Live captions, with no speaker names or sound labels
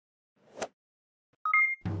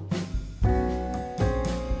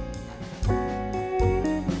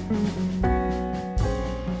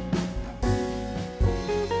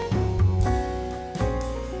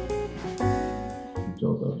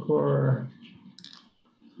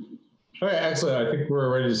Okay, excellent. I think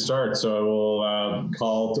we're ready to start. So I will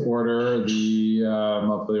call to order the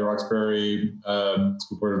Montpelier Roxbury School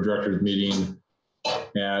Board of Directors meeting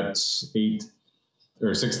at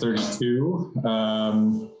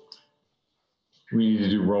 6:32. We need to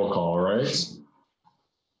do roll call, right?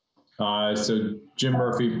 So Jim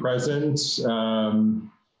Murphy present.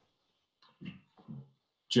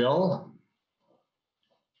 Jill?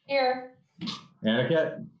 Here.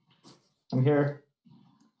 Aniket? I'm here.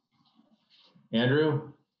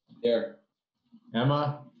 Andrew? Here.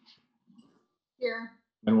 Emma? Here.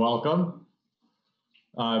 And welcome.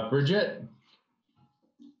 Bridget?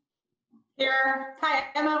 Here. Hi,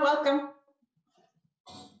 Emma, welcome.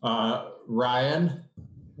 Ryan?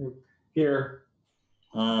 Here.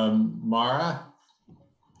 Mara?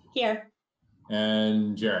 Here.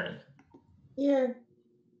 And Jerry? Here.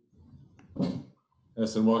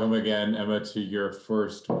 Yes, and welcome again, Emma, to your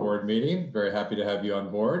first board meeting. Very happy to have you on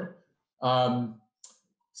board.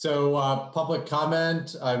 Public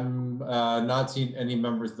comment. I'm not seeing any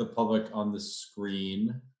members of the public on the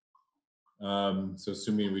screen. So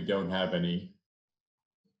assuming we don't have any.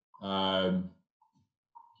 Anna,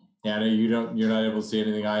 you're not able to see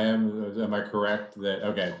anything I am. Am I correct?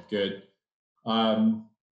 Okay, good.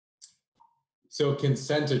 So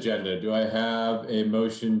consent agenda. Do I have a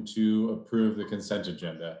motion to approve the consent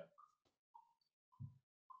agenda?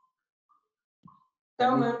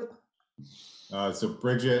 So moved. So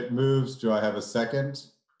Bridget moves. Do I have a second?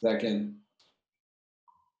 Second.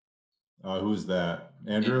 Who's that?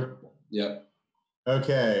 Andrew? Yep.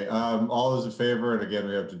 Okay. All those in favor, and again,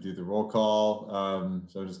 we have to do the roll call.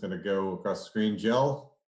 So I'm just going to go across the screen.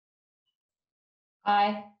 Jill?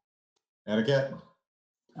 Aye. Aniket?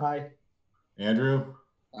 Aye. Andrew?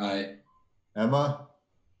 Aye. Emma?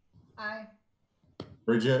 Aye.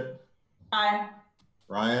 Bridget? Aye.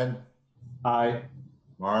 Ryan? Aye.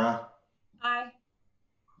 Mara? Aye.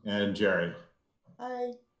 And Jerry?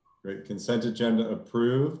 Aye. Great. Consent agenda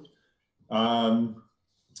approved. So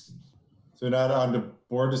now on to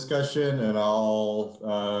board discussion, and I'll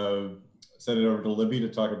send it over to Libby to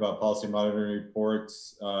talk about policy monitoring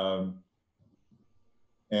reports and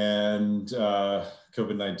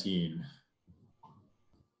COVID-19.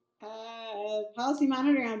 Policy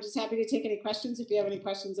monitoring, I'm just happy to take any questions if you have any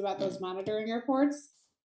questions about those monitoring reports.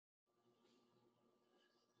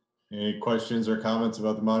 Any questions or comments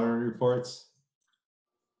about the monitoring reports?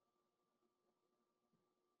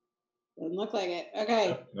 Doesn't look like it.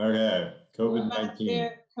 Okay. Okay.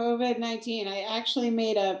 COVID-19. COVID-19. I actually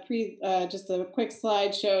made a just a quick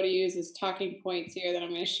slideshow to use as talking points here that I'm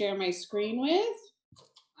going to share my screen with.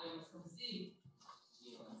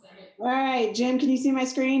 All right, Jim, can you see my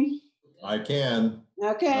screen? I can.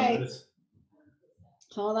 Okay.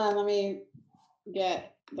 Hold on, let me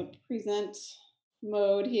get the present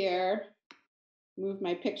mode here. Move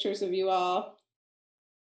my pictures of you all.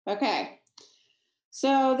 Okay.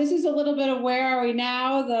 So this is a little bit of where are we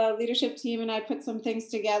now. The leadership team and I put some things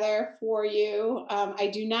together for you. I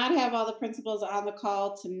do not have all the principals on the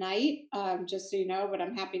call tonight, just so you know, but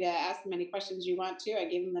I'm happy to ask them any questions you want to. I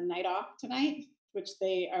gave them the night off tonight, which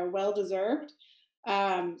they are well deserved.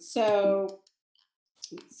 So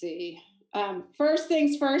let's see. First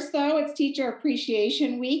things first, though, it's Teacher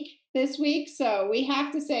Appreciation Week this week. So we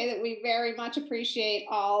have to say that we very much appreciate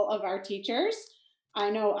all of our teachers. I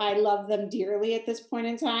know I love them dearly at this point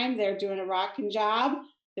in time. They're doing a rocking job.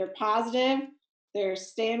 They're positive. They're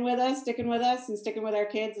staying with us, sticking with us, and sticking with our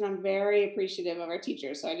kids. And I'm very appreciative of our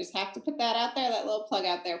teachers. So I just have to put that out there, that little plug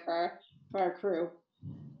out there for our crew.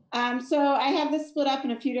 So I have this split up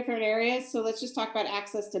in a few different areas. So let's just talk about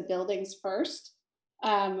access to buildings first.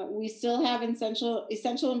 We still have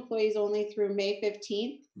essential employees only through May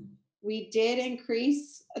 15th. We did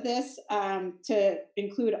increase this to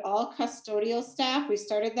include all custodial staff. We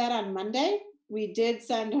started that on Monday. We did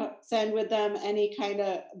send with them any kind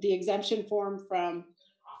of the exemption form from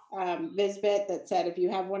VisBit that said if you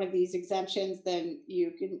have one of these exemptions, then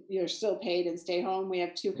you're still paid and stay home. We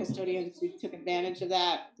have 2 custodians who took advantage of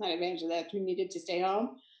that, who needed to stay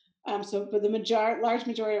home. So for the large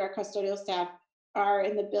majority of our custodial staff are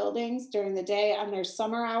in the buildings during the day on their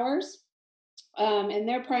summer hours. And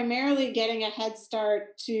they're primarily getting a head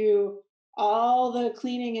start to all the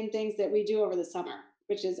cleaning and things that we do over the summer,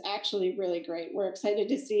 which is actually really great. We're excited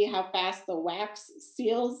to see how fast the wax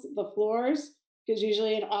seals the floors, because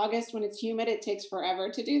usually in August when it's humid, it takes forever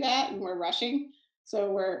to do that and we're rushing. So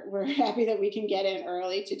we're happy that we can get in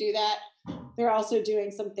early to do that. They're also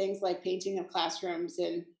doing some things like painting of classrooms,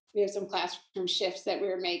 and we have some classroom shifts that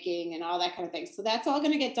we're making and all that kind of thing. So that's all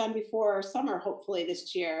going to get done before summer, hopefully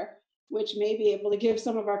this year. which may be able to give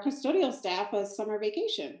some of our custodial staff a summer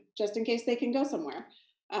vacation, just in case they can go somewhere.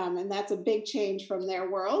 And that's a big change from their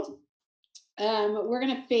world. We're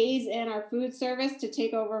going to phase in our food service to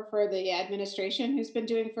take over for the administration who's been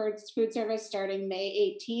doing food service starting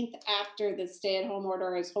May 18th after the stay-at-home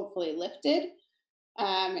order is hopefully lifted.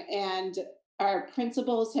 And our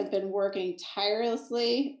principals have been working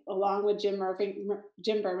tirelessly along with Jim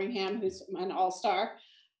Birmingham, who's an all-star,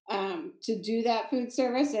 to do that food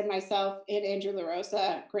service. And myself and Andrew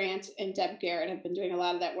LaRosa, Grant, and Deb Garrett have been doing a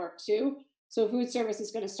lot of that work too. So food service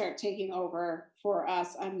is going to start taking over for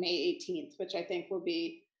us on May 18th, which I think will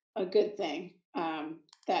be a good thing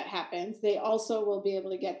that happens. They also will be able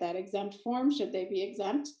to get that exempt form, should they be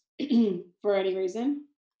exempt for any reason.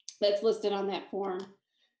 That's listed on that form.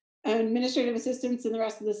 Administrative assistants and the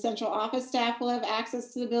rest of the central office staff will have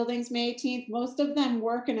access to the buildings May 18th. Most of them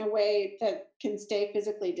work in a way that can stay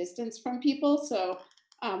physically distanced from people. So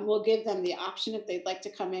we'll give them the option if they'd like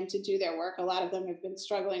to come in to do their work. A lot of them have been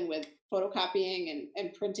struggling with photocopying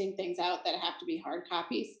and printing things out that have to be hard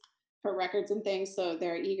copies for records and things. So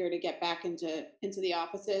they're eager to get back into the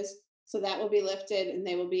offices. So that will be lifted and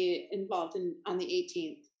they will be involved on the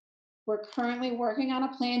 18th. We're currently working on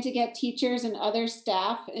a plan to get teachers and other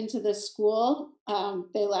staff into the school.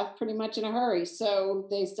 They left pretty much in a hurry. So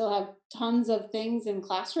they still have tons of things in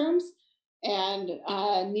classrooms and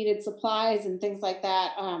needed supplies and things like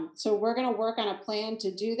that. So we're going to work on a plan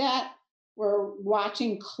to do that. We're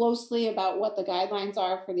watching closely about what the guidelines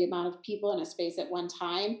are for the amount of people in a space at one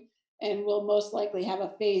time. And we'll most likely have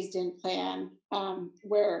a phased in plan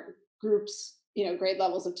where groups, grade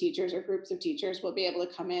levels of teachers or groups of teachers will be able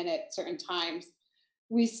to come in at certain times.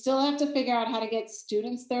 We still have to figure out how to get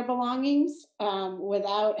students their belongings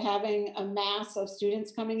without having a mass of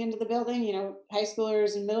students coming into the building. High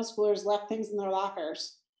schoolers and middle schoolers left things in their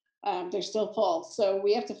lockers. They're still full. So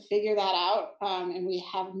we have to figure that out. And we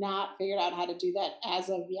have not figured out how to do that as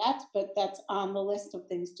of yet, but that's on the list of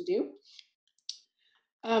things to do.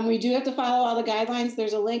 We do have to follow all the guidelines.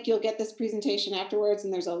 There's a link. You'll get this presentation afterwards,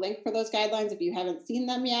 and there's a link for those guidelines if you haven't seen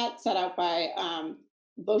them yet, set out by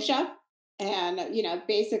BOSHA. And,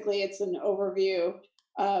 basically it's an overview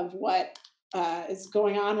of what is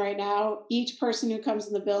going on right now. Each person who comes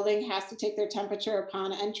in the building has to take their temperature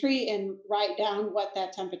upon entry and write down what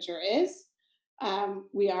that temperature is.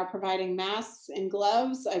 We are providing masks and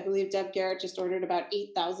gloves. I believe Deb Garrett just ordered about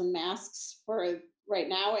 8,000 masks for right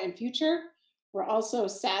now and future. We're also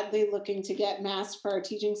sadly looking to get masks for our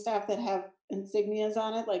teaching staff that have insignias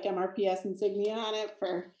on it, like MRPS insignia on it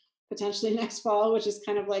for potentially next fall, which is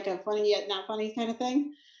kind of like a funny yet not funny kind of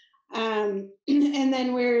thing. And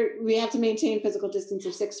then we have to maintain physical distance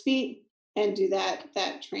of 6 feet and do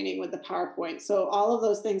that training with the PowerPoint. So all of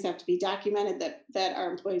those things have to be documented that our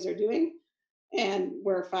employees are doing, and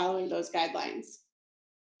we're following those guidelines.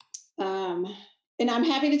 And I'm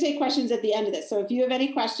happy to take questions at the end of this. So if you have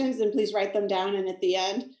any questions, then please write them down. And at the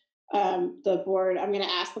end, the board, I'm going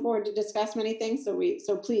to ask the board to discuss many things.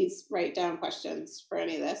 So please write down questions for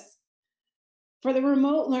any of this. For the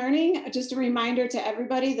remote learning, just a reminder to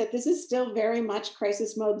everybody that this is still very much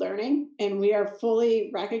crisis mode learning. And we are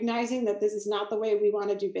fully recognizing that this is not the way we want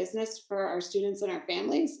to do business for our students and our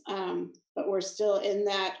families. But we're still in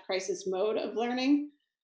that crisis mode of learning.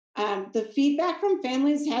 The feedback from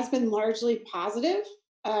families has been largely positive.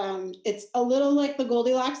 It's a little like the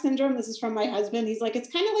Goldilocks syndrome. This is from my husband. He's like,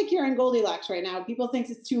 it's kind of like you're in Goldilocks right now. People think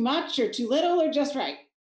it's too much or too little or just right.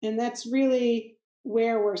 And that's really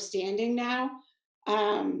where we're standing now,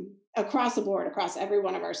 across the board, across every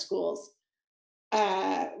one of our schools.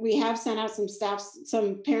 We have sent out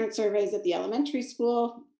some parent surveys at the elementary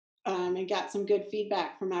school and got some good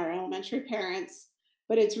feedback from our elementary parents.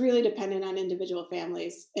 But it's really dependent on individual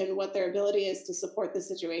families and what their ability is to support the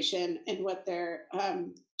situation and what their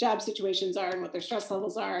job situations are and what their stress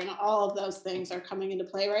levels are. And all of those things are coming into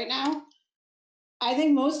play right now. I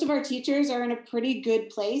think most of our teachers are in a pretty good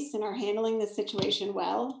place and are handling this situation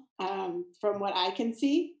well, from what I can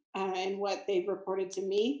see and what they've reported to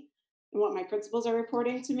me and what my principals are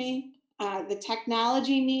reporting to me. The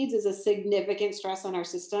technology needs is a significant stress on our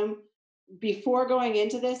system. Before going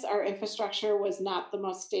into this, our infrastructure was not the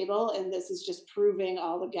most stable, and this is just proving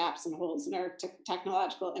all the gaps and holes in our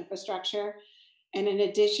technological infrastructure. And in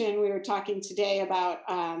addition, we were talking today about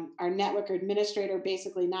our network administrator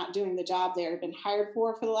basically not doing the job they have been hired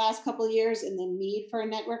for the last couple of years, and the need for a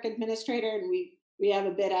network administrator. And we have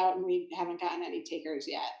a bid out, and we haven't gotten any takers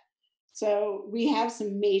yet. So we have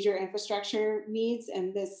some major infrastructure needs,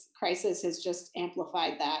 and this crisis has just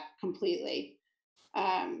amplified that completely.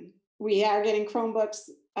 We are getting Chromebooks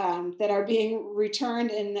that are being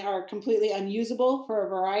returned and are completely unusable for a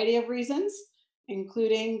variety of reasons,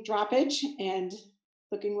 including droppage and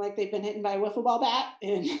looking like they've been hit by a wiffle ball bat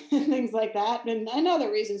and things like that, and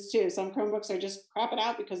other reasons too. Some Chromebooks are just crapping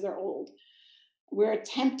out because they're old. We're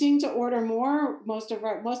attempting to order more. Most of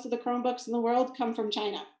the Chromebooks in the world come from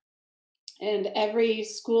China. And every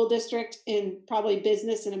school district in probably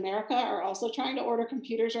business in America are also trying to order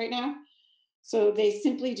computers right now. So they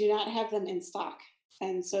simply do not have them in stock.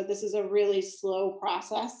 And so this is a really slow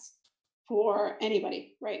process for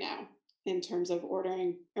anybody right now in terms of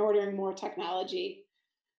ordering more technology.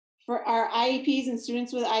 For our IEPs and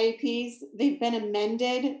students with IEPs, they've been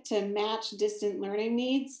amended to match distant learning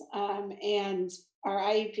needs. And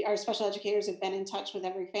our special educators have been in touch with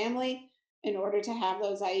every family in order to have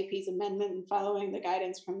those IEPs amendment and following the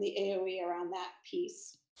guidance from the AOE around that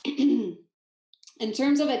piece. In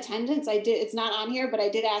terms of attendance, it's not on here, but I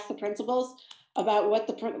did ask the principals about what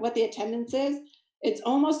the attendance is. It's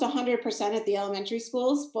almost 100% at the elementary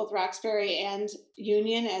schools, both Roxbury and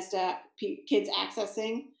Union, as to kids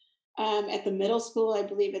accessing. At the middle school, I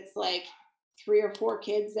believe it's like 3 or 4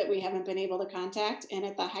 kids that we haven't been able to contact. And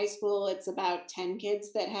at the high school, it's about 10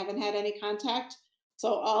 kids that haven't had any contact.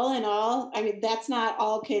 So all in all, I mean, that's not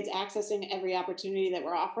all kids accessing every opportunity that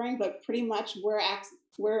we're offering, but pretty much we're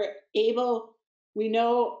able, we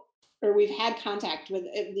know, or we've had contact with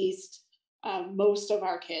at least most of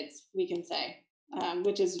our kids, we can say,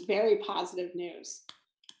 which is very positive news.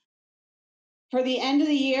 For the end of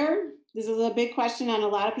the year, this is a big question on a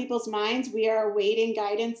lot of people's minds. We are awaiting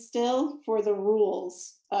guidance still for the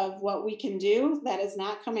rules of what we can do. That is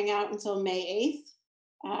not coming out until May 8th.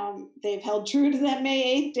 They've held true to that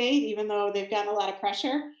May 8th date, even though they've gotten a lot of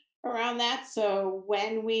pressure around that. So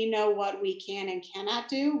when we know what we can and cannot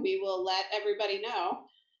do, we will let everybody know.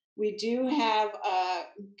 We do have a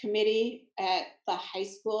committee at the high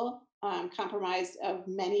school, comprised of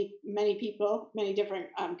many people, many different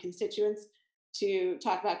constituents, to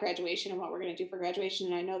talk about graduation and what we're going to do for graduation.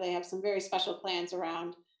 And I know they have some very special plans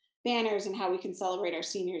around banners and how we can celebrate our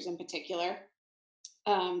seniors in particular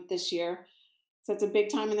this year. So it's a big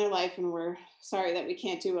time in their life, and we're sorry that we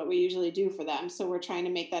can't do what we usually do for them. So we're trying to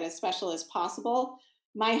make that as special as possible.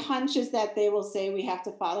 My hunch is that they will say we have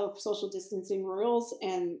to follow social distancing rules.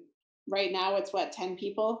 And right now it's 10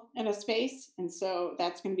 people in a space. And so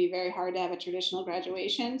that's going to be very hard to have a traditional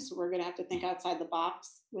graduation. So we're going to have to think outside the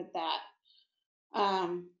box with that.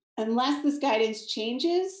 Unless this guidance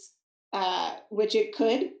changes, which it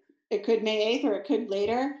could May 8th or it could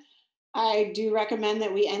later. I do recommend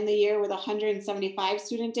that we end the year with 175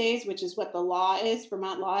 student days, which is what the law is,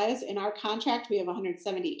 Vermont law is. In our contract, we have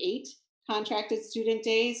 178 contracted student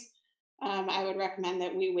days. I would recommend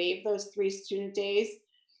that we waive those 3 student days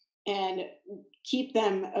and keep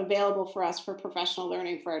them available for us for professional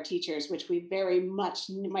learning for our teachers, which we very much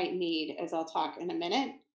might need, as I'll talk in a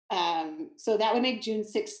minute. So that would make June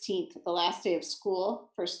 16th the last day of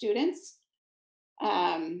school for students.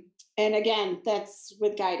 And again, that's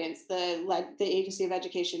with guidance. The Agency of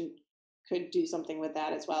Education could do something with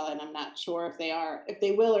that as well. And I'm not sure if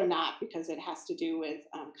they will or not, because it has to do with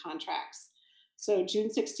contracts. So June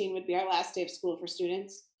 16 would be our last day of school for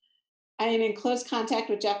students. I am in close contact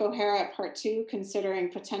with Jeff O'Hara at Part 2,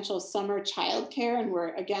 considering potential summer childcare. And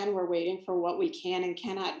we're waiting for what we can and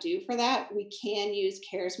cannot do for that. We can use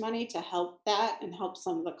CARES money to help that and help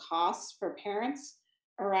some of the costs for parents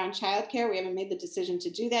around childcare. We haven't made the decision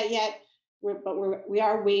to do that yet, but we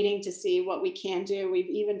are waiting to see what we can do. We've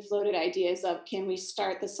even floated ideas of, can we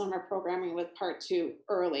start the summer programming with Part 2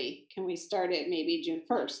 early? Can we start it maybe June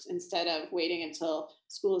 1st instead of waiting until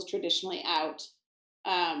school is traditionally out,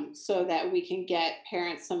 so that we can get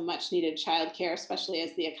parents some much needed childcare, especially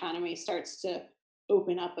as the economy starts to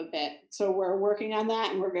open up a bit. So we're working on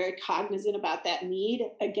that, and we're very cognizant about that need.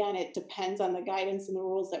 Again, it depends on the guidance and the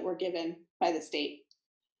rules that we're given by the state.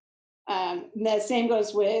 The same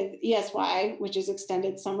goes with ESY, which is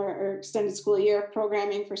extended summer or extended school year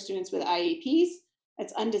programming for students with IEPs.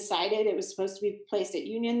 It's undecided. It was supposed to be placed at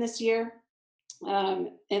Union this year.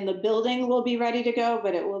 And the building will be ready to go,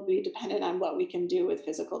 but it will be dependent on what we can do with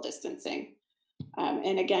physical distancing.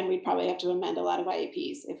 And again, we'd probably have to amend a lot of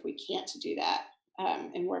IEPs if we can't do that,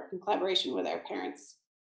 and work in collaboration with our parents.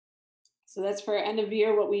 So that's for end of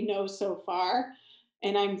year, what we know so far.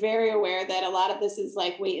 And I'm very aware that a lot of this is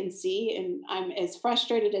like wait and see. And I'm as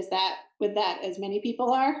frustrated with that as many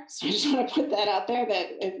people are. So I just want to put that out there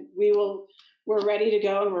that we're ready to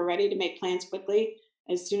go, and we're ready to make plans quickly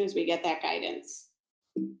as soon as we get that guidance.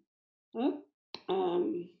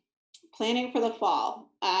 Planning for the fall.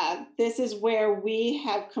 This is where we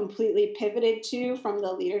have completely pivoted to from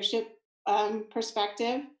the leadership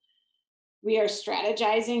perspective. We are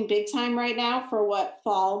strategizing big time right now for what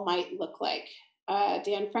fall might look like.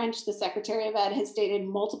 Dan French, the Secretary of Ed, has stated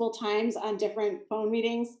multiple times on different phone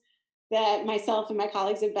meetings that myself and my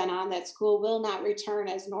colleagues have been on that school will not return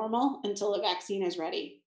as normal until a vaccine is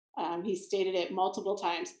ready. He stated it multiple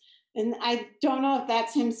times. And I don't know if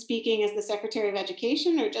that's him speaking as the Secretary of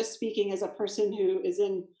Education or just speaking as a person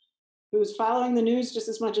who's following the news just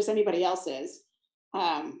as much as anybody else is.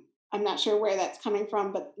 I'm not sure where that's coming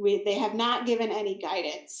from, but they have not given any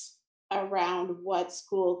guidance around what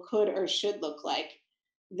school could or should look like.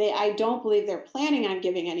 I don't believe they're planning on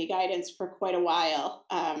giving any guidance for quite a while.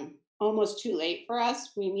 Almost too late for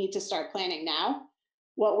us. We need to start planning now.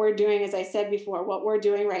 What we're doing, as I said before, what we're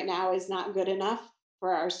doing right now is not good enough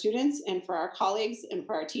for our students and for our colleagues and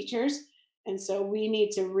for our teachers. And so we need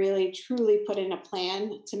to really, truly put in a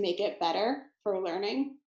plan to make it better for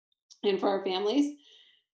learning and for our families.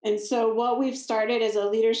 And so what we've started as a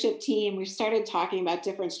leadership team, we've started talking about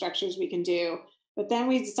different structures we can do, but then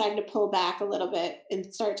we decided to pull back a little bit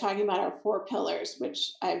and start talking about our 4 pillars,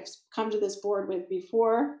 which I've come to this board with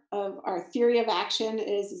before. Of our theory of action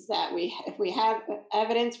is that if we have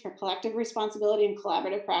evidence for collective responsibility and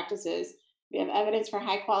collaborative practices, we have evidence for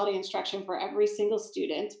high quality instruction for every single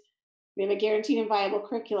student, we have a guaranteed and viable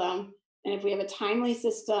curriculum, and if we have a timely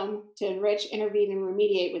system to enrich, intervene, and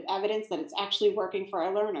remediate with evidence that it's actually working for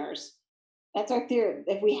our learners, that's our theory.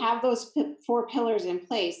 If we have those 4 pillars in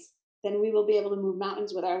place, then we will be able to move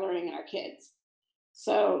mountains with our learning and our kids.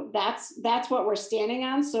 So that's what we're standing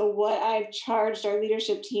on. So what I've charged our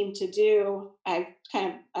leadership team to do, I've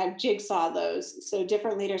jigsawed those. So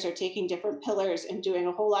different leaders are taking different pillars and doing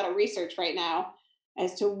a whole lot of research right now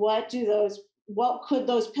as to what could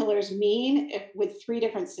those pillars mean with 3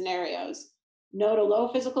 different scenarios: no to low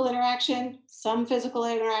physical interaction, some physical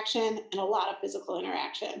interaction, and a lot of physical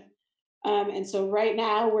interaction. And so right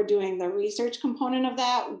now we're doing the research component of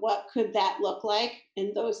that. What could that look like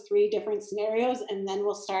in those 3 different scenarios? And then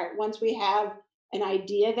we'll start, once we have an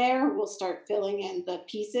idea there, we'll start filling in the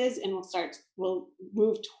pieces and we'll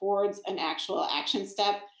move towards an actual action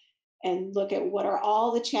step and look at what are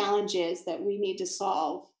all the challenges that we need to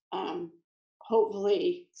solve,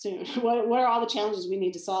 hopefully soon. What are all the challenges we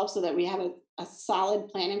need to solve so that we have a solid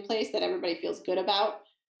plan in place that everybody feels good about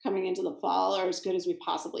coming into the fall, or as good as we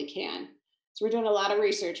possibly can. So we're doing a lot of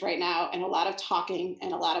research right now and a lot of talking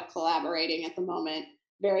and a lot of collaborating at the moment,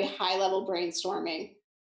 very high level brainstorming.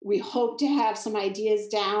 We hope to have some ideas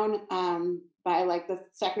down by like the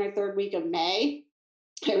 2nd or 3rd week of May.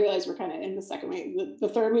 I realize we're kind of in the 2nd week, the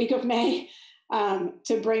 3rd week of May,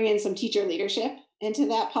 to bring in some teacher leadership into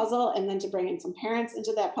that puzzle, and then to bring in some parents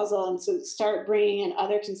into that puzzle, and so start bringing in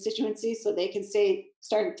other constituencies so they can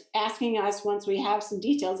start asking us once we have some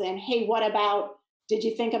details in, hey, what about, did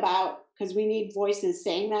you think about, because we need voices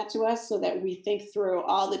saying that to us so that we think through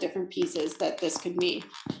all the different pieces that this could mean.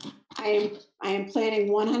 I am planning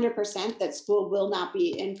 100% that school will not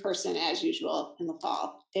be in person as usual in the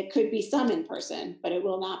fall. It could be some in person, but it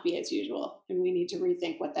will not be as usual, and we need to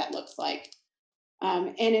rethink what that looks like.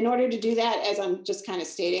 And in order to do that, as I'm just kind of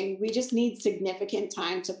stating, we just need significant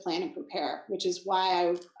time to plan and prepare, which is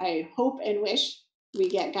why I hope and wish we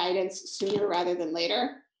get guidance sooner rather than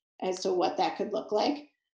later as to what that could look like.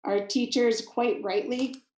 Our teachers quite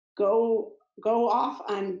rightly go off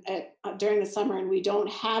during the summer, and we don't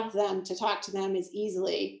have them to talk to them as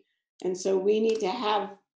easily. And so we need to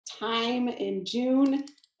have time in June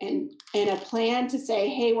and a plan to say,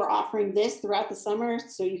 hey, we're offering this throughout the summer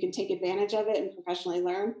so you can take advantage of it and professionally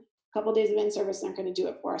learn. A couple of days of in-service aren't going to do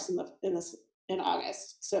it for us in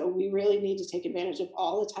August. So we really need to take advantage of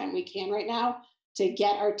all the time we can right now to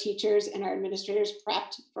get our teachers and our administrators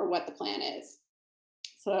prepped for what the plan is.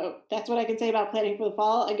 So that's what I can say about planning for the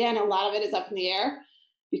fall. Again, a lot of it is up in the air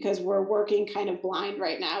because we're working kind of blind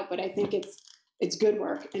right now, but I think it's good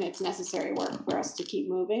work and it's necessary work for us to keep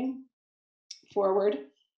moving forward.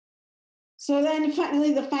 So then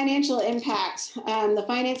finally, the financial impact. The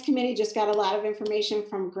Finance Committee just got a lot of information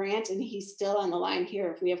from Grant, and he's still on the line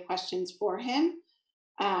here if we have questions for him.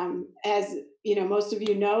 As you know, most of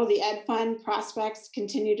you know, the Ed Fund prospects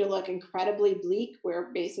continue to look incredibly bleak.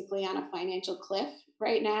 We're basically on a financial cliff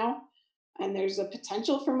right now, and there's a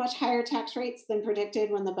potential for much higher tax rates than predicted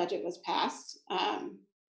when the budget was passed.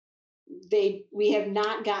 We have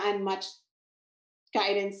not gotten much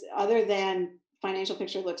guidance other than financial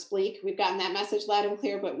picture looks bleak. We've gotten that message loud and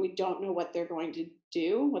clear, but we don't know what they're going to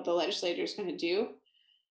do, what the legislature is going to do.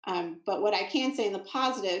 But what I can say in the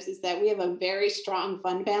positives is that we have a very strong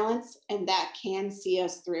fund balance, and that can see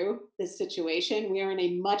us through this situation. We are in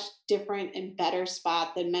a much different and better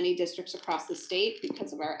spot than many districts across the state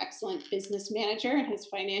because of our excellent business manager and his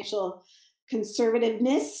financial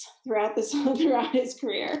conservativeness throughout his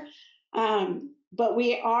career. But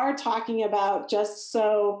we are talking about just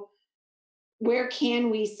so, where can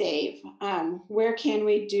we save? Where can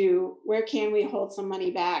we hold some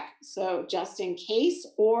money back? So just in case,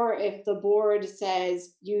 or if the board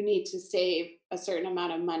says you need to save a certain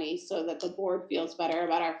amount of money so that the board feels better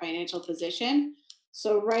about our financial position.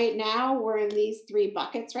 So right now we're in these three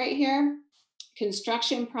buckets right here.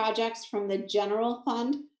 Construction projects from the general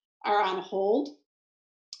fund are on hold.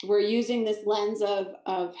 We're using this lens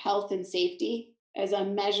of health and safety as a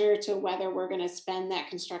measure to whether we're going to spend that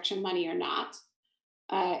construction money or not.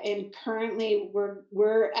 And currently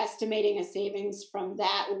we're estimating a savings from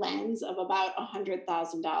that lens of about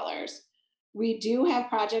 $100,000. We do have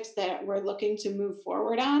projects that we're looking to move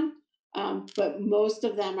forward on, but most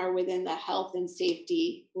of them are within the health and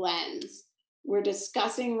safety lens. We're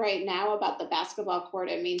discussing right now about the basketball court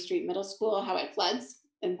at Main Street Middle School, how it floods.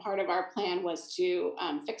 And part of our plan was to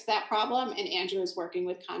fix that problem. And Andrew is working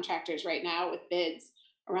with contractors right now with bids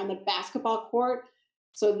around the basketball court.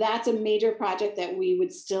 So that's a major project that we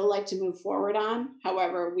would still like to move forward on.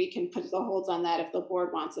 However, we can put the holds on that if the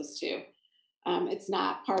board wants us to. It's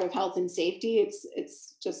not part of health and safety.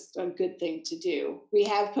 It's just a good thing to do. We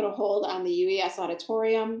have put a hold on the UES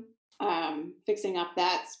auditorium, fixing up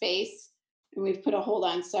that space. And we've put a hold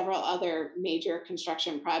on several other major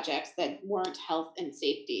construction projects that weren't health and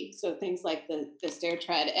safety. So things like the stair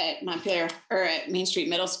tread at Montpelier or at Main Street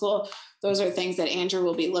Middle School, those are things that Andrew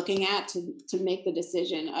will be looking at to make the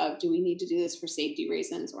decision of, do we need to do this for safety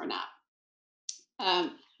reasons or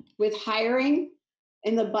not? With hiring,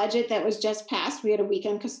 in the budget that was just passed, we had a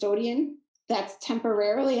weekend custodian that's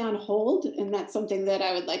temporarily on hold. And that's something that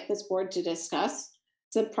I would like this board to discuss.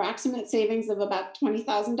 It's approximate savings of about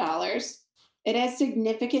 $20,000. It has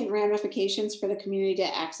significant ramifications for the community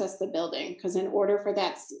to access the building, because in order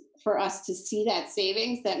for us to see that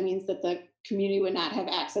savings, that means that the community would not have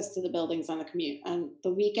access to the buildings on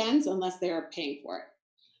the weekends unless they are paying for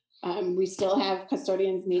it. We still have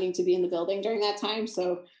custodians needing to be in the building during that time.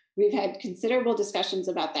 So we've had considerable discussions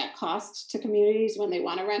about that cost to communities when they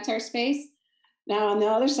want to rent our space. Now, on the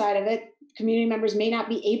other side of it, community members may not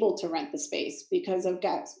be able to rent the space because of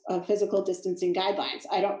physical distancing guidelines.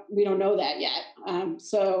 We don't know that yet.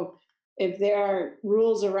 So if there are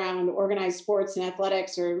rules around organized sports and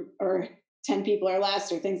athletics or 10 people or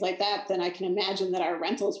less or things like that, then I can imagine that our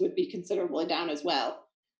rentals would be considerably down as well.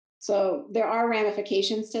 So there are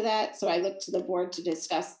ramifications to that. So I look to the board to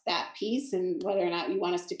discuss that piece and whether or not you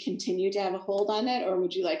want us to continue to have a hold on it, or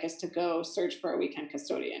would you like us to go search for a weekend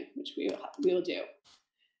custodian, which we will do.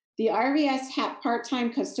 The RVS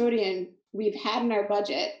part-time custodian we've had in our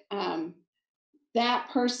budget, that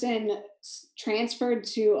person transferred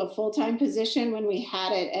to a full-time position when we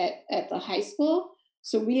had it at the high school.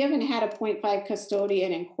 So we haven't had a 0.5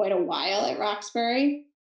 custodian in quite a while at Roxbury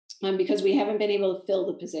because we haven't been able to fill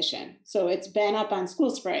the position. So it's been up on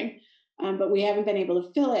School Spring, but we haven't been able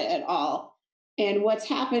to fill it at all. And what's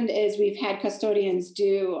happened is we've had custodians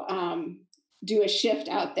do a shift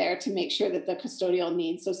out there to make sure that the custodial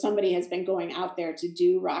needs. So somebody has been going out there to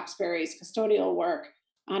do Roxbury's custodial work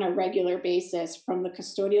on a regular basis from the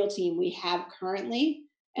custodial team we have currently.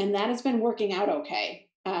 And that has been working out okay.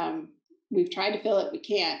 We've tried to fill it, we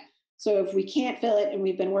can't. So if we can't fill it and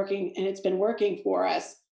we've been working and it's been working for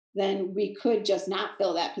us, then we could just not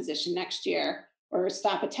fill that position next year or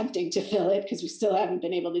stop attempting to fill it because we still haven't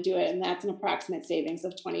been able to do it. And that's an approximate savings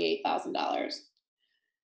of $28,000.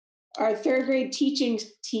 Our third grade teaching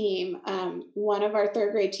team, one of our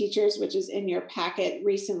third grade teachers, which is in your packet,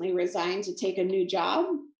 recently resigned to take a new job.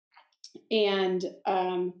 And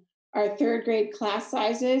our third grade class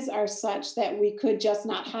sizes are such that we could just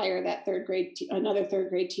not hire that another third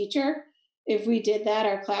grade teacher. If we did that,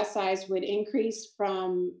 our class size would increase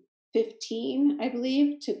from 15, I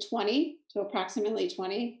believe, to 20, to approximately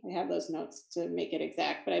 20. I have those notes to make it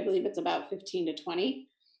exact, but I believe it's about 15 to 20.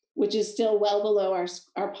 Which is still well below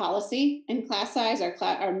our policy in class size.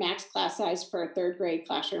 Our max class size for a third grade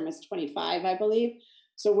classroom is 25, I believe.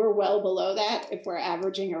 So we're well below that if we're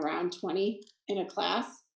averaging around 20 in a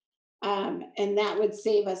class. And that would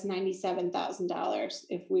save us $97,000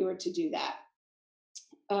 if we were to do that.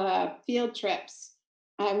 Field trips.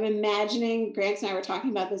 I'm imagining, Grant and I were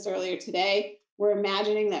talking about this earlier today, we're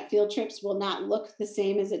imagining that field trips will not look the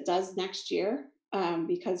same as it does next year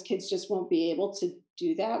because kids just won't be able to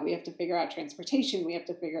do that. We have to figure out transportation. We have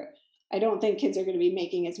to figure I don't think kids are going to be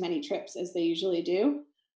making as many trips as they usually do.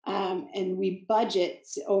 And we budget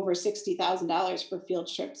over $60,000 for field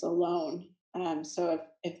trips alone. So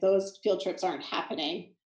if those field trips aren't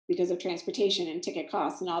happening because of transportation and ticket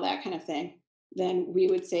costs and all that kind of thing, then we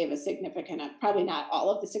would save a significant, probably not all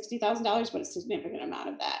of the $60,000, but a significant amount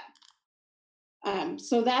of that.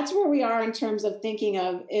 So that's where we are in terms of thinking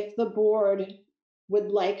of if the board would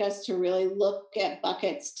like us to really look at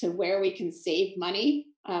buckets to where we can save money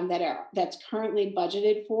that's currently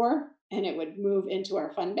budgeted for, and it would move into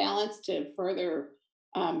our fund balance to further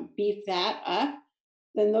beef that up,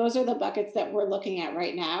 then those are the buckets that we're looking at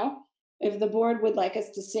right now. If the board would like us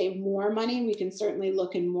to save more money, we can certainly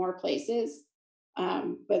look in more places.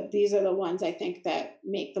 But these are the ones I think that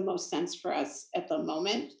make the most sense for us at the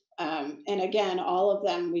moment. And again, all of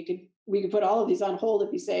them, we could put all of these on hold.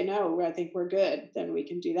 If you say, no, I think we're good, then we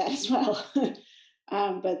can do that as well.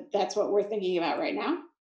 But that's what we're thinking about right now.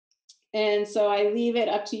 And so I leave it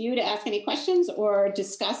up to you to ask any questions or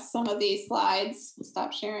discuss some of these slides.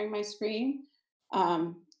 Stop sharing my screen.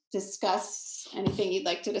 Discuss anything you'd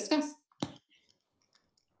like to discuss.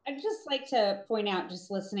 I'd just like to point out, just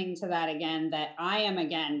listening to that again, that I am,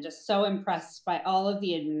 again, just so impressed by all of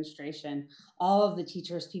the administration, all of the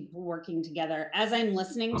teachers, people working together. As I'm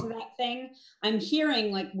listening to that thing, I'm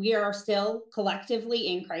hearing like we are still collectively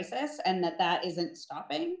in crisis and that isn't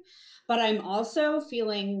stopping. But I'm also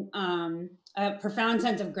feeling a profound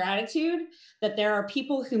sense of gratitude that there are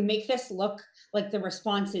people who make this look like the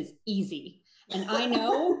response is easy. And I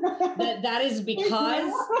know that is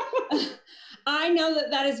because... I know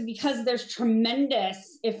that is because there's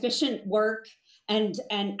tremendous efficient work and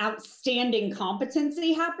outstanding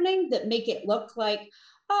competency happening that make it look like,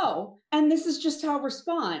 oh, and this is just how I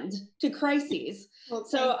respond to crises. Well,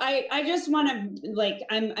 so I just want to, like,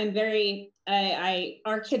 I'm very,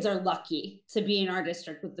 our kids are lucky to be in our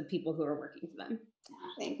district with the people who are working for them.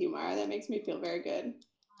 Thank you, Mara. That makes me feel very good.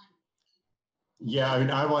 Yeah, I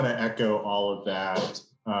mean, I want to echo all of that.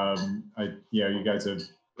 You guys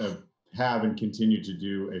have and continue to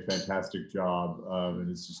do a fantastic job,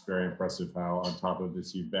 and it's just very impressive how on top of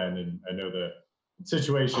this you've been. And I know the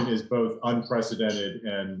situation is both unprecedented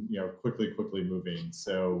and quickly moving.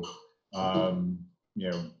 So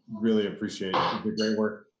really appreciate the great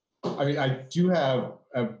work. I mean, I do have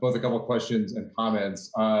both a couple of questions and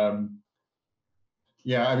comments. I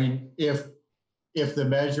mean, if the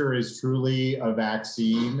measure is truly a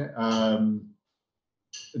vaccine,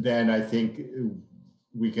 then I think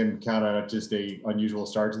we can count on just a unusual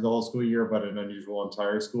start to the whole school year, but an unusual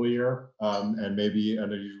entire school year, and maybe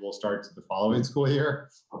an unusual start to the following school year.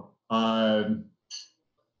 That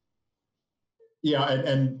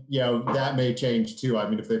may change too. I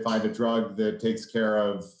mean, if they find a drug that takes care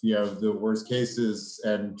of the worst cases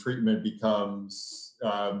and treatment becomes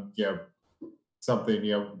something,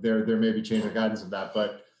 there may be change of guidance of that,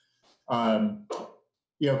 but kind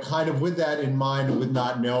of with that in mind, with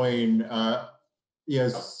not knowing.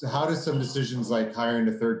 How does some decisions like hiring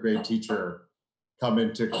a third grade teacher come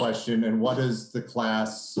into question, and what is the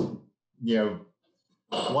class,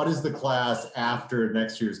 what does the class after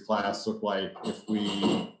next year's class look like if we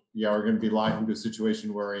are going to be locked into a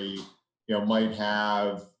situation where we might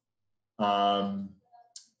have a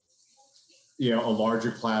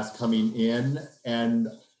larger class coming in, and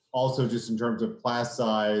also just in terms of class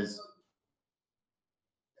size,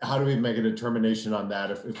 how do we make a determination on that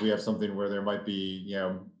if we have something where there might be,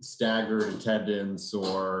 staggered attendance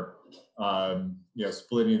or,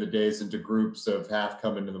 splitting the days into groups of half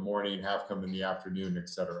come in the morning, half come in the afternoon, et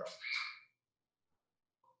cetera?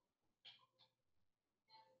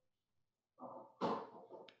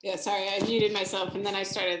 Yeah, sorry, I muted myself and then I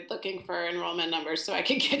started looking for enrollment numbers so I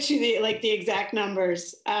could get you the exact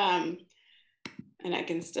numbers. And I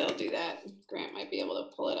can still do that. Grant might be able to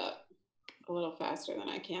pull it up a little faster than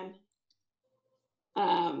I can.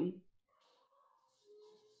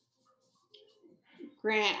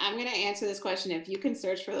 Grant, I'm going to answer this question. If you can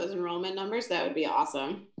search for those enrollment numbers, that would be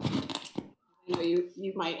awesome. I know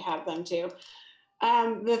you might have them too.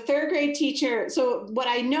 The third grade teacher, so what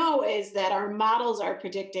I know is that our models are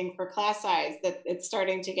predicting for class size that it's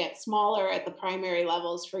starting to get smaller at the primary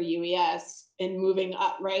levels for UES and moving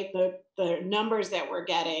up, right? The numbers that we're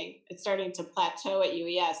getting, it's starting to plateau at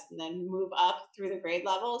UES and then move up through the grade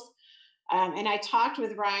levels. And I talked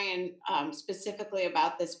with Ryan specifically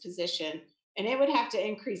about this position, and it would have to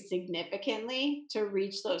increase significantly to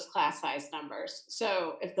reach those class size numbers.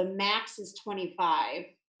 So if the max is 25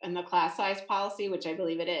 and the class size policy, which I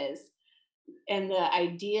believe it is, and the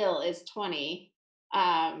ideal is 20,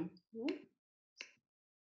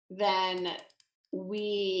 then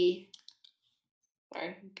we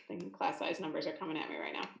sorry, I'm thinking class size numbers are coming at me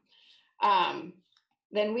right now.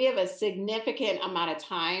 Then we have a significant amount of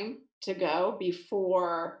time to go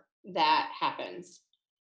before that happens.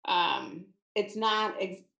 It's not,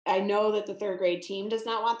 I know that the third grade team does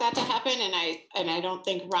not want that to happen. And I don't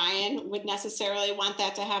think Ryan would necessarily want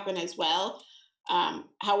that to happen as well.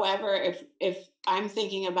 However, if I'm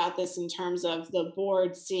thinking about this in terms of the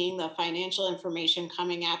board seeing the financial information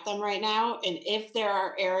coming at them right now, and if there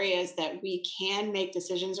are areas that we can make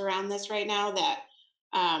decisions around this right now that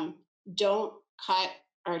don't cut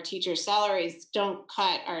our teachers' salaries, don't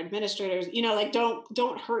cut our administrators, like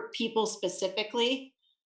don't hurt people specifically,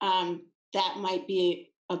 that might be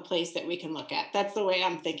a place that we can look at. That's the way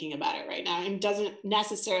I'm thinking about it right now, and doesn't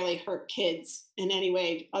necessarily hurt kids in any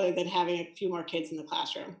way other than having a few more kids in the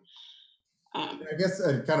classroom. I guess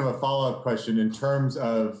kind of a follow-up question in terms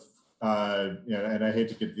of, and I hate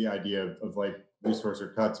to get the idea of like resource or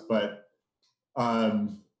cuts, but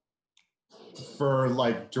for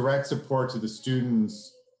like direct support to the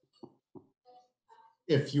students,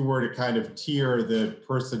 if you were to kind of tier the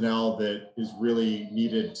personnel that is really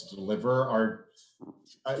needed to deliver, are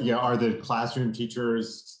the classroom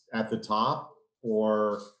teachers at the top,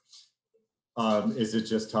 or is it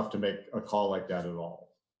just tough to make a call like that at all?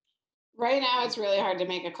 Right now, it's really hard to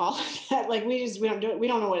make a call like that. Like we don't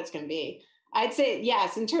know what it's going to be. I'd say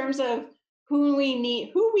yes, in terms of who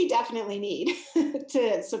we definitely need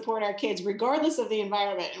to support our kids, regardless of the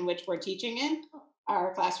environment in which we're teaching in,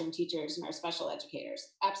 our classroom teachers and our special educators.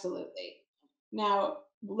 Absolutely. Now,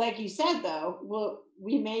 like you said, though,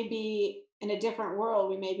 we may be in a different world.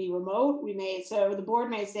 We may be remote. So the board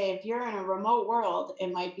may say, if you're in a remote world,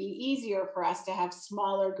 it might be easier for us to have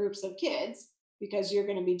smaller groups of kids because you're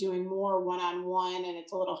going to be doing more one-on-one, and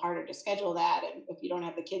it's a little harder to schedule that, and if you don't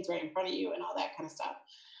have the kids right in front of you and all that kind of stuff.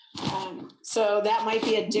 So that might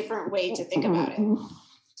be a different way to think about it.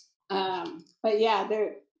 But yeah,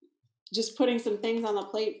 they're just putting some things on the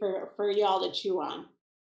plate for y'all to chew on.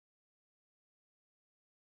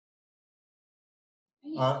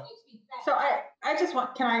 So I just want,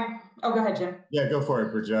 oh, go ahead, Jim. Yeah, go for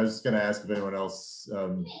it, Bridget. I was just going to ask if anyone else.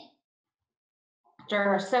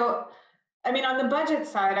 Sure. So, I mean, on the budget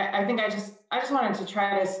side, I think I just wanted to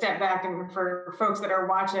try to step back, and for folks that are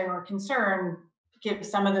watching or concerned, give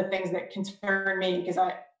some of the things that concern me, because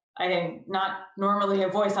I am not normally a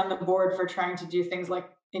voice on the board for trying to do things like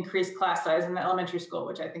increase class size in the elementary school,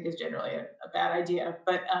 which I think is generally a bad idea.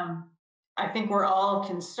 But I think we're all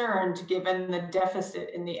concerned, given the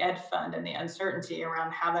deficit in the ed fund and the uncertainty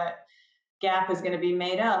around how that gap is going to be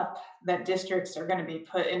made up, that districts are going to be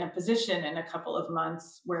put in a position in a couple of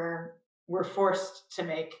months where we're forced to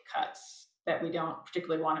make cuts that we don't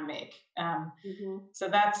particularly want to make. So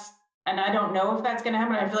and I don't know if that's going to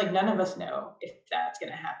happen. I feel like none of us know if that's going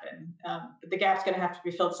to happen. But the gap's going to have to be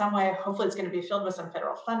filled some way. Hopefully it's going to be filled with some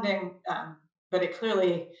federal funding. But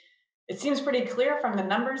it seems pretty clear from the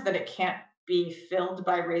numbers that it can't be filled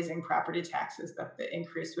by raising property taxes, that the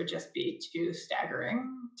increase would just be too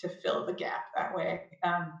staggering to fill the gap that way.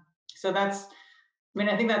 So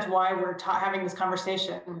I think that's why we're having this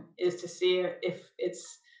conversation, is to see if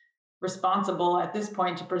it's responsible at this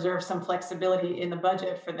point to preserve some flexibility in the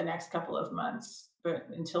budget for the next couple of months, but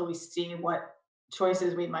until we see what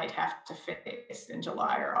choices we might have to face in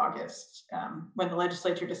July or August, when the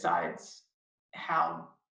legislature decides how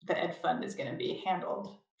the ed fund is going to be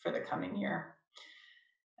handled for the coming year.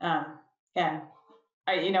 And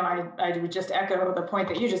I would just echo the point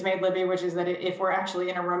that you just made, Libby, which is that if we're actually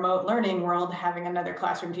in a remote learning world, having another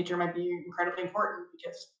classroom teacher might be incredibly important,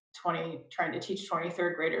 because trying to teach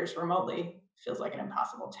 23rd graders remotely feels like an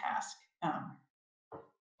impossible task.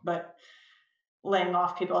 But laying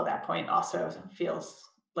off people at that point also feels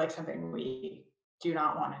like something we do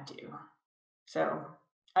not want to do. So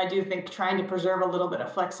I do think trying to preserve a little bit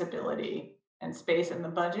of flexibility and space in the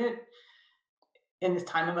budget in this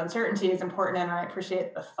time of uncertainty is important. And I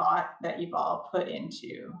appreciate the thought that you've all put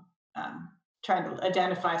into trying to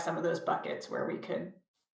identify some of those buckets where we could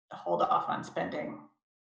hold off on spending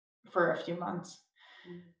for a few months.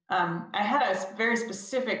 I had a very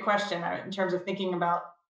specific question in terms of thinking about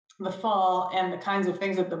the fall and the kinds of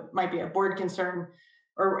things that might be a board concern,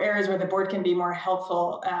 or areas where the board can be more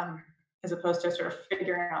helpful, as opposed to sort of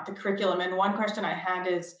figuring out the curriculum. And one question I had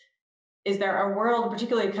is there a world,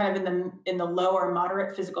 particularly kind of in the low or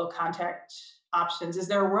moderate physical contact options, is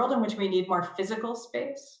there a world in which we need more physical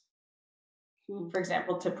space? For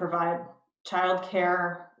example, to provide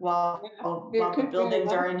childcare while the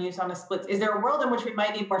buildings are in use on a split. Is there a world in which we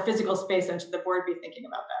might need more physical space, and should the board be thinking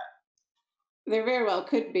about that? There very well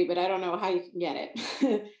could be, but I don't know how you can get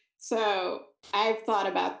it. So I've thought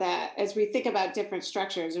about that as we think about different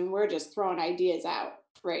structures, and we're just throwing ideas out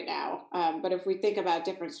right now. But if we think about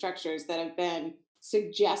different structures that have been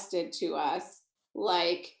suggested to us,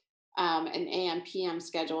 like an AM PM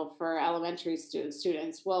schedule for elementary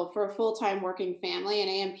students, well, for a full time working family, an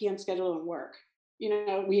AM PM schedule would work. You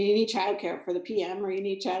know, we need childcare for the PM, or you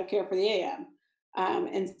need childcare for the AM.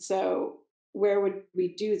 And so, where would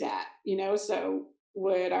we do that? You know, so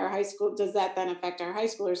would our high school, does that then affect our high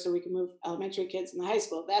schoolers so we can move elementary kids in the high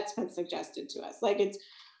school? That's been suggested to us. Like it's,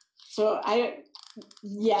 so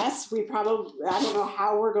yes, we probably, I don't know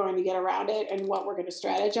how we're going to get around it and what we're going to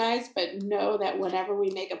strategize, but know that whenever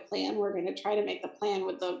we make a plan, we're going to try to make the plan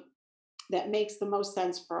with that makes the most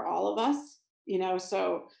sense for all of us, you know,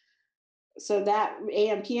 so that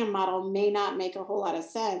AM PM model may not make a whole lot of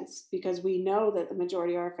sense because we know that the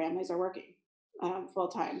majority of our families are working full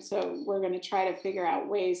time. So we're going to try to figure out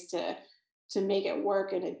ways to make it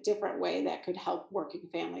work in a different way that could help working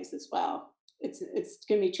families as well. It's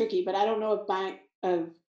going to be tricky, but I don't know I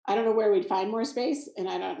don't know where we'd find more space, and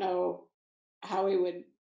I don't know how we would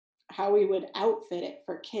outfit it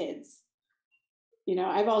for kids. You know,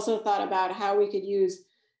 I've also thought about how we could use,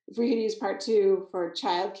 if we could use part two for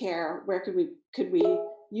childcare, where could we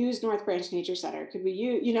use North Branch Nature Center? Could we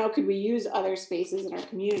use, you know, could we use other spaces in our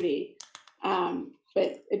community?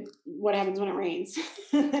 But what happens when it rains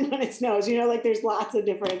and when it snows? You know, like there's lots of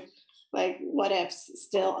different like what ifs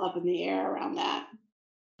still up in the air around that.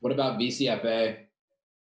 What about VCFA?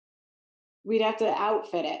 We'd have to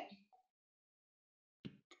outfit it.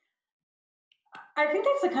 I think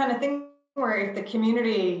that's the kind of thing where if the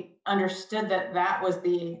community understood that that was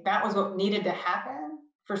what needed to happen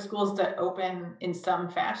for schools to open in some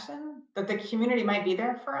fashion, that the community might be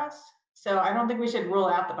there for us. So I don't think we should rule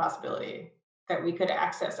out the possibility that we could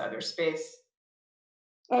access other space.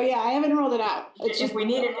 Oh yeah, I haven't ruled it out. If we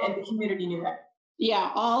needed it and the community knew that.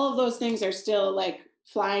 Yeah, all of those things are still like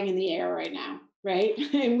flying in the air right now, right?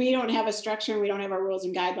 And we don't have a structure and we don't have our rules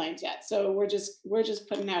and guidelines yet. So we're just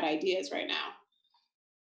putting out ideas right now.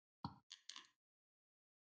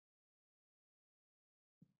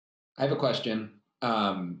 I have a question.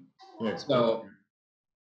 Yeah, So,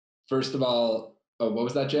 first of all, what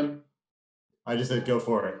was that, Jim? I just said go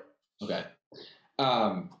for it. Okay.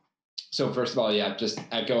 So first of all, yeah, just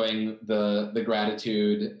echoing the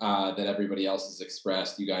gratitude that everybody else has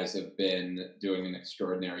expressed. You guys have been doing an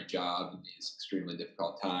extraordinary job in these extremely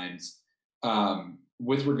difficult times.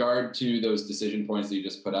 With regard to those decision points that you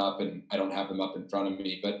just put up, and I don't have them up in front of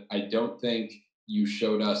me, but I don't think you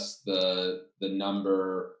showed us the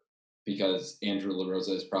number, because Andrew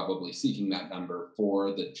LaRosa is probably seeking that number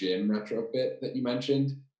for the gym retrofit that you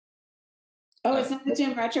mentioned. Oh, it's not the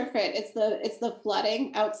gym retrofit. It's the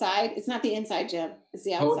flooding outside. It's not the inside gym. It's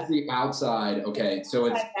the outside. Oh, it's the outside. Okay, so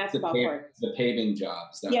it's the paving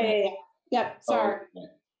jobs. Yeah. Yep. Sorry.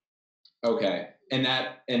 Okay. And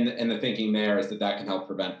the thinking there is that can help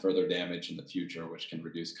prevent further damage in the future, which can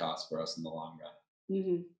reduce costs for us in the long run.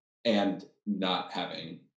 Mm-hmm. And not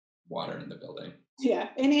having water in the building. Yeah,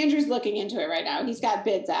 and Andrew's looking into it right now. He's got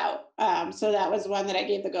bids out. So that was one that I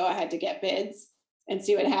gave the go ahead to get bids and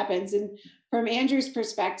see what happens. And from Andrew's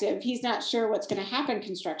perspective, he's not sure what's going to happen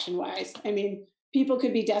construction wise. I mean, people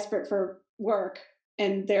could be desperate for work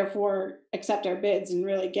and therefore accept our bids and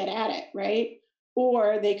really get at it, right?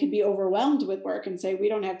 Or they could be overwhelmed with work and say, we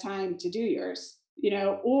don't have time to do yours, you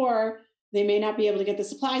know, or they may not be able to get the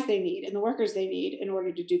supplies they need and the workers they need in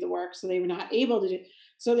order to do the work. So they were not able to do.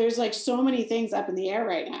 So there's like so many things up in the air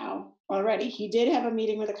right now already. He did have a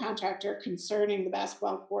meeting with a contractor concerning the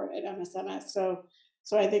basketball court at MSMS.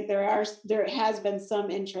 So I think there has been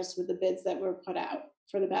some interest with the bids that were put out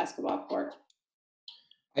for the basketball court.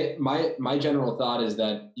 My general thought is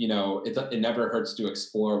that, you know, it never hurts to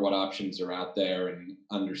explore what options are out there and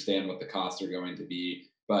understand what the costs are going to be.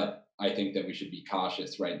 But I think that we should be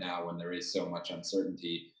cautious right now when there is so much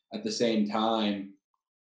uncertainty. At the same time,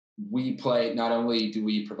 not only do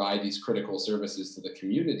we provide these critical services to the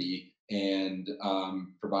community and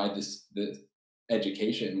provide the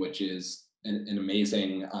education, which is an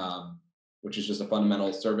amazing, which is just a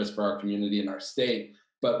fundamental service for our community and our state,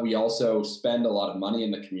 but we also spend a lot of money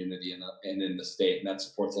in the community and in the state, and that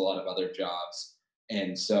supports a lot of other jobs.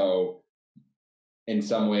 And so in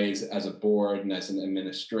some ways, as a board and as an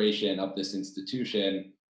administration of this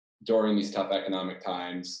institution during these tough economic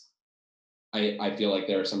times, I feel like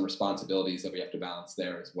there are some responsibilities that we have to balance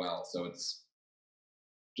there as well. So it's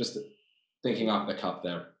just thinking off the cuff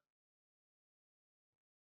there.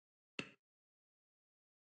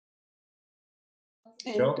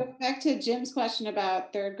 And go back to Jim's question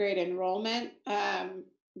about third grade enrollment.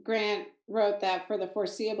 Grant wrote that for the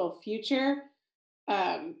foreseeable future,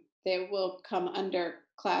 they will come under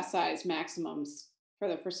class size maximums for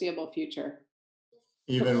the foreseeable future,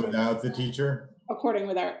 Even without the teacher?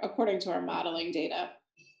 according to our modeling data.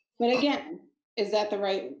 But again, is that the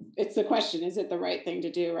right, it's the question, is it the right thing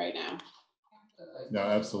to do right now? No,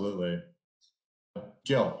 absolutely.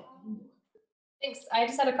 Jill. Thanks. I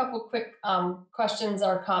just had a couple quick questions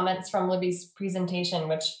or comments from Libby's presentation,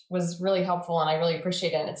 which was really helpful and I really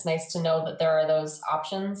appreciate it. And it's nice to know that there are those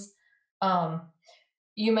options.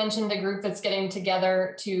 You mentioned a group that's getting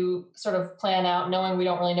together to sort of plan out, knowing we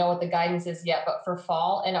don't really know what the guidance is yet, but for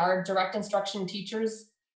fall. And are direct instruction teachers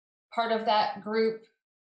part of that group?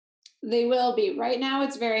 They will be. Right now,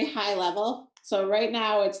 it's very high level. So right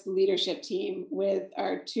now, it's the leadership team with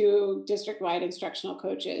our 2 district-wide instructional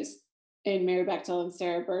coaches in Mary Bechtel and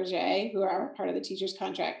Sarah Berger, who are part of the teacher's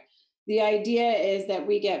contract. The idea is that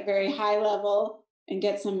we get very high level and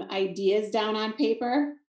get some ideas down on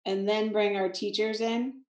paper, and then bring our teachers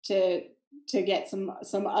in to get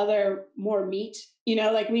some other more meat. You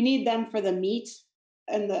know, like we need them for the meat,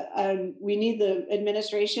 and we need the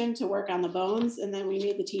administration to work on the bones, and then we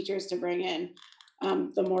need the teachers to bring in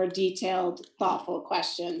the more detailed, thoughtful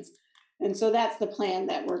questions. And so that's the plan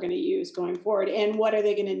that we're going to use going forward. And what are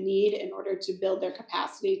they going to need in order to build their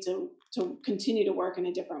capacity to continue to work in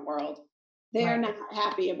a different world? They are not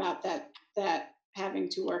happy about that having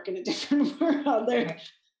to work in a different world.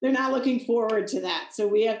 They're not looking forward to that. So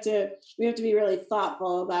we have to be really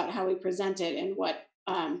thoughtful about how we present it and what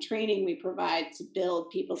training we provide to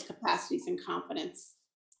build people's capacities and confidence.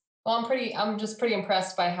 Well, I'm just pretty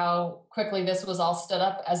impressed by how quickly this was all stood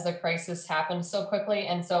up as the crisis happened so quickly.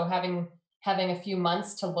 And so having a few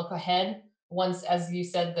months to look ahead, once, as you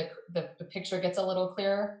said, the picture gets a little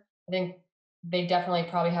clearer, I think they definitely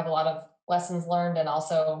probably have a lot of lessons learned and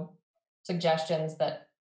also suggestions that,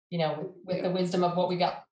 you know, with the wisdom of what we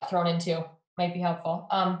got thrown into might be helpful.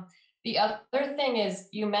 The other thing is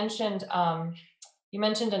you mentioned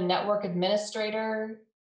a network administrator,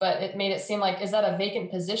 but it made it seem like, is that a vacant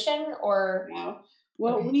position or? No.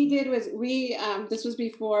 What we did was this was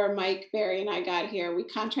before Mike Berry and I got here. We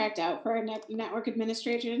contract out for a network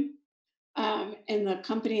administration, and the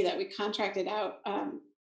company that we contracted out,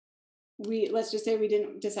 let's just say we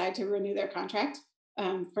didn't decide to renew their contract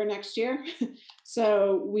for next year.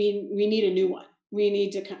 So we need a new one. We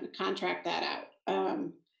need to contract that out.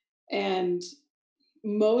 And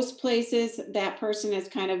most places that person has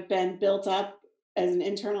kind of been built up as an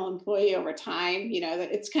internal employee over time. You know,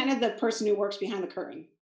 it's kind of the person who works behind the curtain,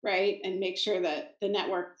 right? And make sure that the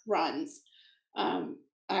network runs.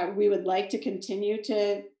 We would like to continue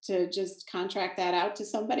to just contract that out to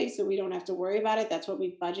somebody so we don't have to worry about it. That's what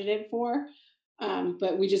we've budgeted for.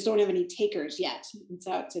 But we just don't have any takers yet. It's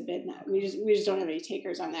out to bid now. We just don't have any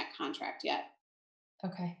takers on that contract yet.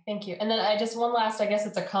 Okay, thank you. And then I guess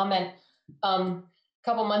it's a comment. A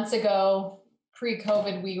couple months ago,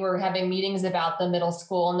 pre-COVID, we were having meetings about the middle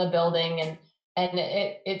school and the building, and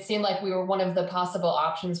it seemed like we were, one of the possible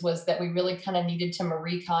options was that we really kind of needed to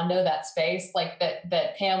Marie Kondo that space, like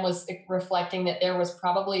that Pam was reflecting that there was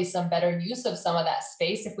probably some better use of some of that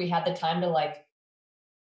space if we had the time to like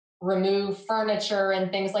remove furniture and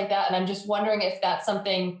things like that. And I'm just wondering if that's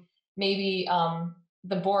something maybe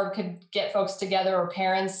the board could get folks together, or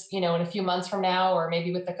parents, you know, in a few months from now, or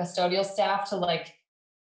maybe with the custodial staff to like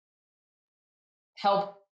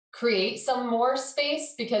help create some more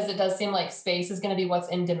space, because it does seem like space is going to be what's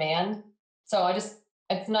in demand. So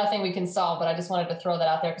it's nothing we can solve, but I just wanted to throw that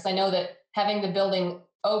out there, because I know that having the building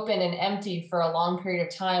open and empty for a long period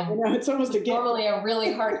of time, it's almost normally a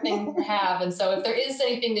really hard thing to have. And so if there is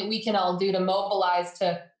anything that we can all do to mobilize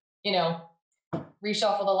to, you know,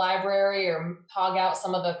 reshuffle the library or hog out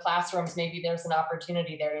some of the classrooms, maybe there's an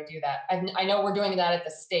opportunity there to do that. I know we're doing that at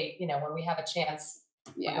the state, you know, when we have a chance,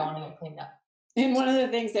 we're going in and clean up. And one of the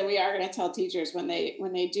things that we are going to tell teachers when they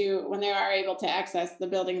are able to access the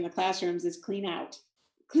building and the classrooms is clean out.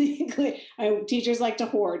 Clean. Teachers like to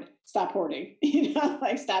hoard. Stop hoarding. You know,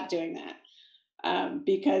 like stop doing that.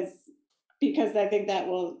 Because I think that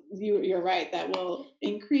will, you're right, that will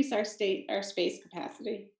increase our space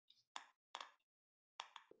capacity.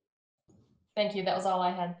 Thank you. That was all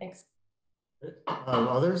I had. Thanks.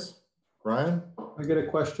 Others? Brian? I get a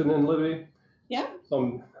question in, Libby. Yeah.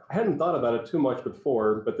 I hadn't thought about it too much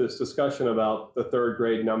before, but this discussion about the third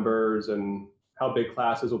grade numbers and how big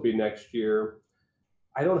classes will be next year,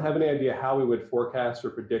 I don't have any idea how we would forecast or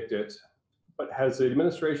predict it, but has the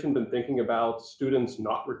administration been thinking about students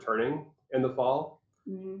not returning in the fall?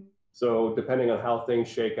 Mm-hmm. So depending on how things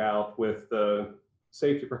shake out with the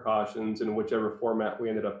safety precautions in whichever format we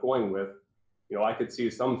ended up going with, I could see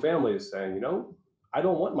some families saying, I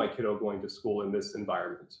don't want my kiddo going to school in this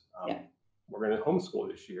environment. We're going to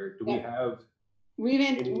homeschool this year. Do we have?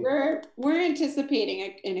 We're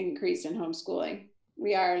anticipating an increase in homeschooling.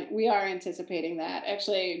 We are anticipating that.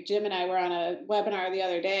 Actually, Jim and I were on a webinar the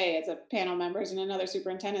other day as a panel members, and another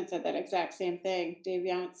superintendent said that exact same thing. Dave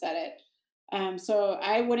Yount said it. So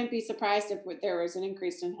I wouldn't be surprised if there was an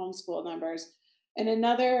increase in homeschool numbers. And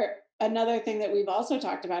another thing that we've also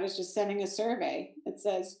talked about is just sending a survey that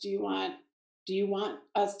says, do you want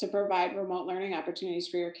us to provide remote learning opportunities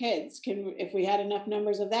for your kids? If we had enough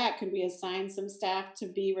numbers of that, could we assign some staff to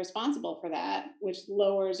be responsible for that, which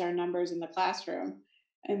lowers our numbers in the classroom?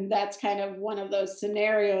 And that's kind of one of those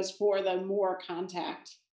scenarios for the more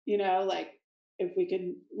contact, like if we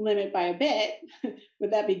could limit by a bit,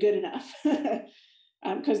 would that be good enough?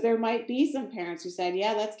 Because there might be some parents who said,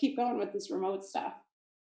 yeah, let's keep going with this remote stuff,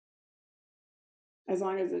 as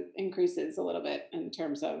long as it increases a little bit in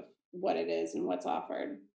terms of what it is and what's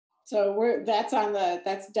offered. So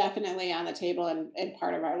that's definitely on the table and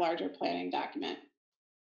part of our larger planning document.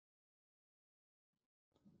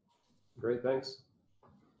 Great, thanks.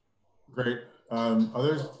 Great.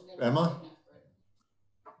 Others? Emma?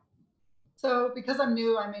 So because I'm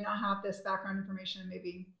new, I may not have this background information,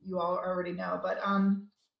 maybe you all already know, but I'm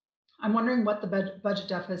wondering what the budget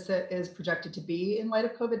deficit is projected to be in light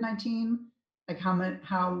of COVID-19. Like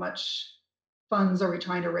how much funds are we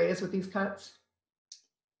trying to raise with these cuts?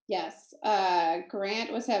 Yes,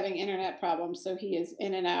 Grant was having internet problems, so he is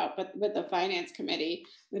in and out, but with the finance committee,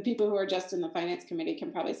 the people who are just in the finance committee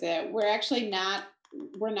can probably say that we're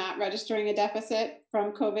not registering a deficit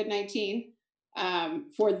from COVID-19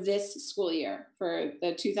 for this school year, for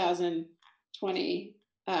the 2020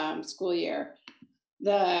 school year,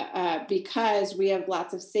 because we have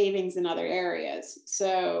lots of savings in other areas.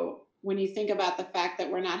 So when you think about the fact that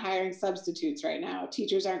we're not hiring substitutes right now,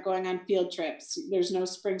 teachers aren't going on field trips, there's no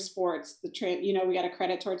spring sports, we got a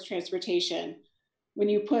credit towards transportation. When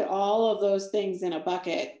you put all of those things in a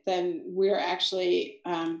bucket, then we're actually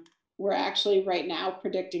right now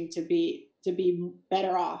predicting to be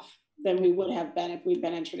better off than we would have been if we'd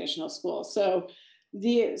been in traditional school. So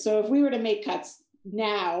if we were to make cuts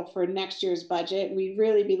now for next year's budget, we'd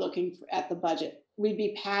really be looking at the budget. We'd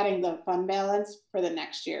be padding the fund balance for the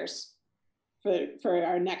next year's, for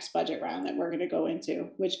our next budget round that we're going to go into,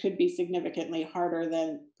 which could be significantly harder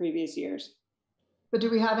than previous years. But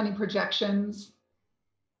do we have any projections?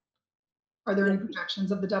 Are there any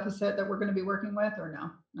projections of the deficit that we're going to be working with, or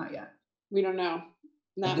no, not yet? We don't know.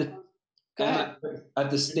 At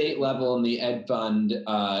the state level in the Ed Fund,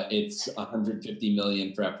 it's 150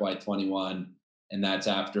 million for FY21, and that's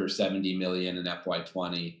after 70 million in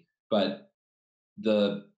FY20. But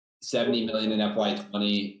the 70 million in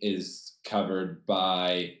FY20 is covered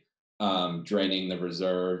by draining the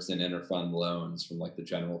reserves and interfund loans from like the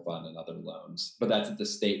general fund and other loans. But that's at the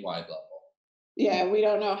statewide level. Yeah, we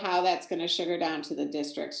don't know how that's going to sugar down to the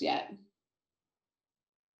districts yet.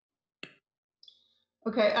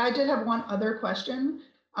 Okay, I did have one other question.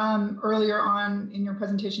 Earlier on in your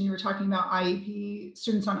presentation, you were talking about IEP,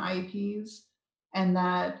 students on IEPs, and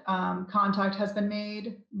that contact has been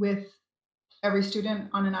made with every student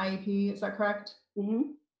on an IEP. Is that correct?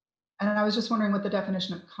 Mm-hmm. And I was just wondering what the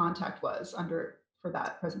definition of contact was for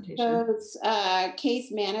that presentation. Those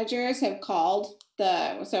case managers have called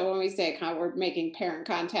so when we say we're making parent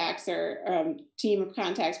contacts or team of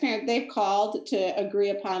contacts, they've called to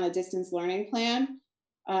agree upon a distance learning plan.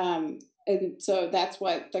 And so that's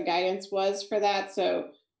what the guidance was for that.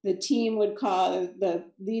 So the team would call, the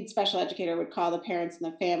lead special educator would call the parents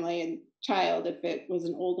and the family and child, if it was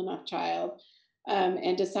an old enough child,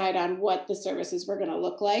 and decide on what the services were going to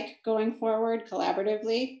look like going forward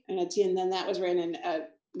collaboratively. And then that was written in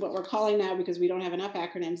what we're calling now, because we don't have enough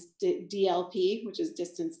acronyms, DLP, which is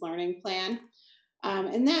Distance Learning Plan.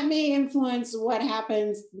 And that may influence what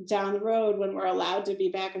happens down the road when we're allowed to be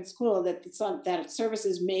back in school, that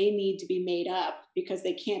services may need to be made up because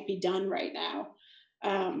they can't be done right now.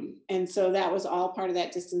 And so that was all part of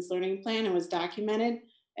that distance learning plan and was documented.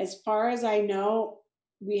 As far as I know,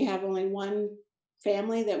 we have only one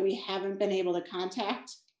family that we haven't been able to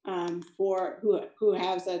contact for who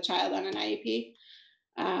has a child on an IEP.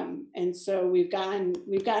 And so we've gotten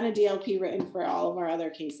a DLP written for all of our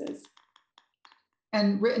other cases.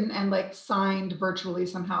 And written and like signed virtually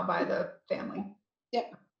somehow by the family.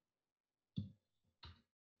 Yep.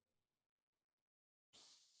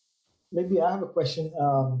 Maybe I have a question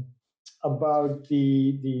about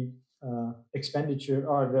the expenditure,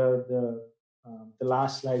 or the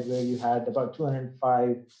last slide where you had about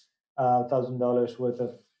 $205,000 worth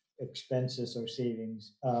of expenses or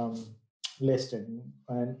savings. listed,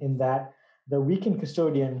 and in that the weekend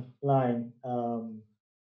custodian line,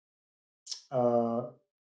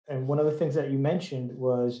 and one of the things that you mentioned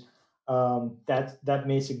was that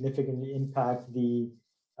may significantly impact the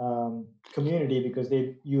community because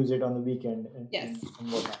they use it on the weekend and, Yes.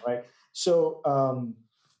 and whatnot, right? So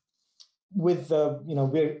with the,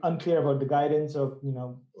 we're unclear about the guidance of,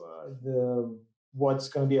 the what's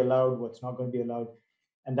going to be allowed, what's not going to be allowed,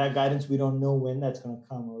 and that guidance we don't know when that's going to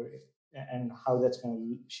come or and how that's going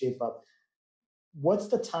to shape up. What's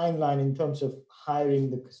the timeline in terms of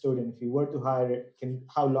hiring the custodian? If you were to hire it,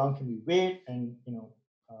 how long can we wait? And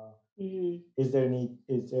is there any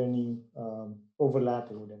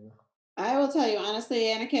overlap or whatever? I will tell you honestly,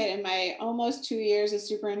 Aniket, in my almost 2 years as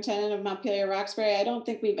superintendent of Montpelier Roxbury, I don't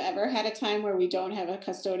think we've ever had a time where we don't have a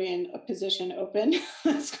custodian position open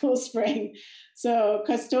at School Spring. So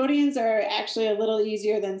custodians are actually a little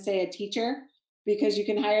easier than, say, a teacher because you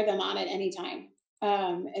can hire them on at any time.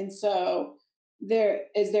 And so the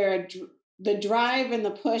drive and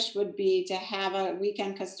the push would be to have a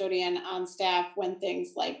weekend custodian on staff when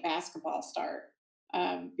things like basketball start.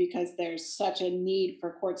 Because there's such a need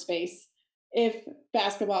for court space if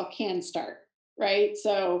basketball can start, right?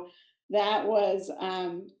 So that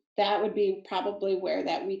would be probably where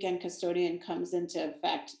that weekend custodian comes into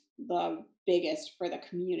effect the biggest for the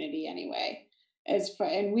community anyway.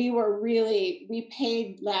 And we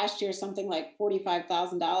paid last year something like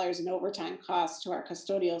 $45,000 in overtime costs to our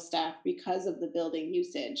custodial staff because of the building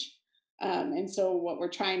usage. And so what we're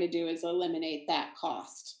trying to do is eliminate that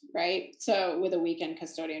cost, right? So with a weekend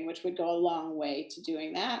custodian, which would go a long way to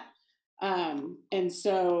doing that. And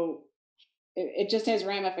so it just has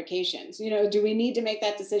ramifications. Do we need to make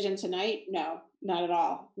that decision tonight? No, not at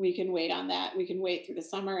all. We can wait on that. We can wait through the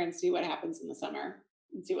summer and see what happens in the summer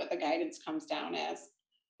and see what the guidance comes down as.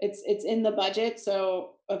 It's in the budget.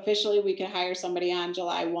 So officially we can hire somebody on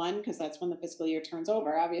July 1 because that's when the fiscal year turns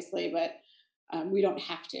over, obviously, but we don't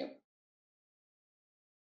have to.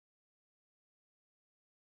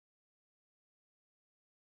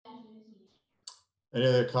 Any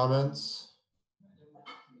other comments?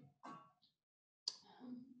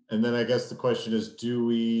 And then I guess the question is, do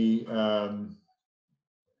we have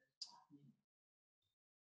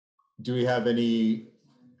any,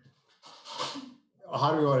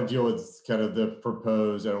 how do we want to deal with kind of the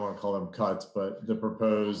proposed, I don't want to call them cuts, but the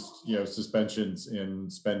proposed, suspensions in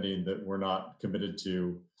spending that we're not committed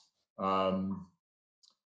to? I'm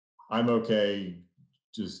okay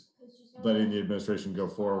just letting the administration go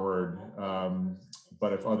forward.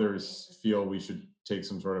 But if others feel we should take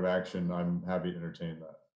some sort of action, I'm happy to entertain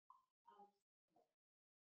that.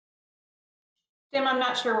 Tim, I'm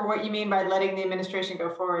not sure what you mean by letting the administration go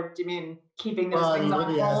forward. Do you mean keeping those things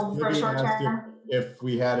on hold for a short term? If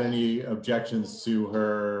we had any objections to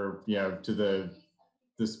her, to the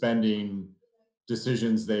spending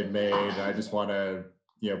decisions they've made, I just want to,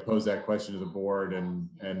 pose that question to the board and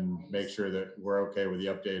make sure that we're okay with the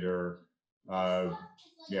update, or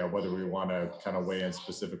whether we want to kind of weigh in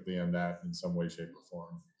specifically on that in some way, shape, or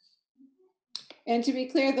form. And to be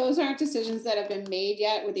clear, those aren't decisions that have been made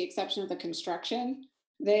yet, with the exception of the construction.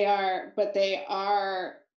 They are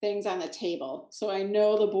things on the table. So I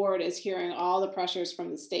know the board is hearing all the pressures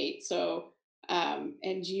from the state. So,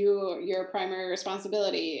 and your primary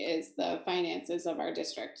responsibility is the finances of our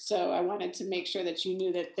district. So I wanted to make sure that you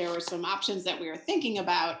knew that there were some options that we were thinking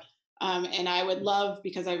about. And I would love,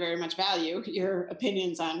 because I very much value your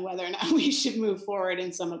opinions on whether or not we should move forward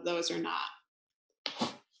in some of those or not.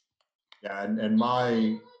 Yeah, and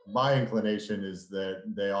my inclination is that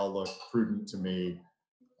they all look prudent to me,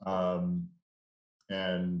 and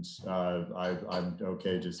I'm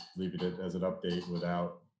okay just leaving it as an update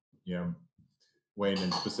without weighing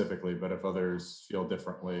in specifically. But if others feel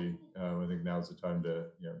differently, I think now's the time to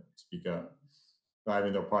speak up. I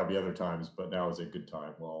mean, there'll probably be other times, but now is a good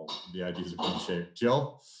time while the ideas are being shaped.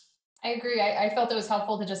 Jill? I agree. I felt it was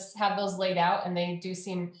helpful to just have those laid out, and they do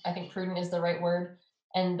seem, I think prudent is the right word.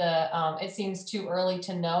 And it seems too early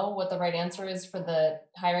to know what the right answer is for the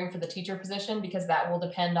hiring for the teacher position, because that will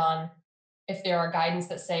depend on if there are guidance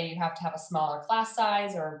that say you have to have a smaller class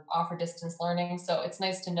size or offer distance learning. So it's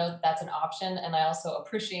nice to know that that's an option. And I also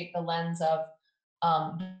appreciate the lens of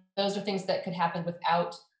those are things that could happen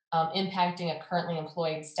without impacting a currently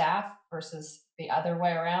employed staff versus the other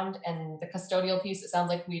way around. And the custodial piece, it sounds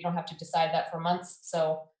like we don't have to decide that for months.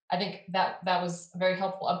 So I think that was a very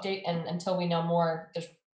helpful update. And until we know more, there's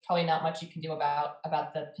probably not much you can do about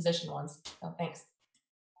the position ones. So thanks.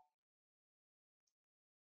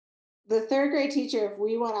 the third grade teacher, if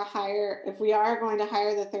we are going to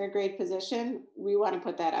hire the third grade position, we want to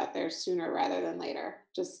put that out there sooner rather than later,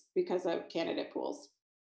 just because of candidate pools.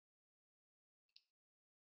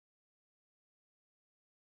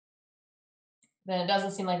 Then it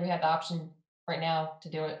doesn't seem like we have the option right now to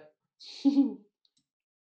do it.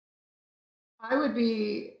 I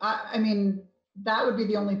mean, that would be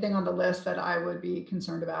the only thing on the list that I would be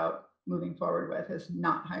concerned about moving forward with, is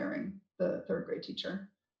not hiring the third grade teacher.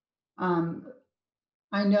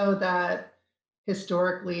 I know that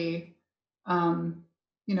historically,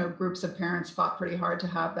 groups of parents fought pretty hard to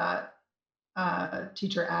have that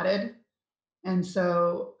teacher added. And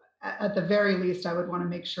so at the very least, I would want to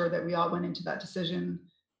make sure that we all went into that decision,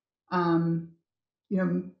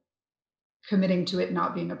 committing to it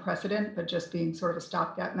not being a precedent, but just being sort of a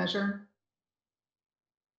stopgap measure.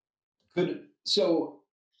 So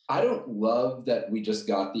I don't love that we just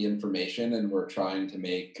got the information and we're trying to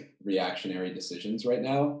make reactionary decisions right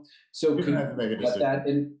now. So could we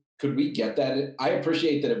get that in? I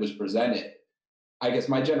appreciate that it was presented. I guess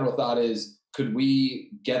my general thought is, could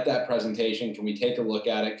we get that presentation? Can we take a look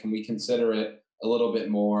at it? Can we consider it a little bit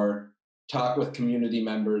more? Talk with community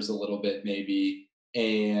members a little bit maybe,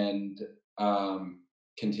 and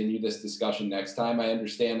continue this discussion next time. I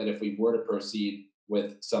understand that if we were to proceed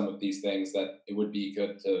with some of these things, that it would be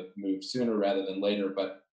good to move sooner rather than later,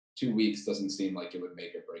 but 2 weeks doesn't seem like it would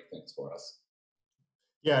make or break things for us.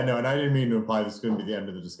 Yeah, no, and I didn't mean to imply this couldn't be the end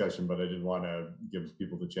of the discussion, but I did want to give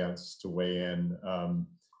people the chance to weigh in. And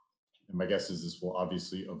my guess is this will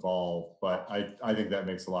obviously evolve, but I think that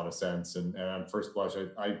makes a lot of sense. And on first blush,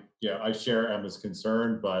 I share Emma's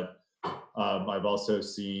concern, but I've also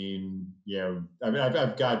seen,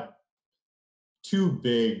 I've got two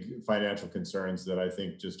big financial concerns that I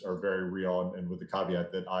think just are very real, and with the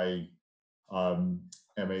caveat that I am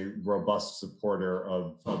a robust supporter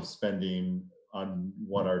of spending on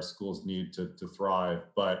what our schools need to thrive.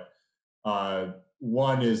 But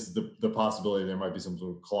one is the possibility there might be some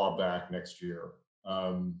sort of clawback next year,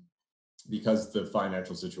 because the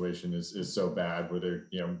financial situation is so bad, where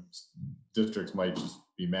districts might just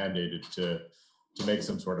be mandated to make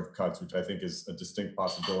some sort of cuts, which I think is a distinct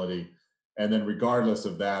possibility. And then regardless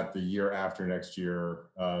of that, the year after next year,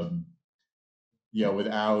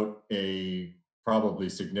 without a probably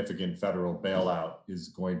significant federal bailout, is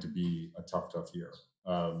going to be a tough year.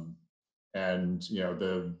 And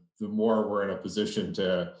the more we're in a position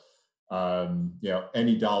to,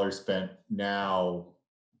 any dollar spent now,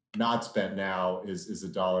 not spent now, is a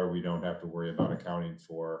dollar we don't have to worry about accounting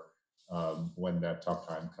for when that tough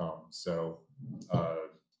time comes. So,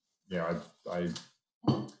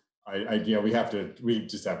 we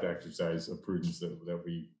just have to exercise a prudence that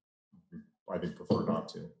we, I think, prefer not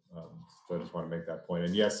to. So I just want to make that point.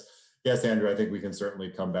 And yes, Andrew, I think we can certainly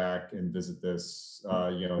come back and visit this,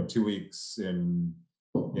 in 2 weeks, in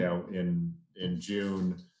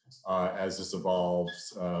June, as this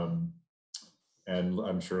evolves. And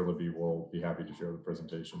I'm sure Libby will be happy to share the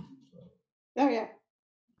presentation. So. Oh yeah.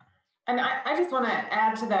 And I just want to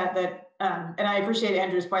add to that, and I appreciate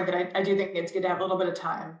Andrew's point that I do think it's good to have a little bit of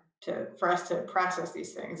time for us to process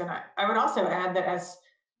these things. And I would also add that as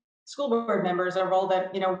school board members, a role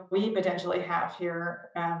that we potentially have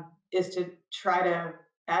here is to try to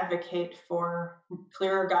advocate for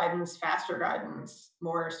clearer guidance, faster guidance,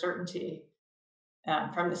 more certainty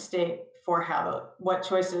from the state for what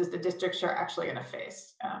choices the districts are actually going to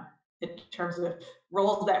face in terms of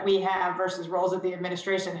roles that we have versus roles that the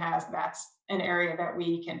administration has. That's an area that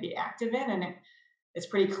we can be active in, and it's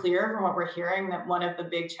pretty clear from what we're hearing that one of the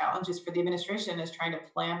big challenges for the administration is trying to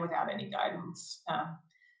plan without any guidance.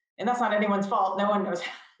 And that's not anyone's fault. No one knows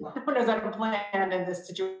how to plan in this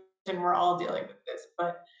situation. We're all dealing with this,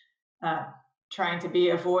 but trying to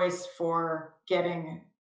be a voice for getting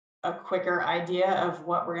a quicker idea of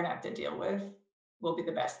what we're going to have to deal with will be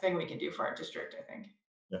the best thing we can do for our district, I think.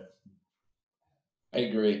 Yeah. I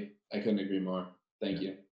agree. I couldn't agree more. Thank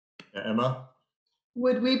you. Yeah, Emma?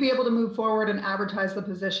 Would we be able to move forward and advertise the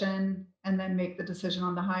position and then make the decision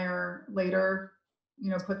on the hire later?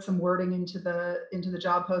 Put some wording into the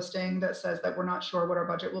job posting that says that we're not sure what our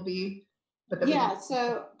budget will be. But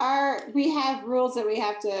so we have rules that we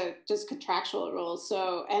have to, just contractual rules.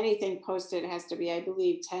 So anything posted has to be, I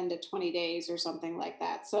believe, 10 to 20 days or something like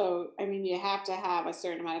that. So, you have to have a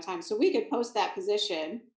certain amount of time. So we could post that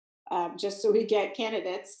position just so we get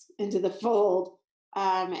candidates into the fold,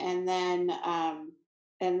 and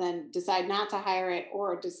then decide not to hire it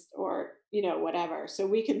or whatever. So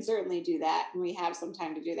we can certainly do that, and we have some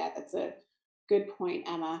time to do that. That's a good point,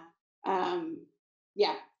 Emma.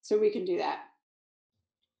 Yeah, so we can do that.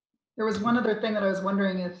 There was one other thing that I was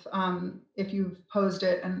wondering if you've posed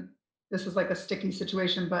it, and this is like a sticky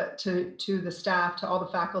situation, but to the staff, to all the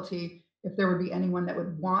faculty, if there would be anyone that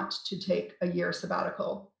would want to take a year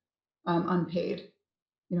sabbatical, unpaid,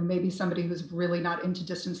 maybe somebody who's really not into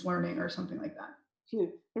distance learning or something like that.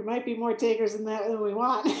 There might be more takers than that than we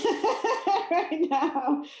want right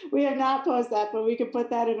now. We have not posted that, but we could put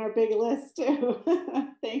that in our big list too.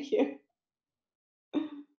 Thank you.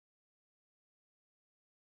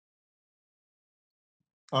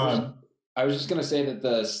 I was just going to say that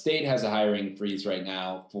the state has a hiring freeze right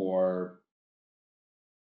now for,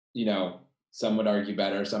 some would argue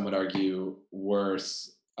better, some would argue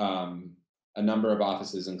worse. A number of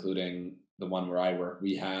offices, including the one where I work,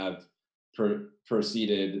 we have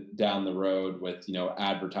proceeded down the road with,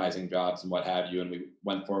 advertising jobs and what have you. And we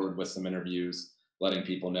went forward with some interviews, letting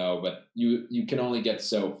people know, but you can only get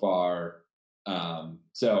so far.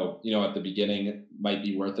 So, at the beginning, it might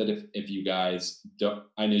be worth it if you guys don't.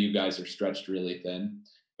 I know you guys are stretched really thin,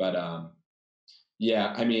 but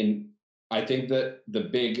yeah, I mean, I think that the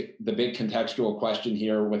big contextual question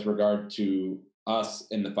here with regard to us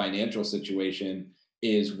in the financial situation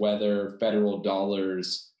is whether federal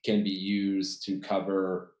dollars can be used to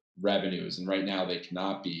cover revenues, and right now they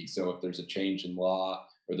cannot be. So if there's a change in law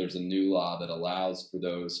or there's a new law that allows for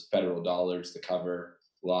those federal dollars to cover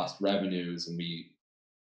lost revenues, and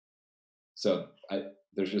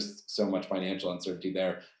there's just so much financial uncertainty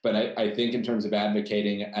there. But I think in terms of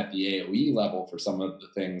advocating at the AOE level for some of the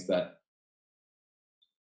things that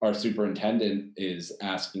our superintendent is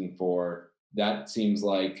asking for, that seems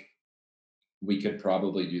like we could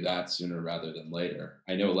probably do that sooner rather than later.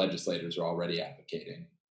 I know legislators are already advocating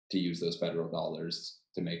to use those federal dollars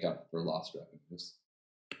to make up for lost revenues.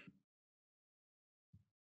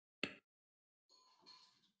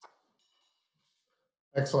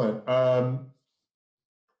 Excellent.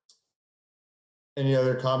 Any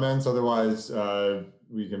other comments? Otherwise,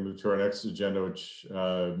 we can move to our next agenda,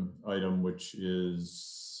 item, which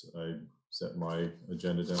is, I set my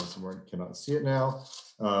agenda down somewhere, cannot see it now,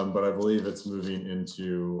 but I believe it's moving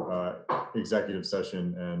into executive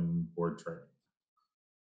session and board training.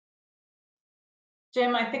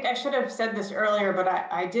 Jim, I think I should have said this earlier, but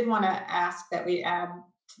I did want to ask that we add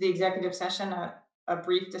to the executive session a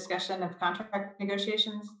brief discussion of contract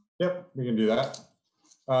negotiations. Yep, we can do that.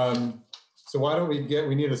 So why don't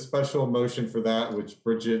we need a special motion for that, which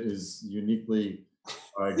Bridget is uniquely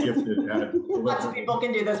gifted at. Lots of people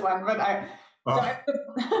can do this one, but do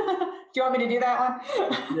you want me to do that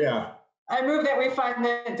one? Yeah. I move that we find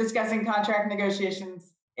that discussing contract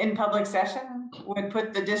negotiations in public session would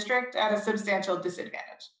put the district at a substantial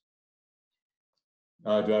disadvantage.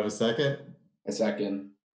 Do I have a second? A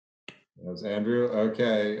second. That was Andrew.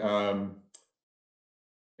 Okay.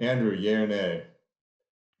 Andrew, yay or nay?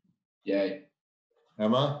 Yay.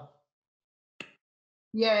 Emma?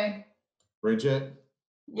 Yay. Bridget?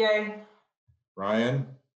 Yay. Ryan?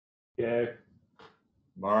 Yay.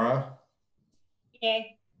 Mara?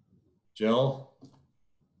 Yay. Jill?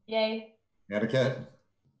 Yay. Etiquette?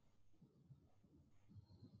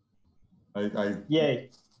 Yay.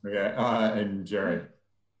 Okay, and Jerry?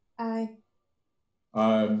 Aye.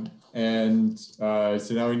 So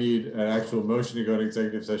now we need an actual motion to go to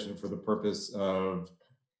executive session for the purpose of,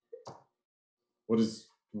 what is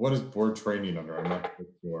board training under? I'm not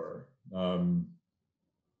sure.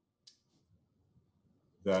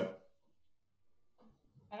 That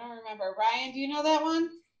I don't remember. Ryan, do you know that one?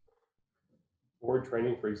 Board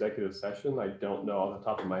training for executive session? I don't know off the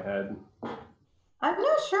top of my head. I'm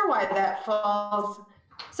not sure why that falls.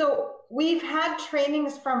 So we've had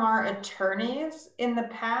trainings from our attorneys in the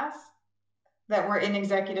past that were in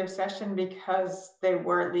executive session because they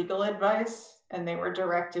were legal advice and they were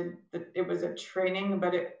directed that it was a training,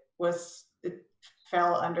 but it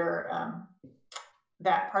fell under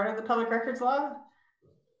that part of the public records law.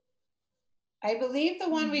 I believe the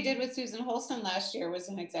one we did with Susan Holston last year was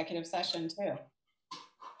an executive session too,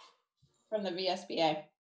 from the VSBA.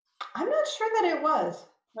 I'm not sure that it was.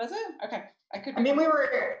 Was it? Okay. I mean,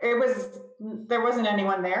 there wasn't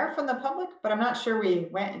anyone there from the public, but I'm not sure we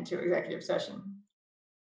went into executive session.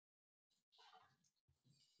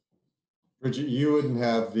 Bridget, you wouldn't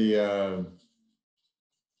have the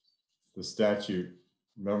statute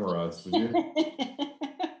memorized, would you?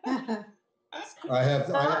 I have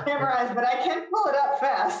not memorized, but I can pull it up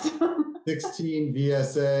fast. 16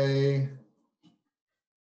 VSA.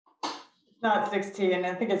 Not 16,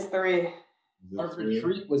 I think it's 3. Our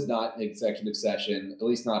retreat was not an executive session, at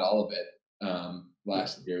least not all of it,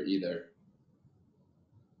 last year either.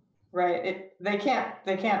 Right. They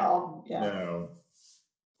can't all. Yeah. No.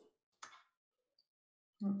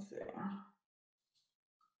 Let's see.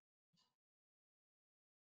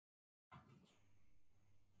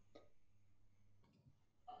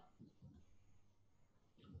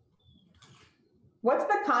 What's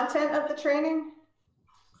the content of the training?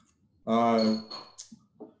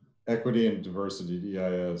 Equity and diversity,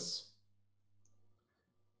 EIS.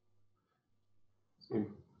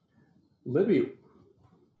 Libby,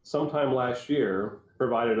 sometime last year,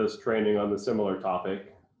 provided us training on the similar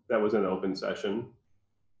topic that was an open session.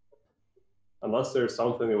 Unless there's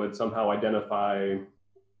something that would somehow identify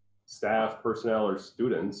staff, personnel, or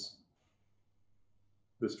students,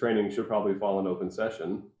 this training should probably fall in open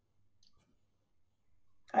session.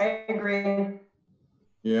 I agree.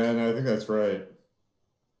 Yeah, no, I think that's right.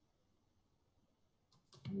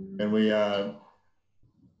 And we, did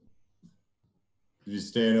you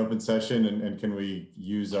stay in open session, and can we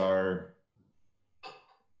use our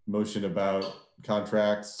motion about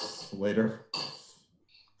contracts later?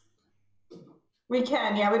 We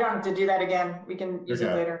can, yeah, we don't have to do that again. We can use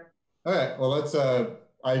it later. All right, well, let's,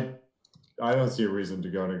 I don't see a reason to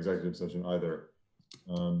go in executive session either.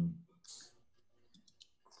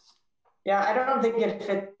 Yeah, I don't think it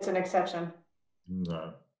fits an exception.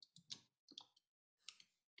 No.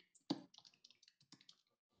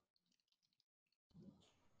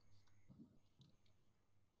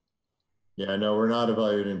 Yeah, no, we're not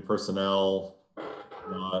evaluating personnel,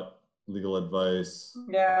 not legal advice.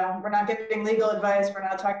 Yeah, we're not getting legal advice. We're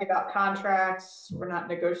not talking about contracts. We're not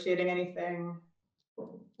negotiating anything.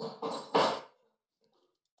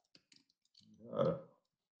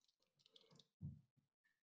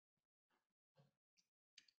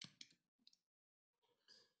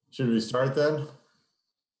 Should we start then?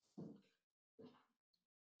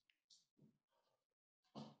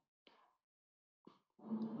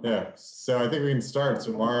 Yeah, so I think we can start.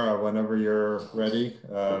 So Mara, whenever you're ready.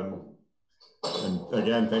 And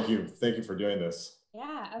again, thank you for doing this.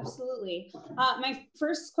 Yeah, absolutely. My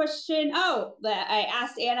first question, I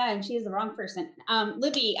asked Anna and she is the wrong person.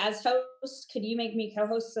 Libby, as host, could you make me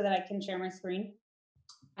co-host so that I can share my screen?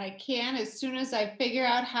 I can as soon as I figure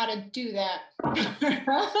out how to do that.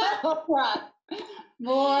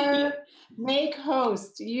 More make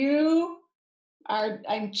host.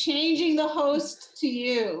 I'm changing the host to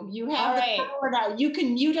you. You have the power now. You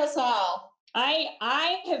can mute us all.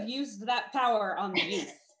 I have used that power on the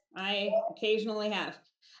youth. I occasionally have.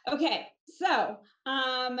 Okay, so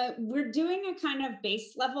we're doing a kind of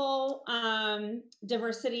base level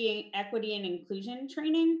diversity, equity, and inclusion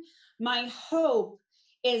training. My hope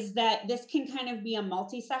is that this can kind of be a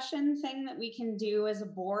multi-session thing that we can do as a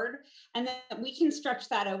board, and that we can stretch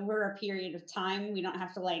that over a period of time. We don't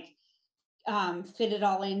have to fit it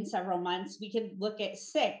all in several months. We could look at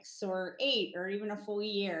 6 or 8 or even a full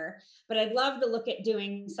year, but I'd love to look at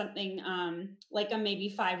doing something like a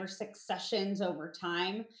maybe 5 or 6 sessions over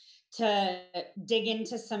time to dig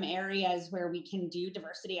into some areas where we can do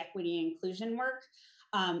diversity, equity, and inclusion work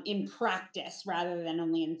in practice rather than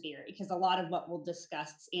only in theory, because a lot of what we'll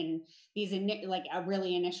discuss in these a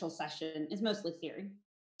really initial session is mostly theory.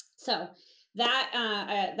 So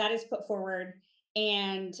that is put forward.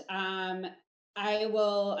 And I'm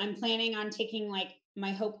planning on taking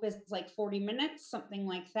my hope is 40 minutes, something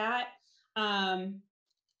like that.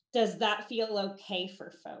 Does that feel okay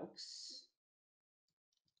for folks?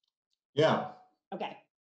 Yeah. Okay.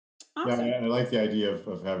 Awesome. Yeah, I like the idea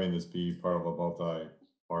of having this be part of a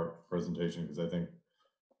multi-part presentation, because I think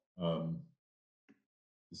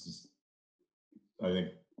this is,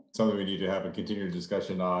 something we need to have a continued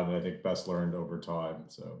discussion on, and I think best learned over time.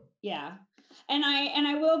 So yeah. And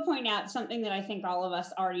I will point out something that I think all of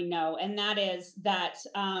us already know, and that is that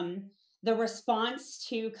the response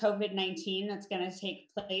to COVID-19 that's going to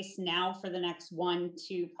take place now for the next 1,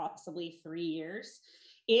 2, possibly 3 years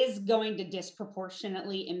is going to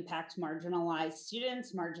disproportionately impact marginalized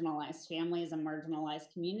students, marginalized families, and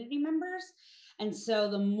marginalized community members. And so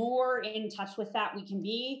the more in touch with that we can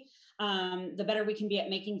be, the better we can be at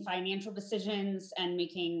making financial decisions and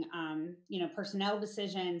making, personnel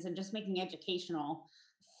decisions, and just making educational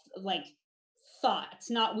thoughts,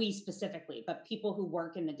 not we specifically, but people who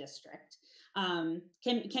work in the district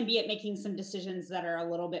can be at making some decisions that are a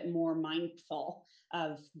little bit more mindful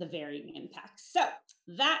of the varying impacts. So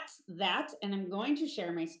that's that, and I'm going to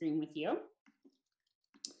share my screen with you.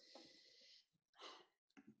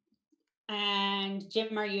 And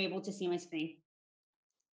Jim, are you able to see my screen?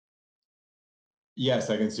 yes,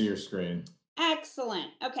 I can see your screen.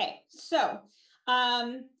 Excellent. Okay, so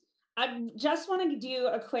I just want to do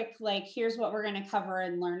a quick here's what we're going to cover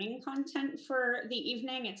in learning content for the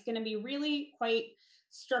evening. It's going to be really quite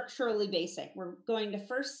structurally basic. We're going to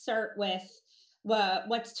first start with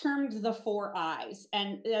what's termed the 4 I's.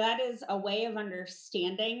 And that is a way of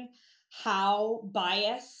understanding how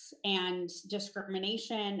bias and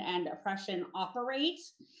discrimination and oppression operate,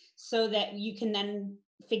 so that you can then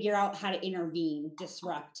figure out how to intervene,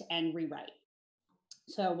 disrupt, and rewrite.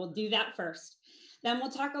 So we'll do that first. Then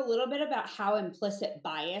we'll talk a little bit about how implicit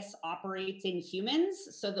bias operates in humans,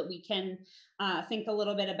 so that we can think a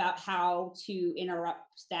little bit about how to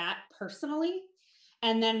interrupt that personally.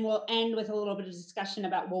 And then we'll end with a little bit of discussion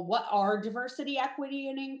about, well, what are diversity, equity,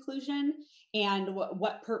 and inclusion, and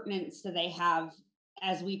what pertinence do they have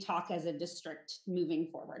as we talk as a district moving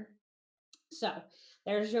forward. So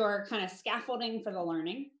there's your kind of scaffolding for the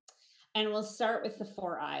learning. And we'll start with the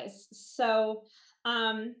 4 I's. So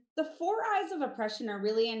the 4 I's of oppression are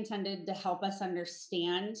really intended to help us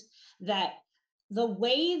understand that the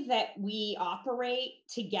way that we operate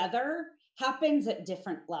together happens at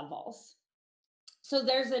different levels. So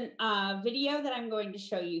there's a video that I'm going to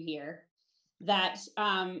show you here that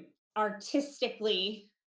artistically,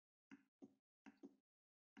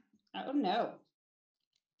 oh no.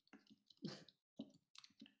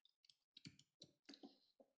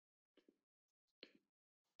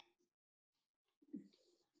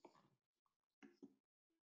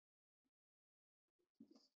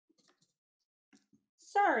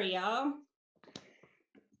 Sorry, y'all.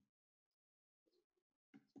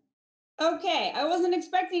 Okay, I wasn't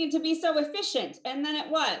expecting it to be so efficient, and then it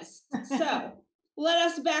was. So let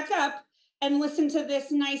us back up and listen to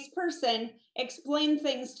this nice person explain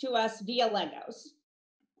things to us via Legos.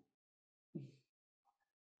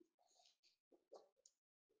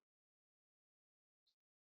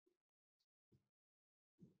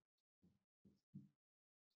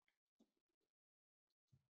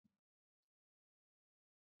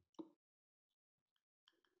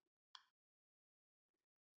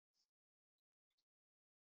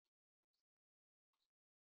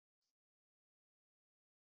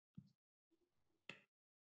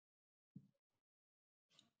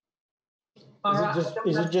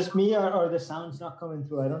 Is it just me, or the sound's not coming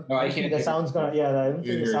through? I don't think the sound's gonna, I don't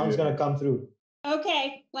think the sound's gonna come through.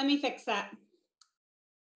 Okay, let me fix that.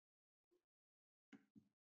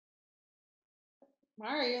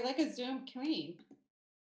 Mara, you're like a Zoom queen.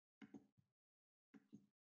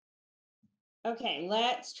 Okay,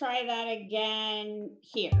 let's try that again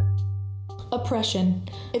here. Oppression.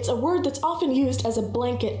 It's a word that's often used as a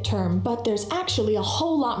blanket term, but there's actually a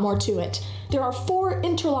whole lot more to it. There are 4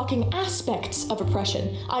 interlocking aspects of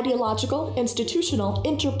oppression: ideological, institutional,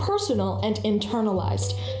 interpersonal, and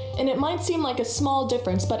internalized. And it might seem like a small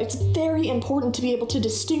difference, but it's very important to be able to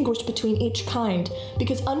distinguish between each kind,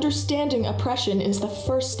 because understanding oppression is the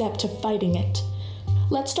first step to fighting it.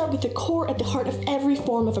 Let's start with the core at the heart of every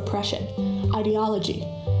form of oppression: ideology.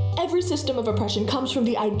 Every system of oppression comes from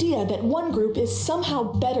the idea that one group is somehow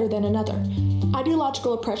better than another.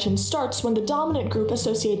 Ideological oppression starts when the dominant group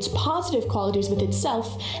associates positive qualities with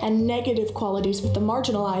itself and negative qualities with the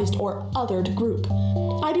marginalized or othered group.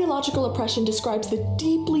 Ideological oppression describes the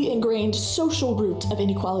deeply ingrained social root of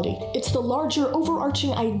inequality. It's the larger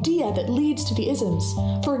overarching idea that leads to the isms.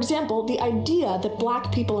 For example, the idea that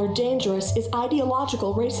Black people are dangerous is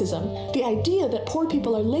ideological racism. The idea that poor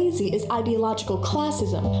people are lazy is ideological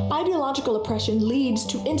classism. Ideological oppression leads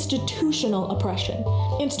to institutional oppression.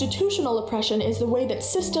 Institutional oppression is the way that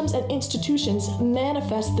systems and institutions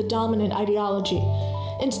manifest the dominant ideology.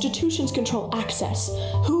 Institutions control access,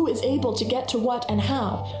 who is able to get to what and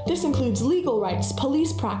how. This includes legal rights,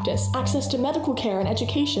 police practice, access to medical care and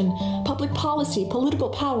education, public policy, political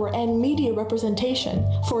power, and media representation.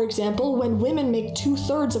 For example, when women make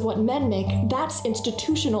 2/3 of what men make, that's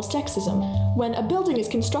institutional sexism. When a building is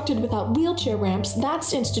constructed without wheelchair ramps,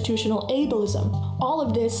 that's institutional ableism. All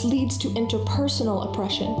of this leads to interpersonal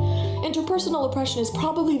oppression. Interpersonal oppression is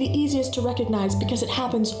probably the easiest to recognize because it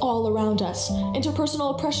happens all around us.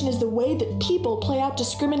 Interpersonal oppression is the way that people play out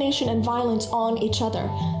discrimination and violence on each other.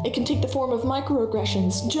 It can take the form of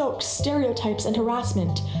microaggressions, jokes, stereotypes, and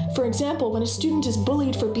harassment. For example, when a student is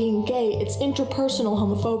bullied for being gay, it's interpersonal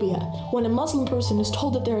homophobia. When a Muslim person is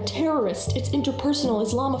told that they're a terrorist, it's interpersonal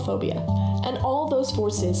Islamophobia. And all those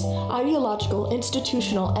forces, ideological,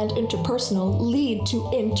 institutional, and interpersonal, lead to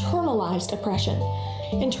internalized oppression.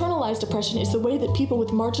 Internalized oppression is the way that people with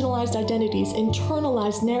marginalized identities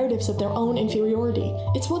internalize narratives of their own inferiority.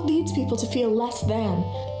 It's what leads people to feel less than.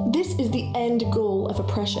 This is the end goal of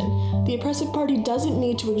oppression. The oppressive party doesn't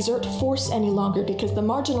need to exert force any longer because the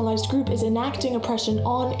marginalized group is enacting oppression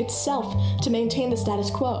on itself to maintain the status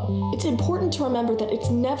quo. It's important to remember that it's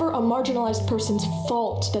never a marginalized person's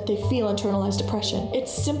fault that they feel internalized internalized oppression.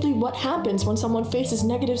 It's simply what happens when someone faces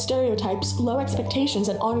negative stereotypes, low expectations,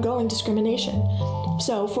 and ongoing discrimination.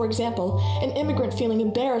 So, for example, an immigrant feeling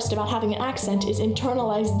embarrassed about having an accent is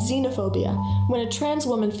internalized xenophobia. When a trans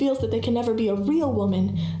woman feels that they can never be a real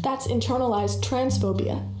woman, that's internalized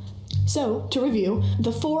transphobia. So, to review,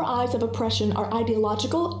 the 4 I's of oppression are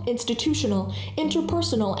ideological, institutional,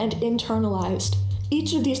 interpersonal, and internalized.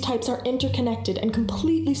 Each of these types are interconnected and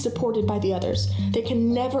completely supported by the others. They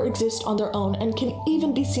can never exist on their own and can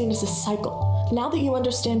even be seen as a cycle. Now that you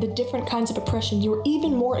understand the different kinds of oppression, you're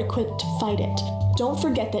even more equipped to fight it. Don't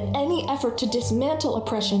forget that any effort to dismantle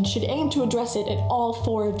oppression should aim to address it at all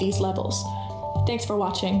 4 of these levels. Thanks for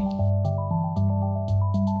watching.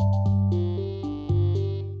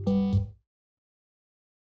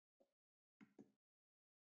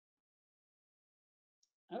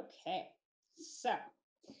 Okay, so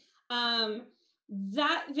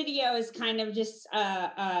that video is kind of just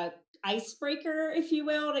a icebreaker, if you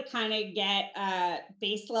will, to kind of get a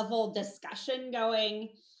base level discussion going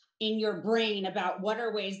in your brain about what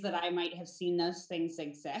are ways that I might have seen those things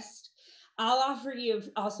exist. I'll offer you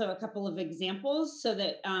also a couple of examples so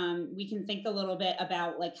that we can think a little bit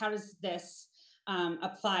about, like, how does this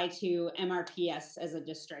apply to MRPS as a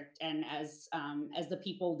district and as the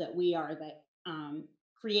people that we are that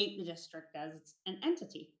create the district as an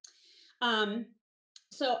entity.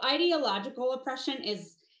 So ideological oppression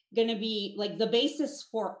is going to be like the basis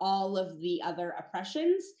for all of the other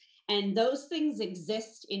oppressions. And those things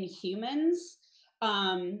exist in humans,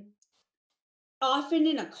 often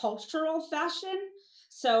in a cultural fashion.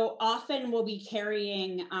 So often we'll be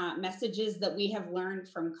carrying messages that we have learned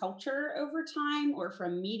from culture over time, or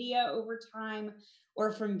from media over time,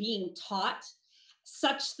 or from being taught,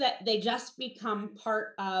 such that they just become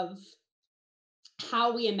part of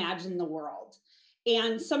how we imagine the world.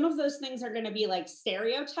 And some of those things are going to be like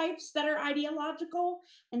stereotypes that are ideological,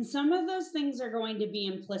 and some of those things are going to be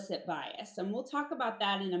implicit bias. And we'll talk about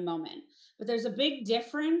that in a moment. But there's a big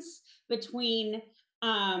difference between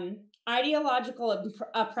ideological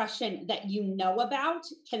oppression that you know about,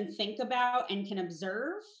 can think about, and can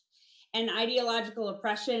observe, and ideological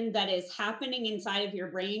oppression that is happening inside of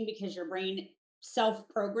your brain because your brain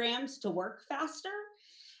self-programs to work faster.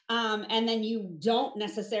 And then you don't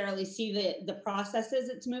necessarily see the processes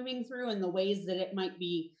it's moving through and the ways that it might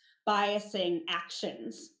be biasing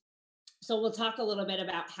actions. So we'll talk a little bit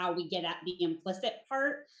about how we get at the implicit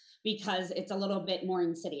part, because it's a little bit more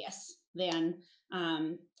insidious than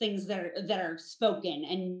things that are spoken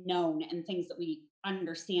and known, and things that we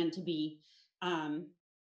understand to be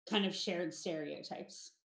kind of shared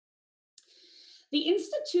stereotypes. The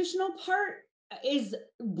institutional part is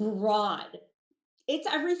broad. It's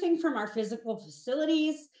everything from our physical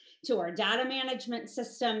facilities to our data management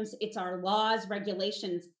systems. It's our laws,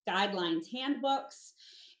 regulations, guidelines, handbooks.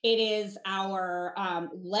 It is our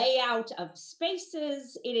layout of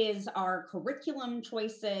spaces. It is our curriculum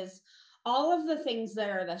choices. All of the things that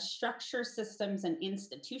are the structure, systems, and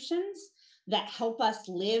institutions that help us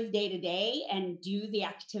live day to day and do the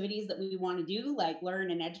activities that we want to do, like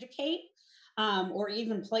learn and educate, or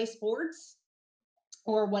even play sports,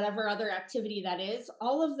 or whatever other activity that is.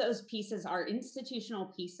 All of those pieces are institutional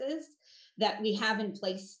pieces that we have in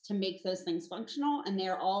place to make those things functional. And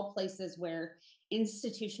they're all places where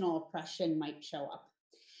institutional oppression might show up.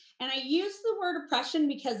 And I use the word oppression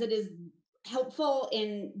because it is helpful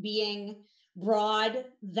in being broad,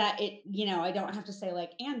 that it, I don't have to say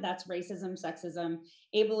like, and that's racism, sexism,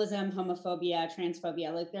 ableism, homophobia,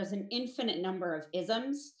 transphobia. Like, there's an infinite number of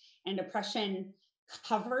isms, and oppression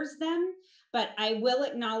covers them. But I will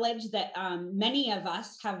acknowledge that many of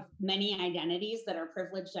us have many identities that are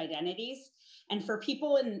privileged identities. And for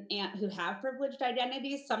people who have privileged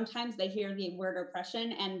identities, sometimes they hear the word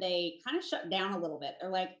oppression and they kind of shut down a little bit. They're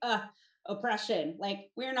like, oppression. Like,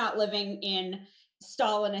 we're not living in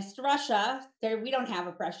Stalinist Russia. We don't have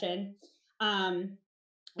oppression. And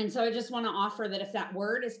so I just want to offer that if that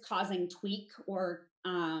word is causing tweak or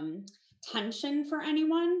tension for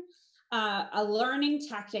anyone, a learning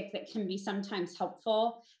tactic that can be sometimes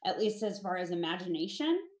helpful, at least as far as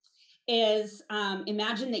imagination, is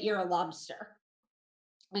imagine that you're a lobster.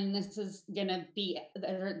 And this is gonna be,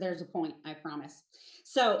 there's a point, I promise.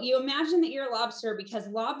 So you imagine that you're a lobster, because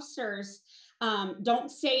lobsters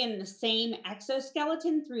don't stay in the same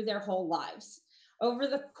exoskeleton through their whole lives. Over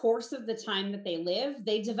the course of the time that they live,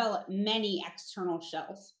 they develop many external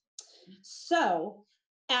shells. So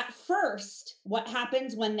at first, what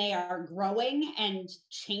happens when they are growing and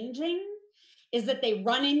changing is that they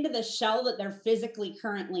run into the shell that they're physically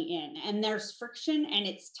currently in, and there's friction, and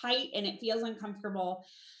it's tight, and it feels uncomfortable.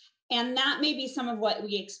 And that may be some of what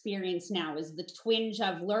we experience now, is the twinge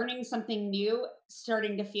of learning something new,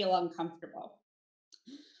 starting to feel uncomfortable.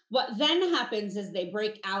 What then happens is they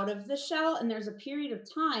break out of the shell, and there's a period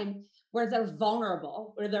of time where they're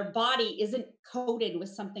vulnerable, where their body isn't coated with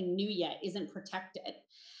something new yet, isn't protected.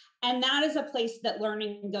 And that is a place that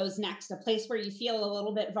learning goes next, a place where you feel a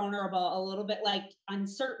little bit vulnerable, a little bit like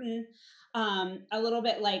uncertain, a little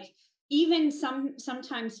bit like even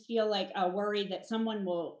sometimes feel like a worry that someone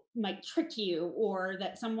might trick you, or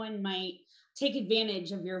that someone might take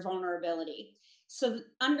advantage of your vulnerability. So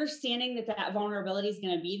understanding that that vulnerability is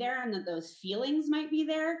going to be there, and that those feelings might be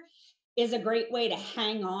there, is a great way to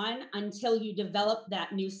hang on until you develop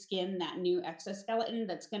that new skin, that new exoskeleton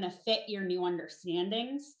that's going to fit your new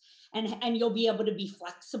understandings. And you'll be able to be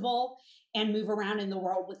flexible and move around in the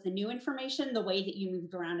world with the new information the way that you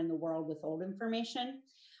moved around in the world with old information.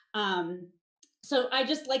 So I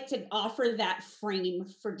just like to offer that frame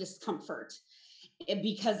for discomfort,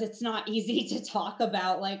 because it's not easy to talk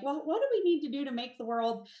about, like, well, what do we need to do to make the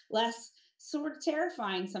world less sort of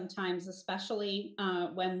terrifying sometimes, especially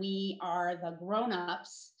when we are the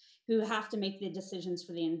grown-ups who have to make the decisions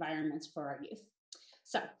for the environments for our youth.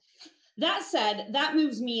 So that said, that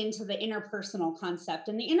moves me into the interpersonal concept.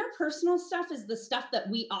 And the interpersonal stuff is the stuff that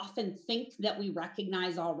we often think that we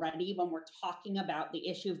recognize already when we're talking about the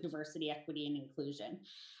issue of diversity, equity, and inclusion.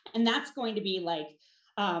 And that's going to be like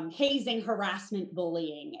hazing, harassment,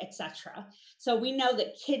 bullying, etc. So we know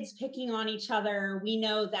that kids picking on each other, we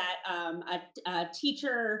know that a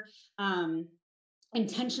teacher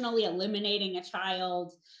intentionally eliminating a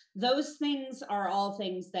child, those things are all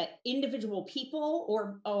things that individual people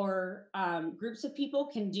or groups of people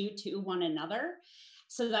can do to one another.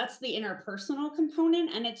 So that's the interpersonal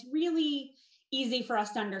component. And it's really easy for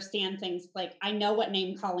us to understand things like, I know what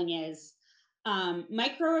name calling is.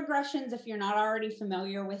 Microaggressions, if you're not already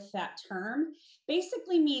familiar with that term,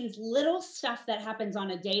 basically means little stuff that happens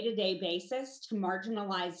on a day-to-day basis to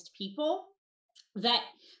marginalized people that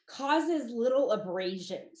causes little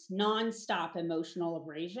abrasions, nonstop emotional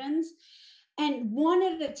abrasions. And one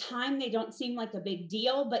at a time, they don't seem like a big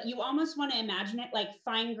deal, but you almost want to imagine it like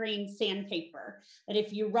fine-grained sandpaper, that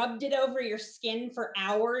if you rubbed it over your skin for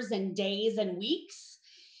hours and days and weeks,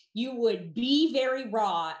 you would be very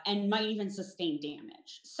raw and might even sustain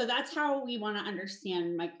damage. So that's how we want to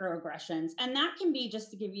understand microaggressions. And that can be,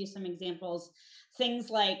 just to give you some examples, things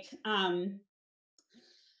like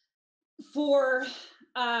for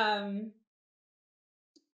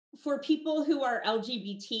people who are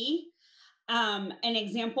LGBT, an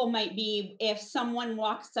example might be if someone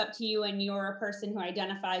walks up to you and you're a person who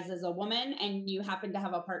identifies as a woman and you happen to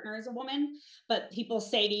have a partner as a woman, but people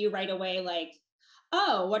say to you right away, like,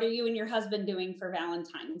 oh, what are you and your husband doing for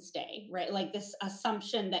Valentine's Day, right? Like this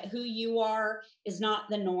assumption that who you are is not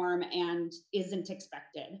the norm and isn't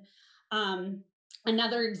expected.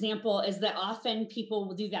 Another example is that often people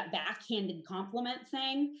will do that backhanded compliment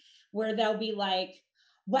thing where they'll be like,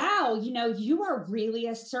 wow, you know, you are really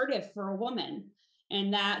assertive for a woman.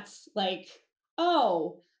 And that's like,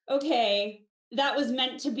 oh, okay, that was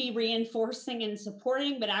meant to be reinforcing and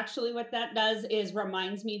supporting, but actually what that does is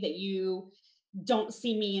reminds me that you don't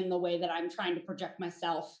see me in the way that I'm trying to project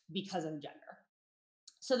myself because of gender.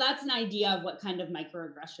 So that's an idea of what kind of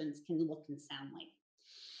microaggressions can look and sound like.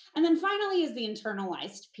 And then finally is the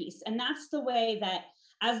internalized piece. And that's the way that,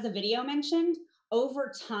 as the video mentioned,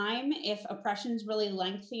 over time, if oppression's really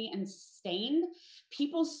lengthy and sustained,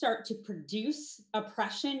 people start to produce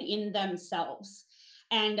oppression in themselves.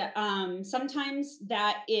 And sometimes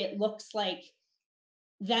that it looks like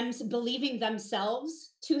them believing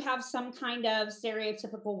themselves to have some kind of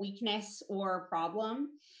stereotypical weakness or problem.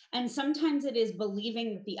 And sometimes it is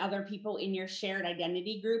believing that the other people in your shared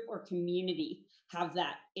identity group or community have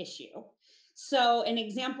that issue. So an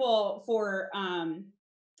example for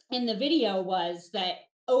in the video was that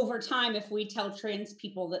over time, if we tell trans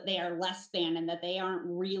people that they are less than and that they aren't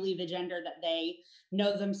really the gender that they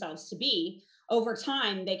know themselves to be, over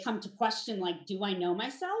time, they come to question, like, do I know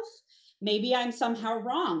myself? Maybe I'm somehow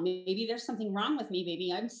wrong. Maybe there's something wrong with me.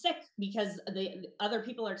 Maybe I'm sick because the other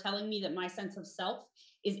people are telling me that my sense of self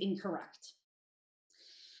is incorrect.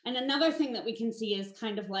 And another thing that we can see is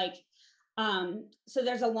kind of like, so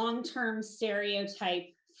there's a long-term stereotype,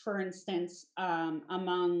 for instance,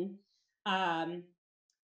 among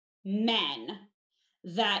men,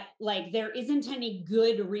 that like there isn't any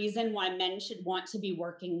good reason why men should want to be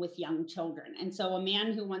working with young children. And so a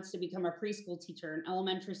man who wants to become a preschool teacher, an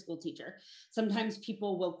elementary school teacher, sometimes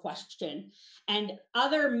people will question. And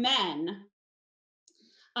other men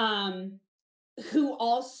who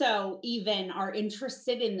also even are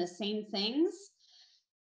interested in the same things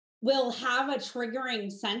will have a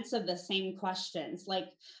triggering sense of the same questions, like,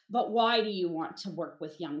 but why do you want to work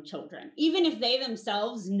with young children? Even if they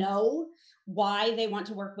themselves know why they want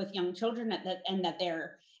to work with young children and that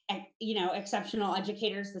they're, you know, exceptional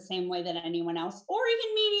educators the same way that anyone else, or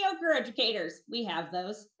even mediocre educators, we have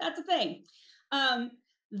those, that's a thing.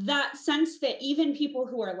 That sense that even people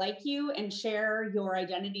who are like you and share your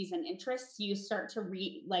identities and interests, you start to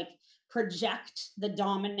project the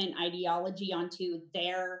dominant ideology onto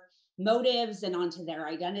their motives and onto their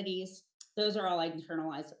identities. Those are all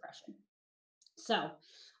internalized oppression. So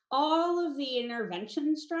all of the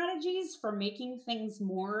intervention strategies for making things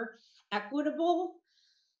more equitable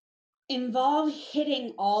involve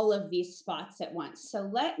hitting all of these spots at once. So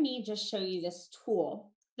let me just show you this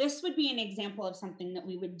tool. This would be an example of something that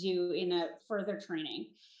we would do in a further training.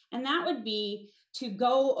 And that would be to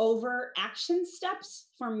go over action steps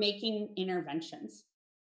for making interventions.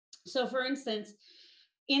 So for instance,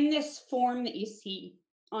 in this form that you see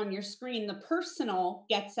on your screen, the personal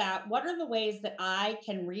gets at what are the ways that I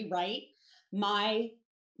can rewrite my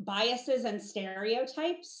biases and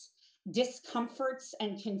stereotypes, discomforts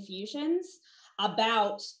and confusions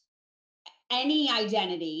about any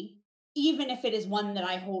identity, even if it is one that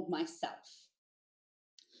I hold myself.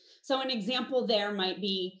 So an example there might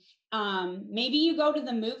be, maybe you go to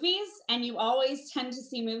the movies and you always tend to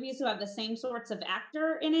see movies who have the same sorts of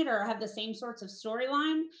actor in it or have the same sorts of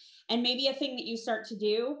storyline. And maybe a thing that you start to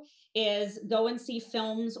do is go and see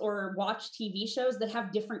films or watch TV shows that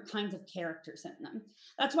have different kinds of characters in them.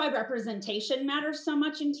 That's why representation matters so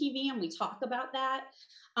much in TV, and we talk about that,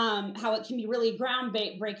 how it can be really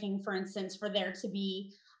groundbreaking, for instance, for there to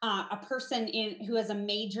be a person who has a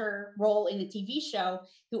major role in a TV show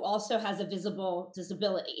who also has a visible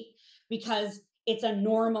disability, because it's a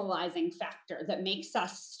normalizing factor that makes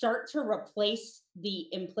us start to replace the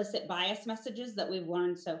implicit bias messages that we've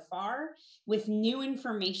learned so far with new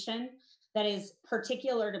information that is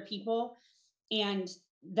particular to people. And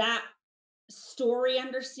that story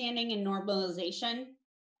understanding and normalization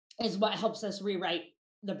is what helps us rewrite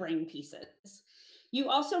the brain pieces. You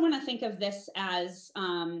also want to think of this as,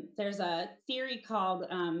 there's a theory called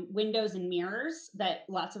windows and mirrors that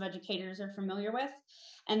lots of educators are familiar with.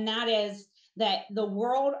 And that is that the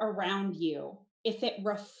world around you, if it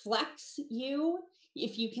reflects you,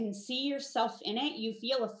 if you can see yourself in it, you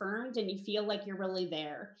feel affirmed and you feel like you're really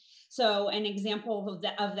there. So an example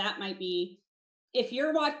of that might be, if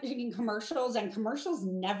you're watching commercials and commercials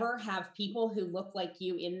never have people who look like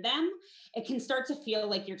you in them, it can start to feel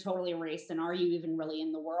like you're totally erased. And are you even really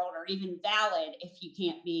in the world or even valid if you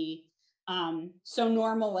can't be so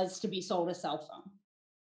normal as to be sold a cell phone?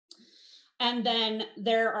 And then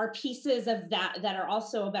there are pieces of that are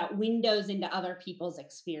also about windows into other people's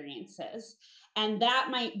experiences. And that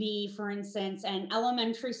might be, for instance, an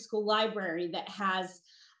elementary school library that has,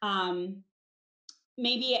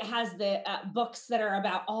 maybe it has the books that are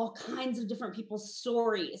about all kinds of different people's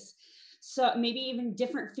stories. So maybe even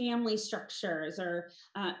different family structures or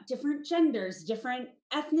different genders, different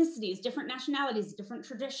ethnicities, different nationalities, different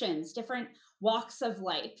traditions, different walks of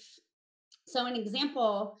life. So an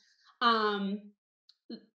example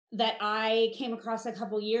that I came across a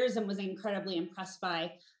couple years and was incredibly impressed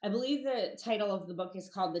by, I believe the title of the book is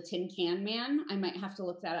called The Tin Can Man. I might have to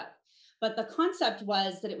look that up. But the concept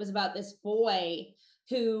was that it was about this boy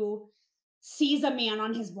who sees a man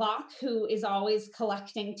on his block who is always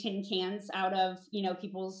collecting tin cans out of, you know,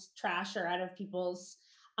 people's trash or out of people's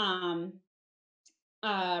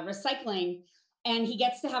recycling. And he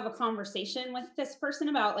gets to have a conversation with this person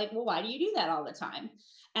about like, well, why do you do that all the time?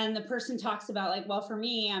 And the person talks about like, well, for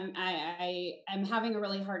me, I'm having a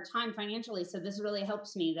really hard time financially. So this really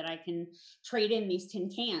helps me that I can trade in these tin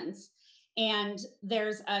cans. And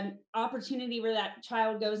there's an opportunity where that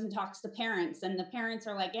child goes and talks to parents, and the parents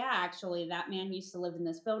are like, yeah, actually that man used to live in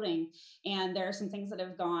this building. And there are some things that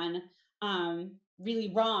have gone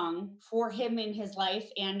really wrong for him in his life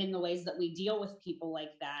and in the ways that we deal with people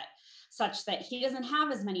like that, such that he doesn't have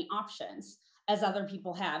as many options as other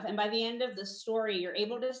people have. And by the end of the story, you're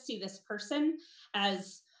able to see this person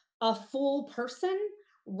as a full person,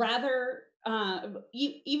 rather,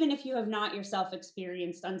 even if you have not yourself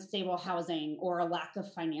experienced unstable housing or a lack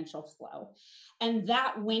of financial flow. And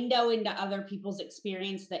that window into other people's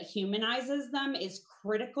experience that humanizes them is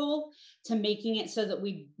critical to making it so that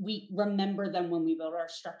we remember them when we build our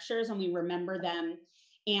structures, and we remember them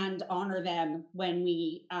and honor them when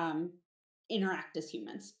we interact as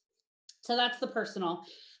humans. So that's the personal.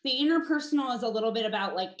 The interpersonal is a little bit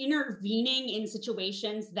about like intervening in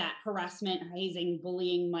situations that harassment, hazing,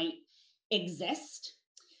 bullying might exist.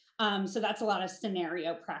 So that's a lot of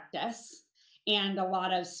scenario practice. and a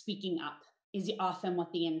lot of speaking up is often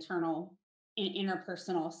what the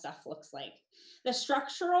interpersonal stuff looks like. The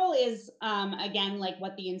structural is, again, like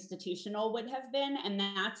what the institutional would have been, and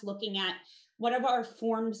that's looking at what do our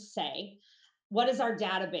forms say? What does our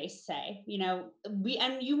database say? You know,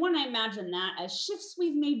 and you want to imagine that as shifts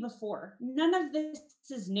we've made before. None of this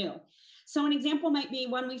is new. So an example might be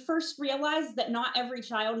when we first realized that not every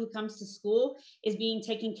child who comes to school is being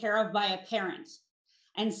taken care of by a parent.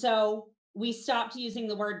 And so we stopped using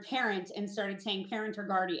the word parent and started saying parent or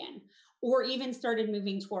guardian, or even started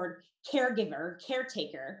moving toward caregiver,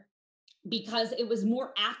 caretaker, because it was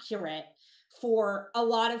more accurate for a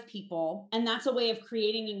lot of people. And that's a way of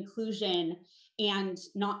creating inclusion and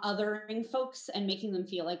not othering folks and making them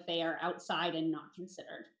feel like they are outside and not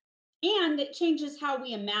considered. And it changes how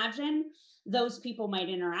we imagine those people might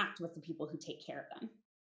interact with the people who take care of them.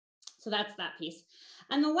 So that's that piece.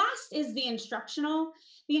 And the last is the instructional.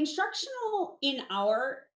 The instructional in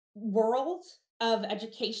our world of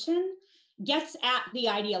education gets at the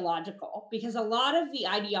ideological, because a lot of the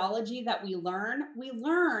ideology that we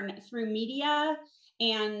learn through media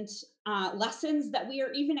and lessons that we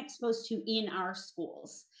are even exposed to in our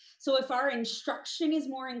schools. So if our instruction is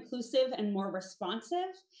more inclusive and more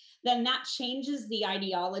responsive, then that changes the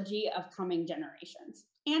ideology of coming generations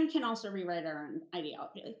and can also rewrite our own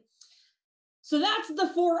ideology. So that's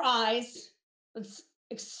the 4 I's. It's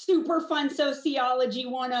a super fun sociology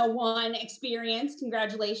 101 experience.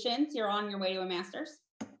 Congratulations, you're on your way to a master's.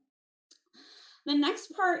 The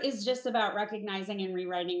next part is just about recognizing and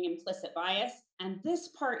rewriting implicit bias. And this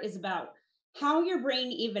part is about how your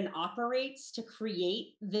brain even operates to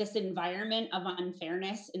create this environment of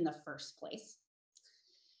unfairness in the first place.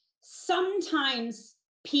 Sometimes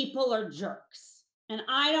people are jerks, and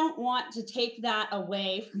I don't want to take that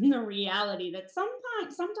away from the reality that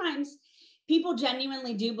sometimes people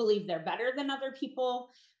genuinely do believe they're better than other people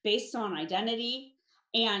based on identity.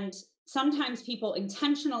 And sometimes people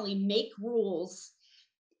intentionally make rules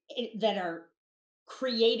that are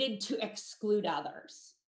created to exclude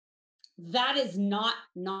others. That is not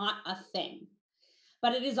a thing.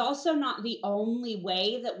 But it is also not the only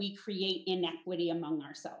way that we create inequity among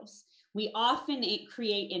ourselves. We often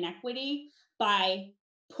create inequity by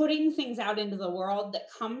putting things out into the world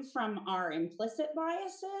that come from our implicit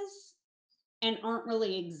biases and aren't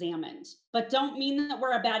really examined, but don't mean that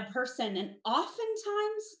we're a bad person. And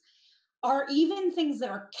oftentimes are even things that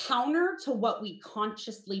are counter to what we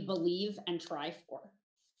consciously believe and try for.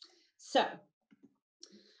 So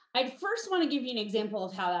I first want to give you an example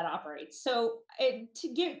of how that operates. So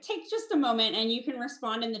take just a moment and you can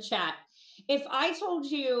respond in the chat. If I told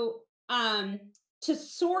you to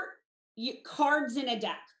sort cards in a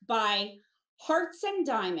deck by hearts and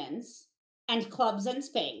diamonds and clubs and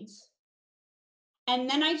spades, and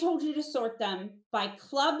then I told you to sort them by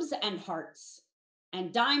clubs and hearts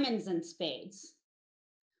and diamonds and spades,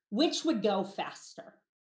 which would go faster?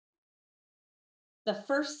 The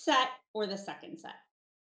first set or the second set?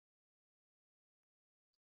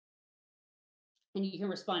 And you can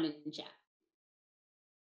respond in the chat.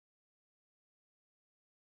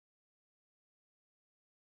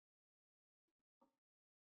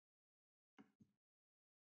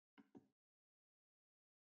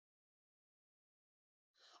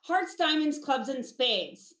 Hearts, diamonds, clubs, and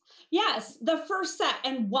spades. Yes, the first set.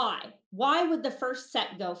 And why? Why would the first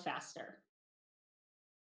set go faster?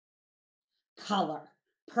 Color.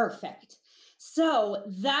 Perfect. So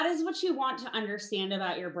that is what you want to understand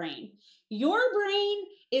about your brain. Your brain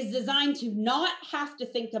is designed to not have to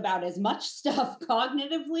think about as much stuff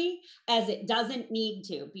cognitively as it doesn't need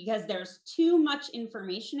to, because there's too much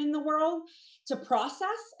information in the world to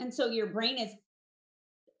process. And so your brain is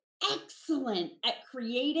excellent at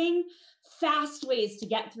creating fast ways to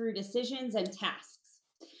get through decisions and tasks.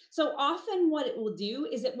 So often what it will do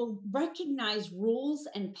is it will recognize rules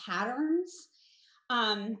and patterns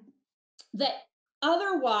that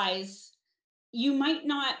otherwise you might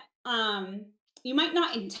not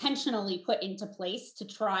intentionally put into place to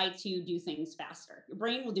try to do things faster. Your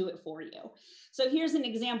brain will do it for you. So here's an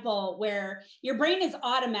example where your brain is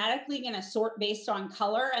automatically going to sort based on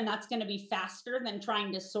color, and that's going to be faster than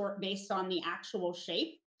trying to sort based on the actual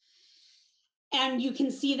shape. And you can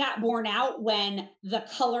see that borne out when the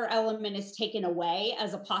color element is taken away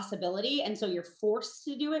as a possibility. And so you're forced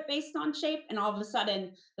to do it based on shape, and all of a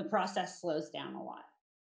sudden the process slows down a lot.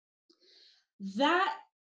 That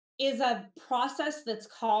is a process that's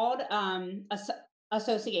called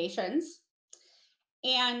associations.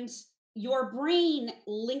 And your brain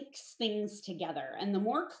links things together. And the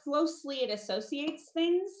more closely it associates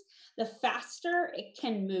things, the faster it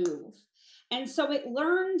can move. And so it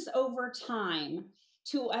learns over time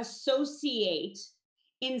to associate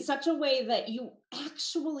in such a way that you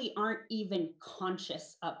actually aren't even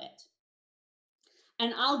conscious of it.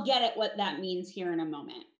 And I'll get at what that means here in a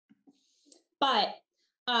moment. But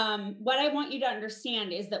what I want you to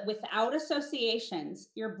understand is that without associations,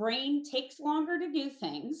 your brain takes longer to do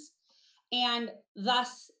things, and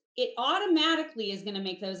thus it automatically is going to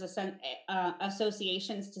make those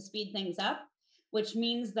associations to speed things up, which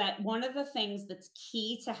means that one of the things that's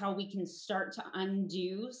key to how we can start to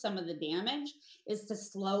undo some of the damage is to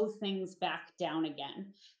slow things back down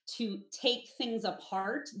again, to take things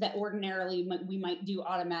apart that ordinarily we might do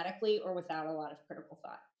automatically or without a lot of critical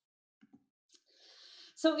thought.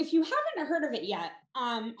 So if you haven't heard of it yet,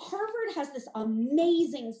 Harvard has this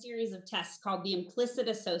amazing series of tests called the implicit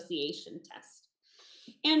association test.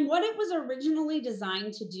 And what it was originally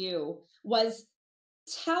designed to do was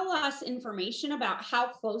tell us information about how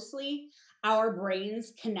closely our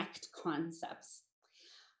brains connect concepts.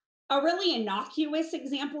 A really innocuous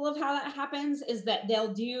example of how that happens is that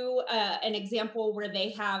they'll do an example where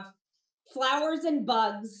they have flowers and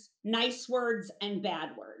bugs, nice words and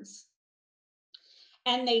bad words.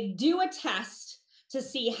 And they do a test to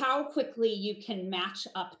see how quickly you can match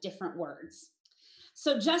up different words.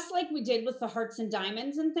 So just like we did with the hearts and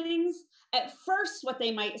diamonds and things, at first what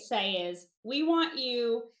they might say is, we want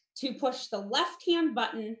you to push the left-hand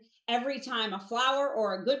button every time a flower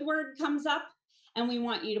or a good word comes up, and we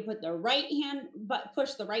want you to put the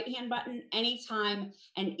push the right-hand button anytime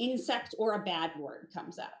an insect or a bad word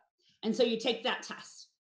comes up. And so you take that test.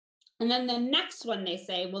 And then the next one they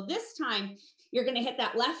say, well, this time you're going to hit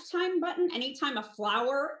that left-hand button anytime a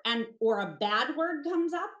flower or a bad word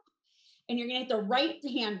comes up. And you're going to hit the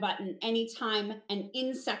right-hand button anytime an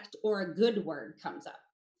insect or a good word comes up.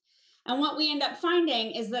 And what we end up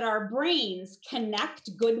finding is that our brains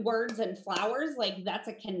connect good words and flowers, like that's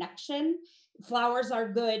a connection. Flowers are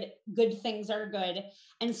good, good things are good.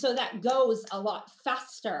 And so that goes a lot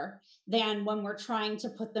faster than when we're trying to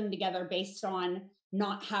put them together based on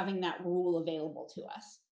not having that rule available to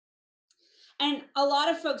us. And a lot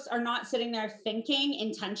of folks are not sitting there thinking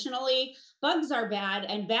intentionally, bugs are bad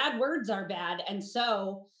and bad words are bad, and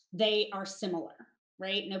so they are similar,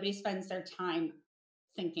 right? Nobody spends their time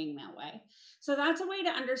thinking that way. So that's a way to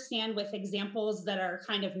understand with examples that are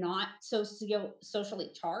kind of not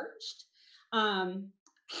socially charged,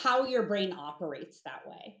 how your brain operates that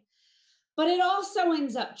way. But it also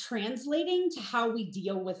ends up translating to how we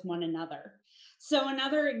deal with one another. So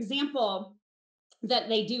another example that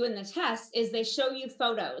they do in the test is they show you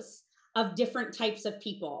photos of different types of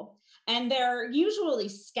people, and they're usually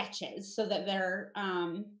sketches so that they're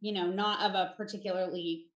not of a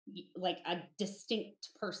particularly like a distinct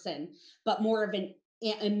person, but more of an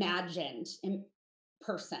imagined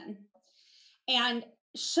person, and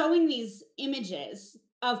showing these images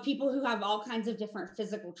of people who have all kinds of different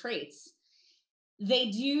physical traits.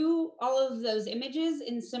 They do all of those images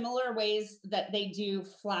in similar ways that they do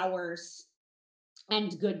flowers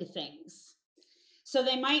and good things. So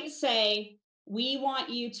they might say, we want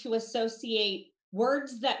you to associate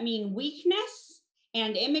words that mean weakness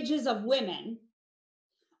and images of women,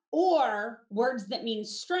 or words that mean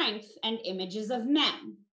strength and images of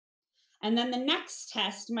men. And then the next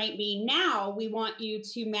test might be, now we want you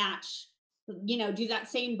to match, do that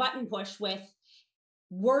same button push with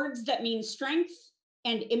words that mean strength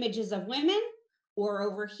and images of women, or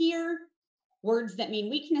over here, words that mean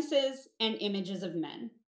weaknesses and images of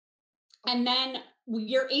men. And then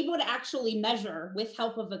you're able to actually measure, with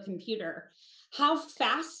help of a computer, how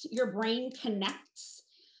fast your brain connects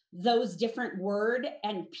those different word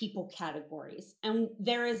and people categories. And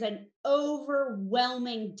there is an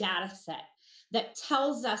overwhelming data set that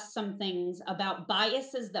tells us some things about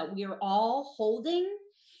biases that we're all holding,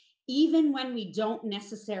 even when we don't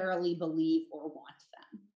necessarily believe or want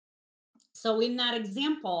them. So in that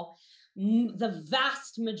example, the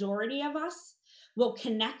vast majority of us will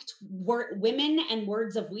connect women and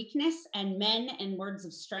words of weakness and men and words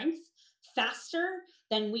of strength faster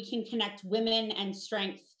than we can connect women and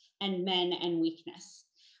strength and men and weakness,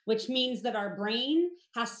 which means that our brain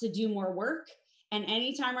has to do more work. And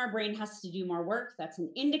anytime our brain has to do more work, that's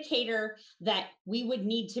an indicator that we would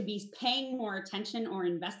need to be paying more attention or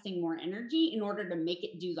investing more energy in order to make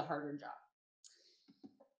it do the harder job.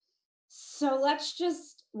 So let's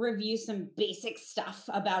just review some basic stuff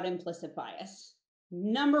about implicit bias.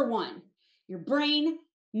 Number one, your brain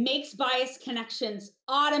makes bias connections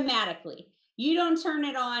automatically. You don't turn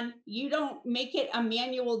it on. You don't make it a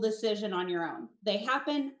manual decision on your own. They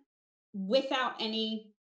happen without any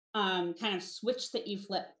kind of switch that you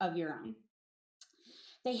flip of your own.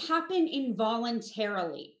 they happen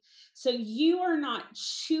involuntarily. So you are not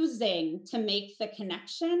choosing to make the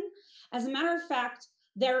connection. As a matter of fact,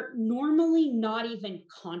 they're normally not even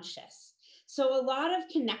conscious. So a lot of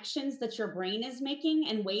connections that your brain is making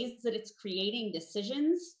and ways that it's creating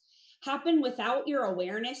decisions happen without your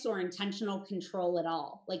awareness or intentional control at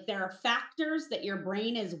all. Like there are factors that your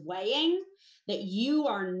brain is weighing that you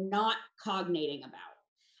are not cognating about.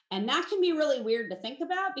 And that can be really weird to think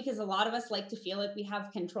about because a lot of us like to feel like we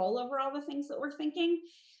have control over all the things that we're thinking,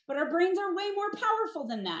 but our brains are way more powerful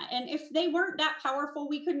than that. And if they weren't that powerful,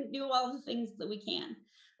 we couldn't do all the things that we can,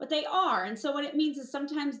 but they are. And so what it means is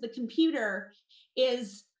sometimes the computer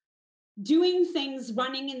is doing things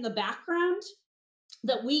running in the background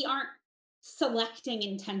that we aren't selecting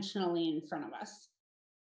intentionally in front of us.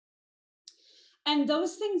 And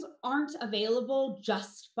those things aren't available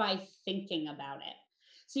just by thinking about it.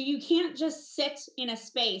 So you can't just sit in a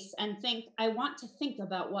space and think, I want to think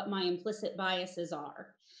about what my implicit biases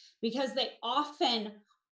are, because they often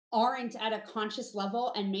aren't at a conscious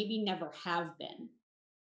level and maybe never have been.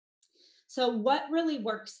 So what really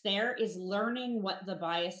works there is learning what the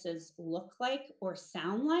biases look like or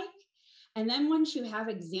sound like. And then once you have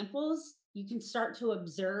examples, you can start to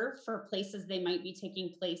observe for places they might be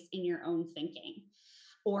taking place in your own thinking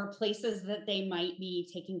or places that they might be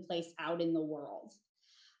taking place out in the world.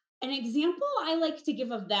 An example I like to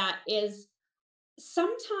give of that is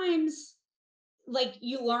sometimes like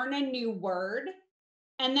you learn a new word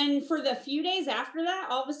and then for the few days after that,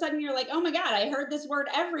 all of a sudden you're like, oh my God, I heard this word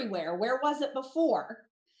everywhere. Where was it before?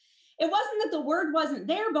 It wasn't that the word wasn't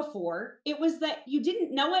there before. It was that you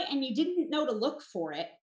didn't know it and you didn't know to look for it.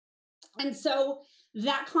 And so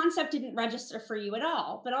that concept didn't register for you at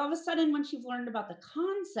all. But all of a sudden, once you've learned about the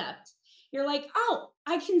concept, you're like, oh,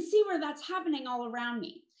 I can see where that's happening all around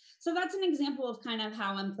me. So that's an example of kind of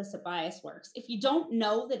how implicit bias works. If you don't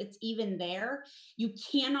know that it's even there, you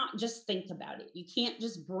cannot just think about it. You can't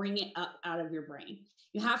just bring it up out of your brain.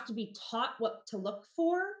 You have to be taught what to look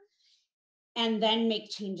for and then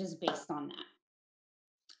make changes based on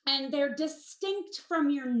that. And they're distinct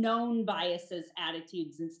from your known biases,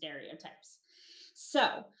 attitudes, and stereotypes.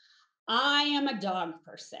 So I am a dog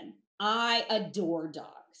person. I adore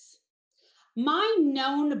dogs. My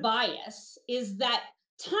known bias is that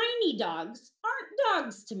tiny dogs aren't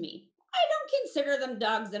dogs to me. I don't consider them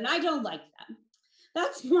dogs and I don't like them.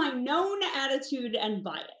 That's my known attitude and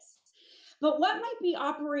bias. But what might be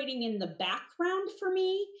operating in the background for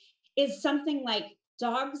me is something like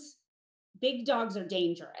dogs, big dogs are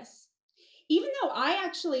dangerous. Even though I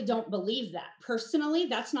actually don't believe that. Personally,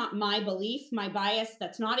 that's not my belief, my bias,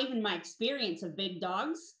 that's not even my experience of big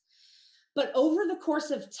dogs. But over the course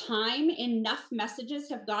of time, enough messages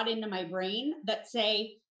have got into my brain that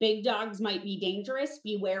say big dogs might be dangerous,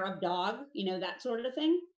 beware of dog, you know, that sort of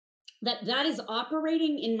thing, that is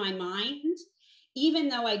operating in my mind, even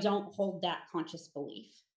though I don't hold that conscious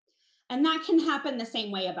belief. And that can happen the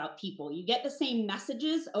same way about people. You get the same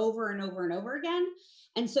messages over and over and over again.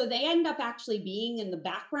 And so they end up actually being in the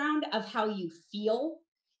background of how you feel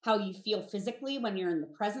physically when you're in the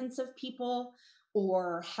presence of people,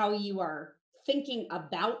 or how you are thinking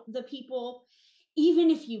about the people,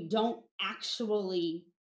 even if you don't actually,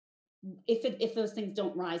 if those things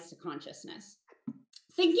don't rise to consciousness.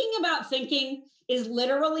 Thinking about thinking is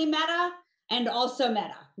literally meta and also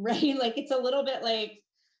meta, right? Like it's a little bit like,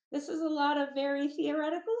 this is a lot of very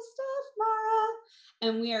theoretical stuff, Mara.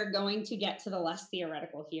 And we are going to get to the less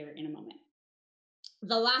theoretical here in a moment.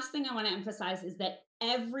 The last thing I want to emphasize is that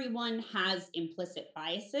everyone has implicit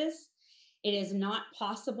biases. It is not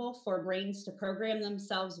possible for brains to program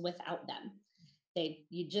themselves without them.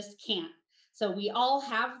 You just can't. So we all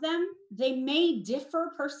have them. They may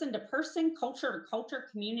differ person to person, culture to culture,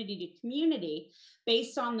 community to community,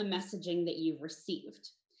 based on the messaging that you've received.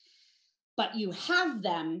 But you have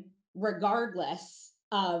them regardless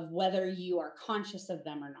of whether you are conscious of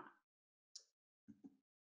them or not.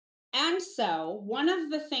 And so one of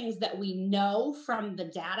the things that we know from the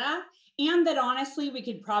data, and that honestly we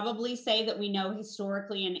could probably say that we know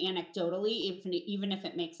historically and anecdotally, even if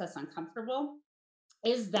it makes us uncomfortable,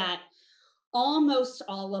 is that almost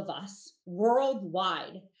all of us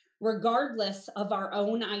worldwide, regardless of our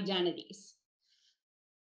own identities,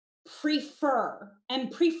 prefer,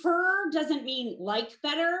 and prefer doesn't mean like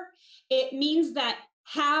better. It means that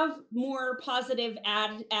have more positive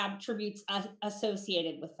attributes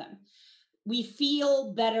associated with them. We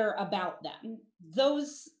feel better about them.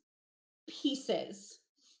 Those pieces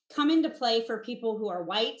come into play for people who are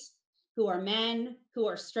white, who are men, who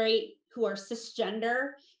are straight, who are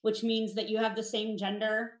cisgender, which means that you have the same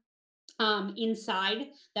gender inside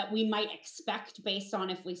that we might expect based on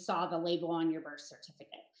if we saw the label on your birth certificate.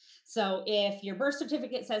 So if your birth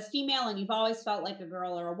certificate says female and you've always felt like a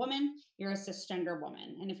girl or a woman, you're a cisgender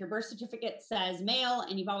woman. And if your birth certificate says male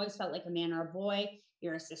and you've always felt like a man or a boy,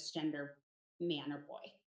 you're a cisgender man or boy.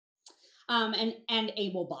 And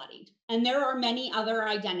able-bodied. And there are many other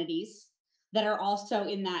identities that are also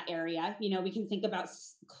in that area. You know, we can think about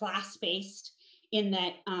class-based in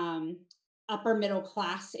that upper middle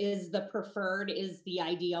class is the preferred, is the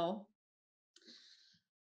ideal.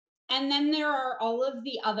 And then there are all of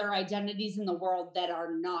the other identities in the world that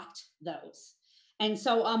are not those. And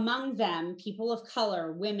so among them, people of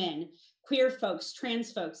color, women, queer folks,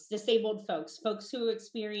 trans folks, disabled folks, folks who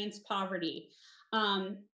experience poverty.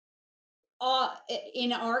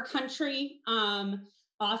 In our country,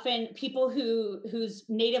 often people whose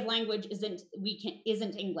native language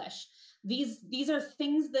isn't English. These are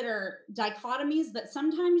things that are dichotomies that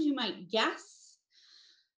sometimes you might guess,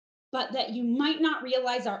 but that you might not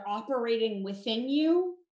realize are operating within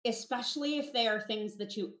you, especially if they are things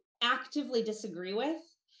that you actively disagree with.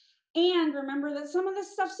 And remember that some of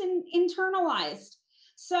this stuff's internalized.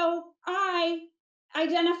 So I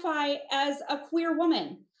identify as a queer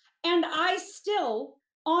woman, and I still,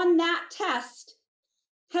 on that test,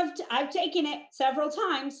 I've taken it several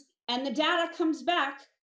times, and the data comes back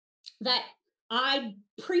that I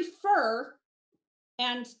prefer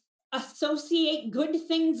and associate good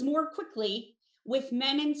things more quickly with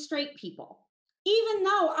men and straight people, even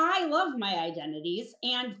though I love my identities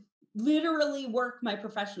and literally work my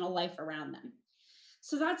professional life around them.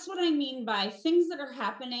 So that's what I mean by things that are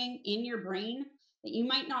happening in your brain that you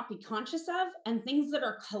might not be conscious of, and things that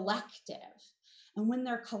are collective. And when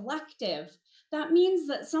they're collective, that means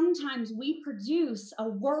that sometimes we produce a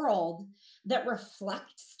world that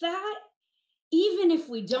reflects that, even if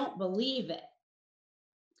we don't believe it.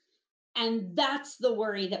 And that's the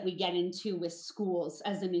worry that we get into with schools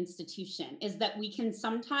as an institution, is that we can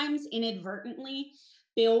sometimes inadvertently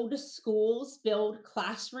build schools, build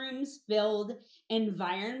classrooms, build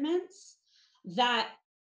environments that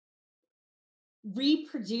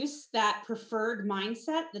reproduce that preferred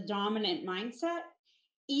mindset, the dominant mindset,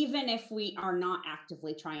 even if we are not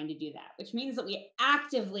actively trying to do that, which means that we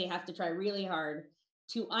actively have to try really hard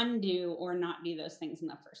to undo or not do those things in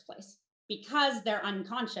the first place, because they're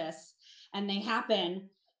unconscious and they happen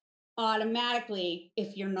automatically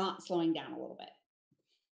if you're not slowing down a little bit.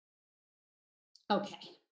 Okay.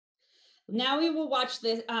 Now we will watch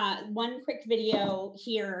this one quick video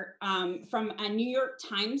here from a New York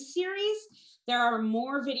Times series. There are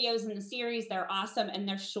more videos in the series. They're awesome and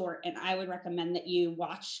they're short, and I would recommend that you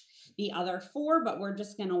watch the other 4, but we're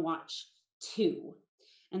just gonna watch 2.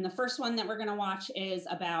 And the first one that we're gonna watch is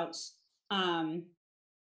about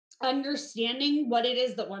understanding what it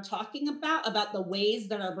is that we're talking about the ways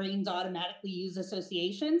that our brains automatically use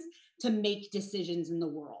associations to make decisions in the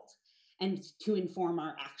world and to inform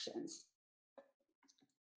our actions.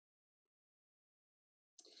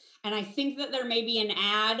 And I think that there may be an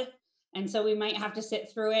ad, and so we might have to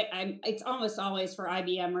sit through it. It's almost always for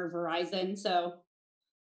IBM or Verizon, so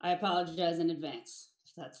I apologize in advance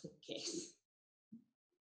if that's the case.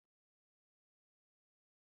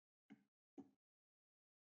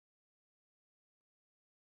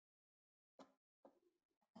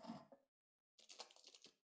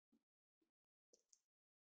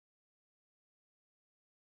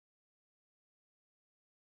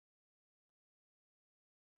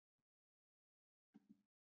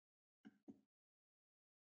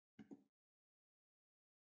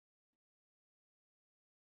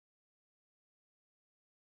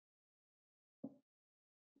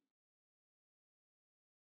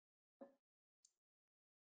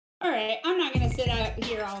 All right, I'm not going to sit out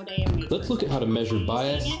here all day and wait. Let's look at how to measure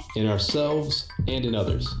bias in ourselves and in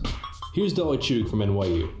others. Here's Dolly Chug from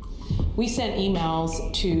NYU. We sent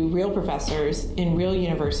emails to real professors in real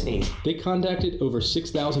universities. They contacted over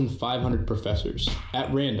 6,500 professors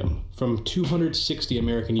at random from 260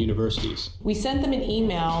 American universities. We sent them an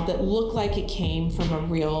email that looked like it came from a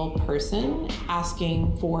real person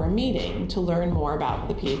asking for a meeting to learn more about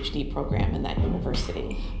the PhD program in that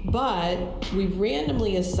university. But we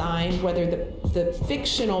randomly assigned whether the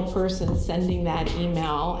fictional person sending that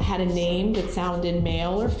email had a name that sounded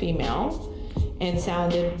male or female, and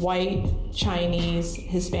sounded white, Chinese,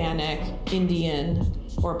 Hispanic, Indian,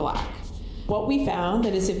 or Black. What we found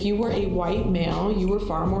that is if you were a white male, you were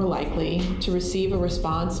far more likely to receive a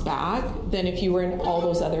response back than if you were in all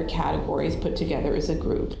those other categories put together as a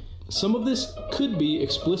group. Some of this could be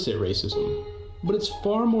explicit racism. But it's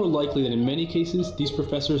far more likely that in many cases, these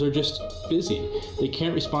professors are just busy. They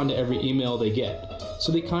can't respond to every email they get.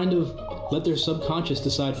 So they kind of let their subconscious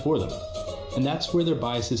decide for them. And that's where their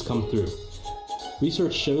biases come through.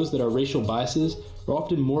 Research shows that our racial biases are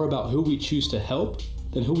often more about who we choose to help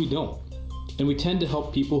than who we don't. And we tend to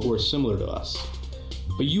help people who are similar to us.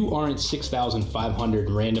 But you aren't 6,500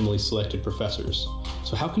 randomly selected professors.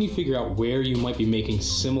 So how can you figure out where you might be making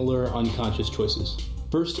similar unconscious choices?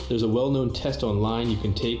 First, there's a well-known test online you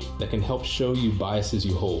can take that can help show you biases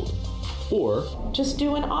you hold. Or just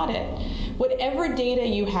do an audit. Whatever data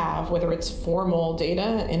you have, whether it's formal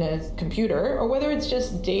data in a computer or whether it's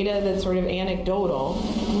just data that's sort of anecdotal,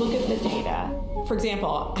 look at the data. For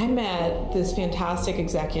example, I met this fantastic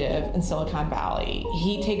executive in Silicon Valley.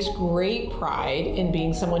 He takes great pride in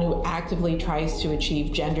being someone who actively tries to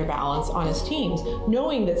achieve gender balance on his teams,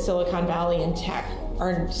 knowing that Silicon Valley and tech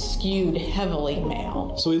are skewed heavily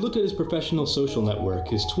male. So he looked at his professional social network,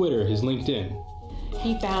 his Twitter, his LinkedIn.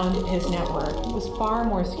 He found his network was far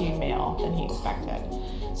more skewed male than he expected.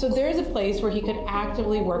 So there's a place where he could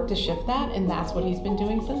actively work to shift that, and that's what he's been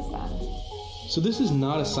doing since then. So this is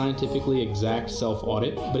not a scientifically exact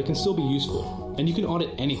self-audit, but it can still be useful, and you can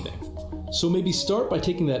audit anything. So maybe start by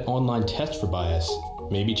taking that online test for bias.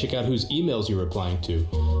 Maybe check out whose emails you're replying to.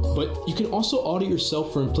 But you can also audit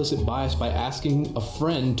yourself for implicit bias by asking a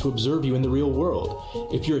friend to observe you in the real world.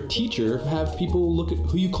 If you're a teacher, have people look at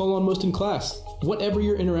who you call on most in class, whatever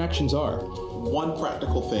your interactions are. One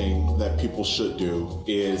practical thing that people should do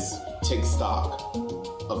is take stock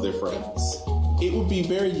of their friends. It would be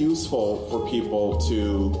very useful for people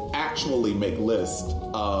to actually make lists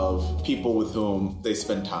of people with whom they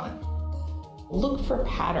spend time. Look for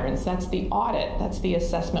patterns. That's the audit. That's the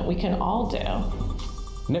assessment we can all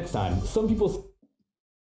do. Next time, some people...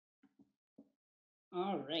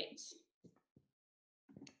 All right.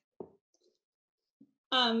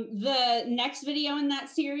 The next video in that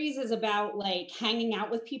series is about like hanging out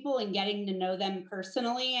with people and getting to know them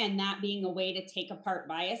personally, and that being a way to take apart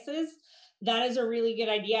biases. That is a really good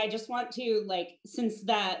idea. I just want to, like, since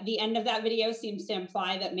the end of that video seems to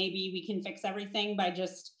imply that maybe we can fix everything by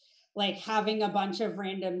just like having a bunch of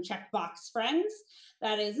random checkbox friends,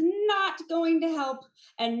 that is not going to help.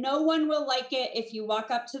 And no one will like it if you walk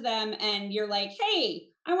up to them and you're like, hey,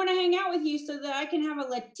 I want to hang out with you so that I can have a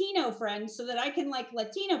Latino friend so that I can like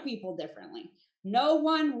Latino people differently. No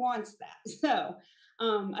one wants that. So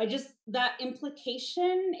that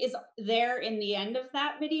implication is there in the end of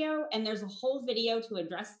that video, and there's a whole video to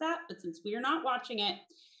address that. But since we are not watching it,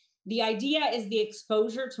 the idea is the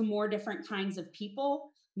exposure to more different kinds of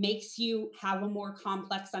people makes you have a more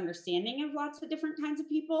complex understanding of lots of different kinds of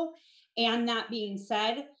people. And that being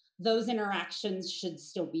said, those interactions should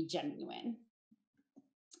still be genuine.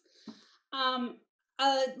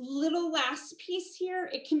 A little last piece here,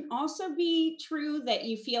 it can also be true that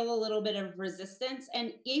you feel a little bit of resistance,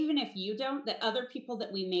 and even if you don't, that other people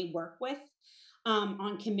that we may work with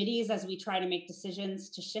on committees as we try to make decisions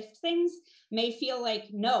to shift things may feel like,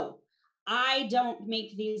 no, I don't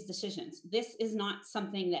make these decisions. This is not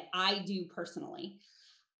something that I do personally.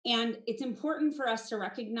 And it's important for us to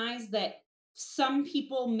recognize that some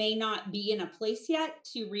people may not be in a place yet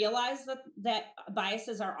to realize that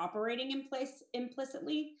biases are operating in place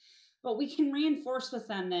implicitly, but we can reinforce with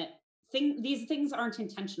them that these things aren't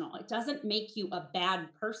intentional. It doesn't make you a bad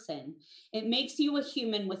person. It makes you a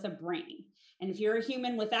human with a brain. And if you're a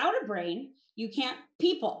human without a brain, you can't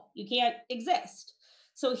exist.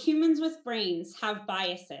 So humans with brains have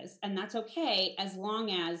biases, and that's okay as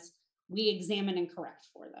long as we examine and correct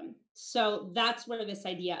for them. So that's where this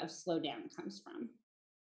idea of slow down comes from.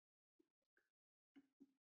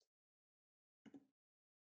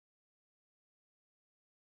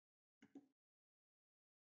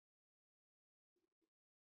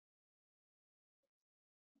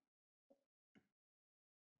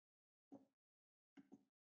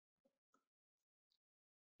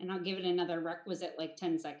 And I'll give it another requisite like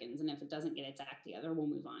 10 seconds. And if it doesn't get its act together, we'll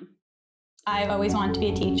move on. I've always wanted to be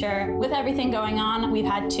a teacher. With everything going on, we've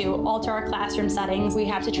had to alter our classroom settings. We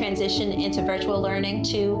have to transition into virtual learning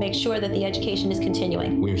to make sure that the education is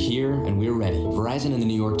continuing. We're here and we're ready. Verizon and the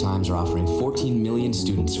New York Times are offering 14 million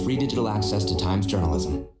students free digital access to Times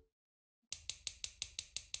journalism.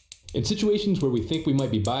 In situations where we think we might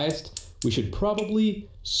be biased, we should probably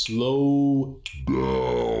slow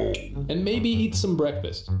down and maybe eat some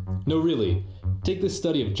breakfast. No, really. Take this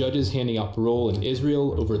study of judges handing out parole in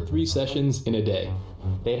Israel over 3 sessions in a day.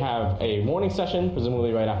 They'd have a morning session,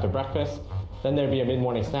 presumably right after breakfast. Then there'd be a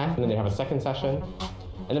mid-morning snack, and then they'd have a second session.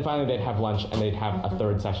 And then finally they'd have lunch and they'd have a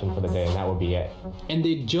third session for the day, and that would be it. And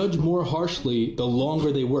they'd judge more harshly the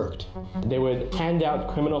longer they worked. They would hand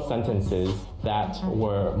out criminal sentences that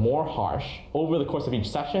were more harsh over the course of each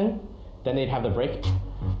session. Then they'd have the break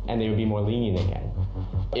and they would be more lenient again.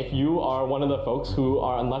 If you are one of the folks who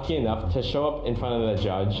are unlucky enough to show up in front of the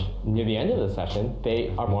judge near the end of the session,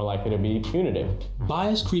 they are more likely to be punitive.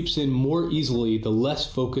 Bias creeps in more easily the less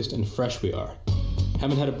focused and fresh we are.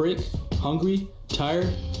 Haven't had a break? Hungry?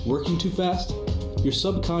 Tired? Working too fast? Your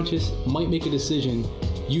subconscious might make a decision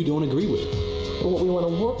you don't agree with. What we want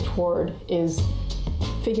to work toward is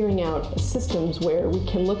figuring out systems where we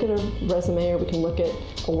can look at a resume or we can look at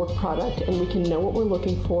a work product and we can know what we're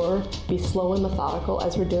looking for, be slow and methodical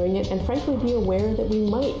as we're doing it, and frankly be aware that we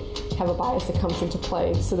might have a bias that comes into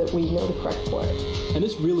play so that we know to correct for it. And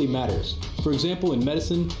this really matters. For example, in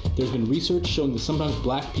medicine, there's been research showing that sometimes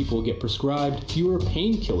black people get prescribed fewer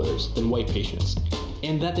painkillers than white patients,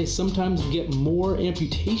 and that they sometimes get more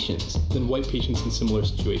amputations than white patients in similar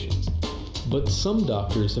situations. But some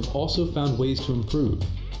doctors have also found ways to improve.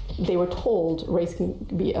 They were told race can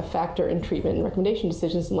be a factor in treatment and recommendation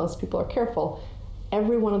decisions unless people are careful.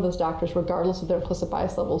 Every one of those doctors, regardless of their implicit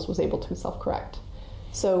bias levels, was able to self-correct.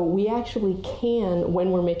 So we actually can,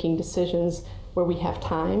 when we're making decisions where we have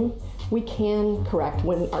time, we can correct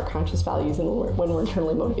when our conscious values and when we're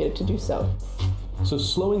internally motivated to do so. So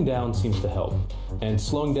slowing down seems to help, and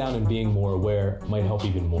slowing down and being more aware might help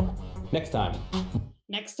even more. Next time.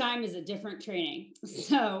 Next time is a different training.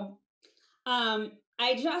 So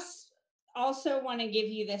I just also want to give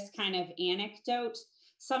you this kind of anecdote.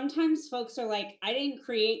 Sometimes folks are like, I didn't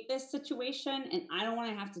create this situation and I don't want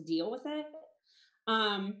to have to deal with it.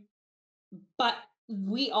 But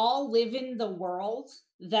we all live in the world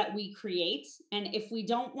that we create. And if we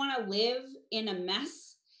don't want to live in a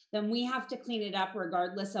mess, then we have to clean it up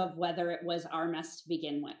regardless of whether it was our mess to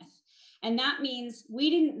begin with. And that means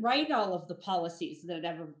we didn't write all of the policies that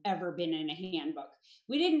have ever been in a handbook.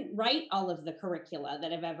 We didn't write all of the curricula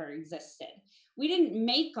that have ever existed. We didn't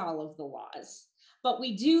make all of the laws, but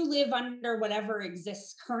we do live under whatever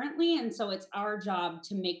exists currently. And so it's our job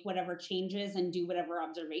to make whatever changes and do whatever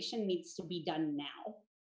observation needs to be done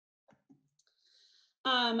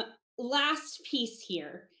now. Last piece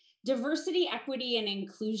here, diversity, equity, and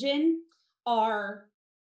inclusion are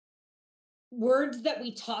words that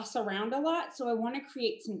we toss around a lot, so I want to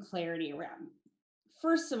create some clarity around.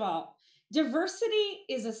 First of all, diversity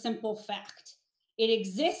is a simple fact. It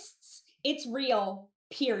exists, it's real,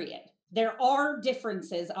 period. There are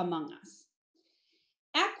differences among us.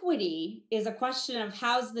 Equity is a question of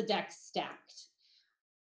how's the deck stacked.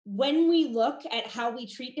 When we look at how we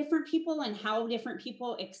treat different people and how different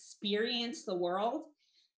people experience the world,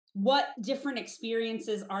 what different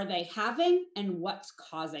experiences are they having and what's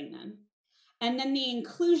causing them? And then the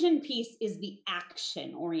inclusion piece is the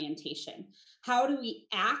action orientation. How do we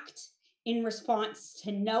act in response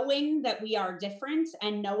to knowing that we are different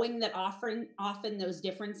and knowing that often those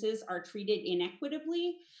differences are treated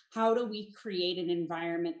inequitably? How do we create an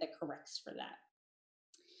environment that corrects for that?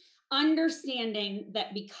 Understanding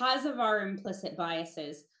that because of our implicit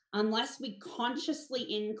biases, unless we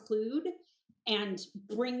consciously include and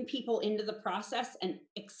bring people into the process and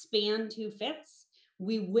expand who fits,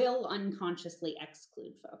 we will unconsciously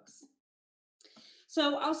exclude folks.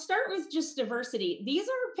 So I'll start with just diversity. These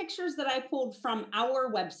are pictures that I pulled from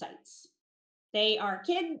our websites. They are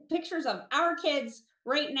pictures of our kids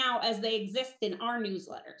right now as they exist in our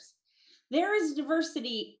newsletters. There is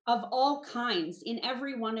diversity of all kinds in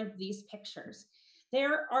every one of these pictures.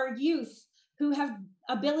 There are youth who have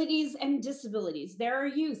abilities and disabilities. There are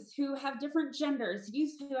youth who have different genders,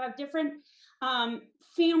 youth who have different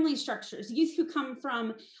family structures, youth who come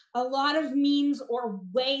from a lot of means or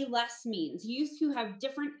way less means, youth who have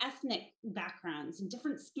different ethnic backgrounds and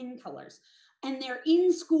different skin colors, and they're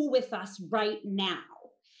in school with us right now.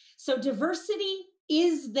 So diversity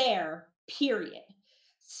is there, period.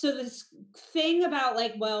 So this thing about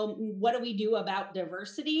like, well, what do we do about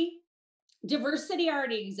diversity? Diversity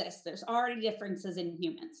already exists. There's already differences in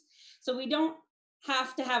humans. So we don't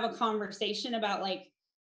have to have a conversation about like,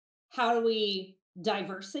 how do we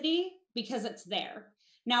diversity? Because it's there.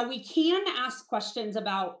 Now we can ask questions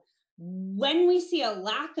about when we see a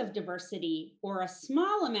lack of diversity or a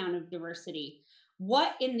small amount of diversity,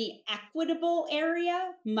 what in the equitable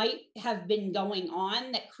area might have been going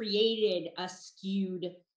on that created a skewed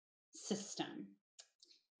system.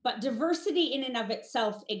 But diversity in and of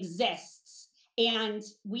itself exists. And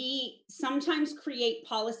we sometimes create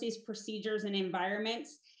policies, procedures, and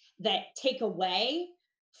environments that take away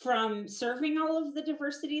from serving all of the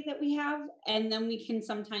diversity that we have, and then we can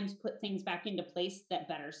sometimes put things back into place that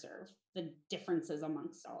better serve the differences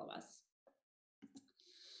amongst all of us.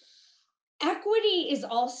 Equity is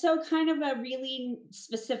also kind of a really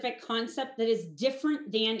specific concept that is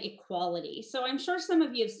different than equality. So I'm sure some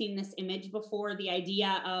of you have seen this image before. The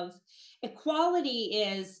idea of equality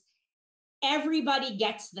is everybody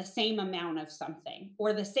gets the same amount of something,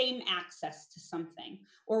 or the same access to something,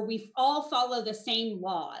 or we all follow the same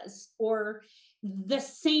laws, or the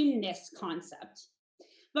sameness concept.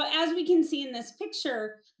 But as we can see in this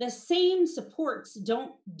picture, the same supports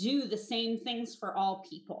don't do the same things for all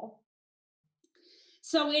people.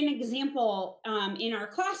 So an example in our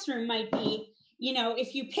classroom might be,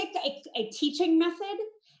 if you pick a teaching method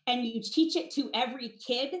and you teach it to every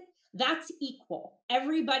kid, that's equal.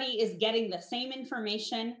 Everybody is getting the same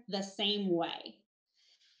information the same way.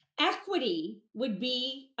 Equity would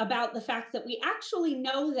be about the fact that we actually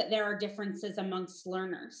know that there are differences amongst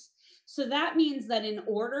learners. So that means that in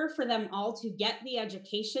order for them all to get the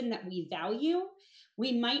education that we value,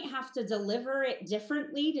 we might have to deliver it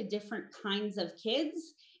differently to different kinds of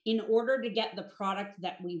kids in order to get the product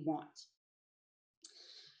that we want.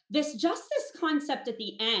 This justice concept at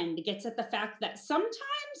the end gets at the fact that sometimes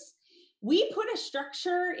we put a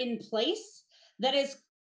structure in place that is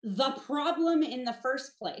the problem in the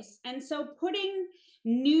first place. And so putting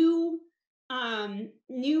new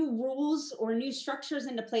rules or new structures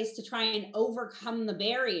into place to try and overcome the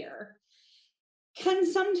barrier can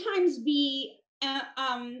sometimes be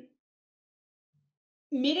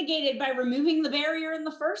mitigated by removing the barrier in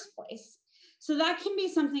the first place. So that can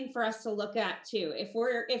be something for us to look at too. If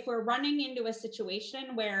we're running into a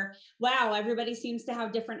situation where, wow, everybody seems to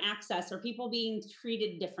have different access or people being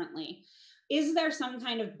treated differently, is there some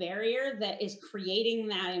kind of barrier that is creating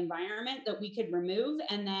that environment that we could remove,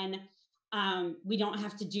 and then we don't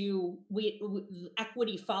have to do,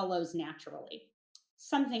 equity follows naturally?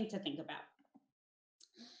 Something to think about.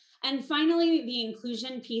 And finally, the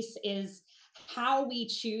inclusion piece is how we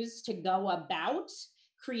choose to go about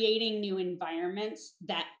creating new environments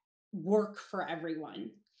that work for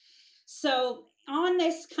everyone. So on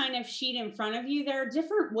this kind of sheet in front of you, there are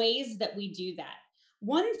different ways that we do that.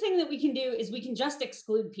 One thing that we can do is we can just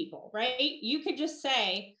exclude people, right? You could just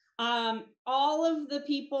say, all of the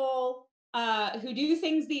people who do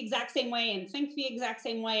things the exact same way and think the exact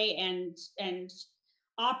same way and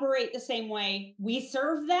operate the same way, we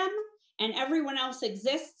serve them, and everyone else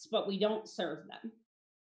exists, but we don't serve them.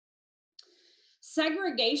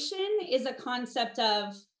 Segregation is a concept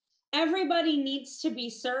of everybody needs to be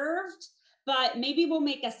served, but maybe we'll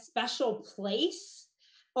make a special place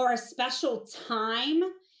or a special time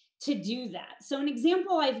to do that. So an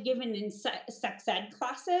example I've given in sex ed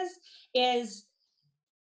classes is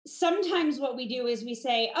sometimes what we do is we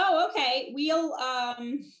say, oh, okay, we'll,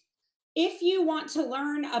 if you want to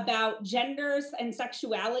learn about genders and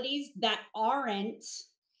sexualities that aren't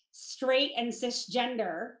straight and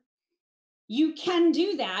cisgender, you can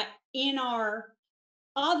do that in our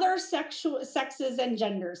other sexes and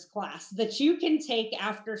genders class that you can take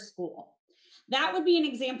after school. That would be an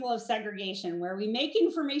example of segregation, where we make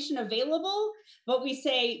information available, but we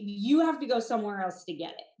say you have to go somewhere else to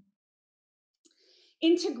get it.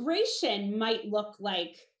 Integration might look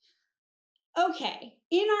like, okay,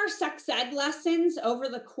 in our sex ed lessons over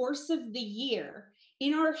the course of the year,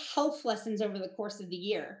 in our health lessons over the course of the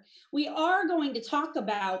year, we are going to talk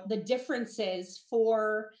about the differences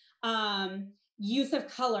for youth of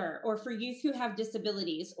color, or for youth who have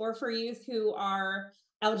disabilities, or for youth who are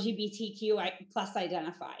LGBTQ plus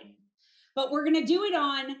identified. But we're gonna do it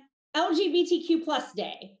on LGBTQ plus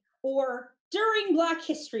day, or during Black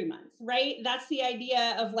History Month, right? That's the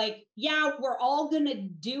idea of like, yeah, we're all gonna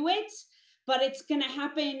do it, but it's gonna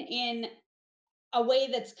happen in a way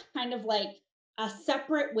that's kind of like a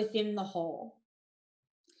separate within the whole.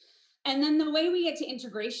 And then the way we get to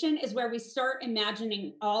integration is where we start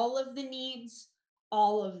imagining all of the needs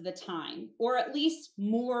all of the time, or at least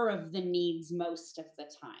more of the needs most of the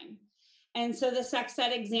time. And so the sex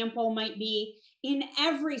ed example might be, in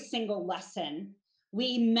every single lesson,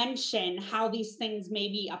 we mention how these things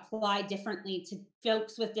maybe apply differently to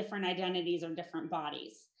folks with different identities or different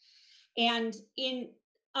bodies. And in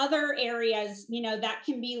other areas, that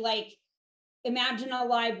can be like, imagine a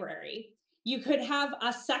library. You could have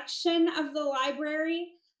a section of the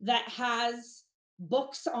library that has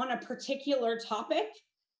books on a particular topic,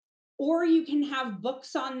 or you can have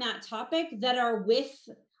books on that topic that are with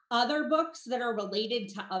other books that are related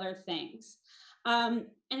to other things. An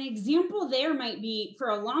example there might be, for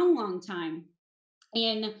a long, long time,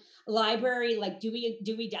 in a library like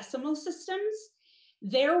Dewey Decimal Systems,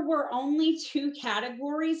 there were only 2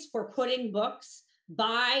 categories for putting books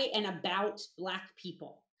by and about Black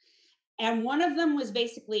people. And one of them was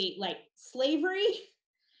basically like slavery,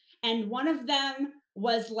 and one of them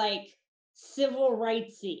was like civil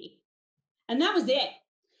rightsy. And that was it.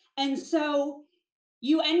 And so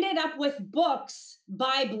you ended up with books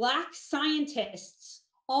by Black scientists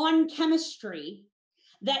on chemistry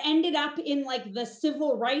that ended up in like the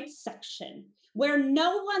civil rights section, where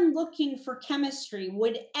no one looking for chemistry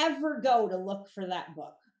would ever go to look for that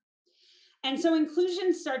book. And so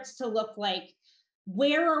inclusion starts to look like,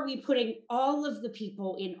 where are we putting all of the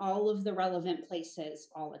people in all of the relevant places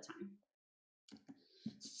all the time?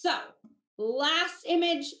 So last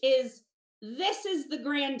image is, this is the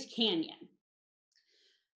Grand Canyon.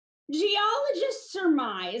 Geologists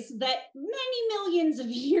surmise that many millions of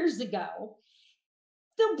years ago,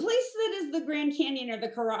 the place that is the Grand Canyon, or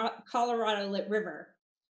the Colorado River,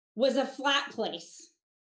 was a flat place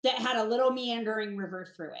that had a little meandering river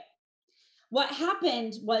through it. What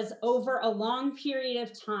happened was, over a long period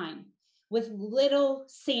of time, with little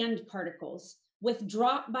sand particles, with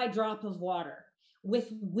drop by drop of water,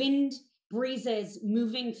 with wind breezes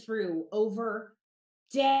moving through over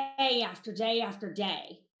day after day after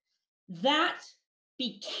day, that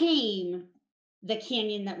became the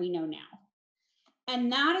canyon that we know now.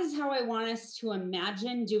 And that is how I want us to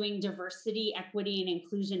imagine doing diversity, equity, and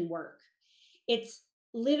inclusion work. It's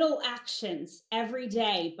little actions every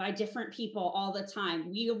day by different people all the time.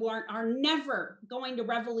 We are never going to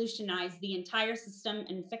revolutionize the entire system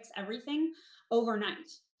and fix everything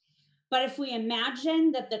overnight. But if we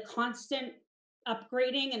imagine that the constant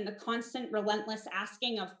upgrading and the constant relentless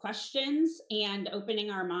asking of questions and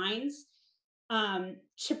opening our minds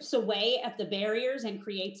chips away at the barriers and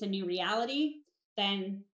creates a new reality,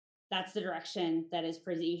 then that's the direction that is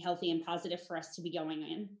pretty healthy and positive for us to be going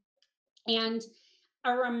in. And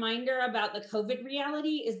a reminder about the COVID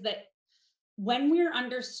reality is that when we're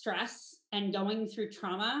under stress and going through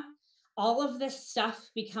trauma, all of this stuff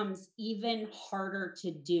becomes even harder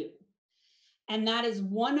to do. And that is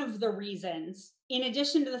one of the reasons, in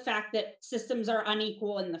addition to the fact that systems are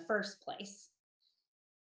unequal in the first place.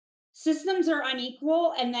 Systems are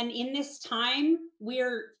unequal, and then in this time,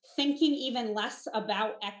 we're thinking even less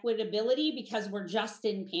about equitability because we're just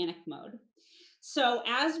in panic mode. So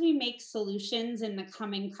as we make solutions in the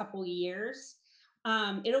coming couple years,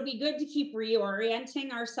 it'll be good to keep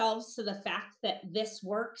reorienting ourselves to the fact that this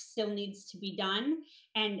work still needs to be done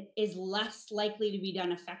and is less likely to be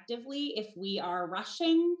done effectively if we are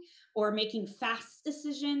rushing or making fast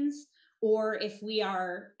decisions, or if we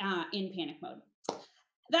are in panic mode.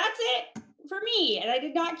 That's it for me. And I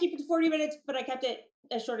did not keep it to 40 minutes, but I kept it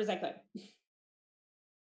as short as I could.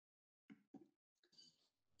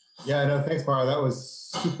 Yeah, no, thanks, Mara. That was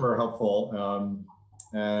super helpful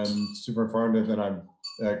and super informative, and I'm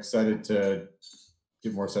excited to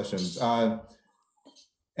get more sessions.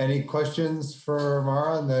 Any questions for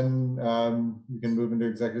Mara, and then we can move into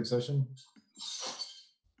executive session?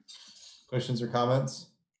 Questions or comments?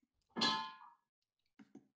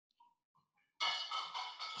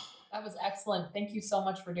 That was excellent. Thank you so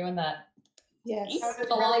much for doing that. Yes. That was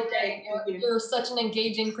really great. You're such an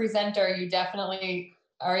engaging presenter. You definitely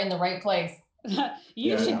are in the right place.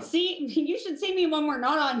 You should see me when we're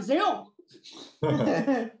not on Zoom.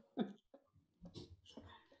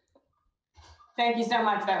 Thank you so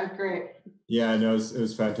much. That was great. Yeah, no, it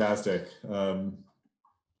was fantastic. All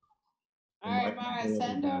right, Mara,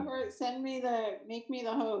 make me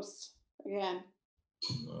the host again.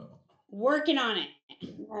 Working on it.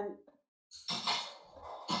 And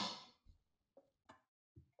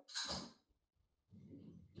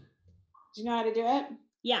do you know how to do it?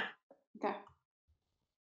 Yeah. Okay.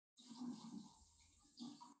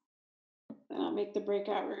 Then I'll make the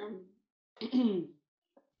breakout room. Do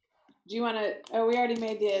you want to, oh, we already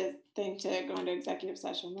made the thing to go into executive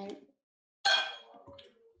session, right?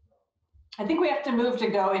 I think we have to move to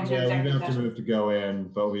go into executive we have to session. move to go in,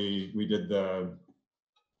 but we've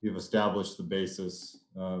established the basis.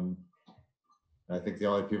 I think the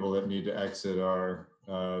only people that need to exit are,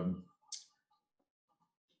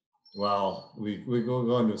 well, we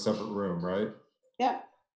go into a separate room, right? Yep.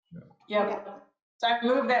 Yep. So I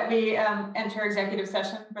move that we enter executive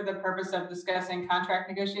session for the purpose of discussing contract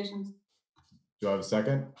negotiations. Do I have a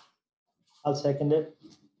second? I'll second it.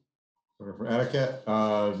 Okay, for etiquette,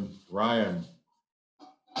 Ryan.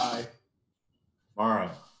 Aye.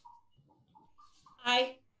 Mara.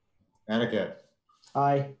 Aye. Etiquette.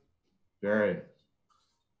 Aye. Jerry.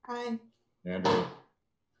 Aye. Andrew.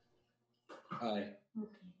 Aye.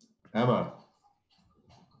 Emma.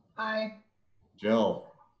 Aye.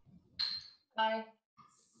 Jill. Aye.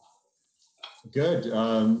 Good.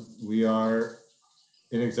 We are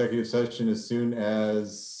in executive session as soon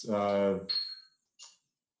as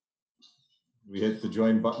we hit the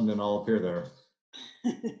join button and I'll appear there.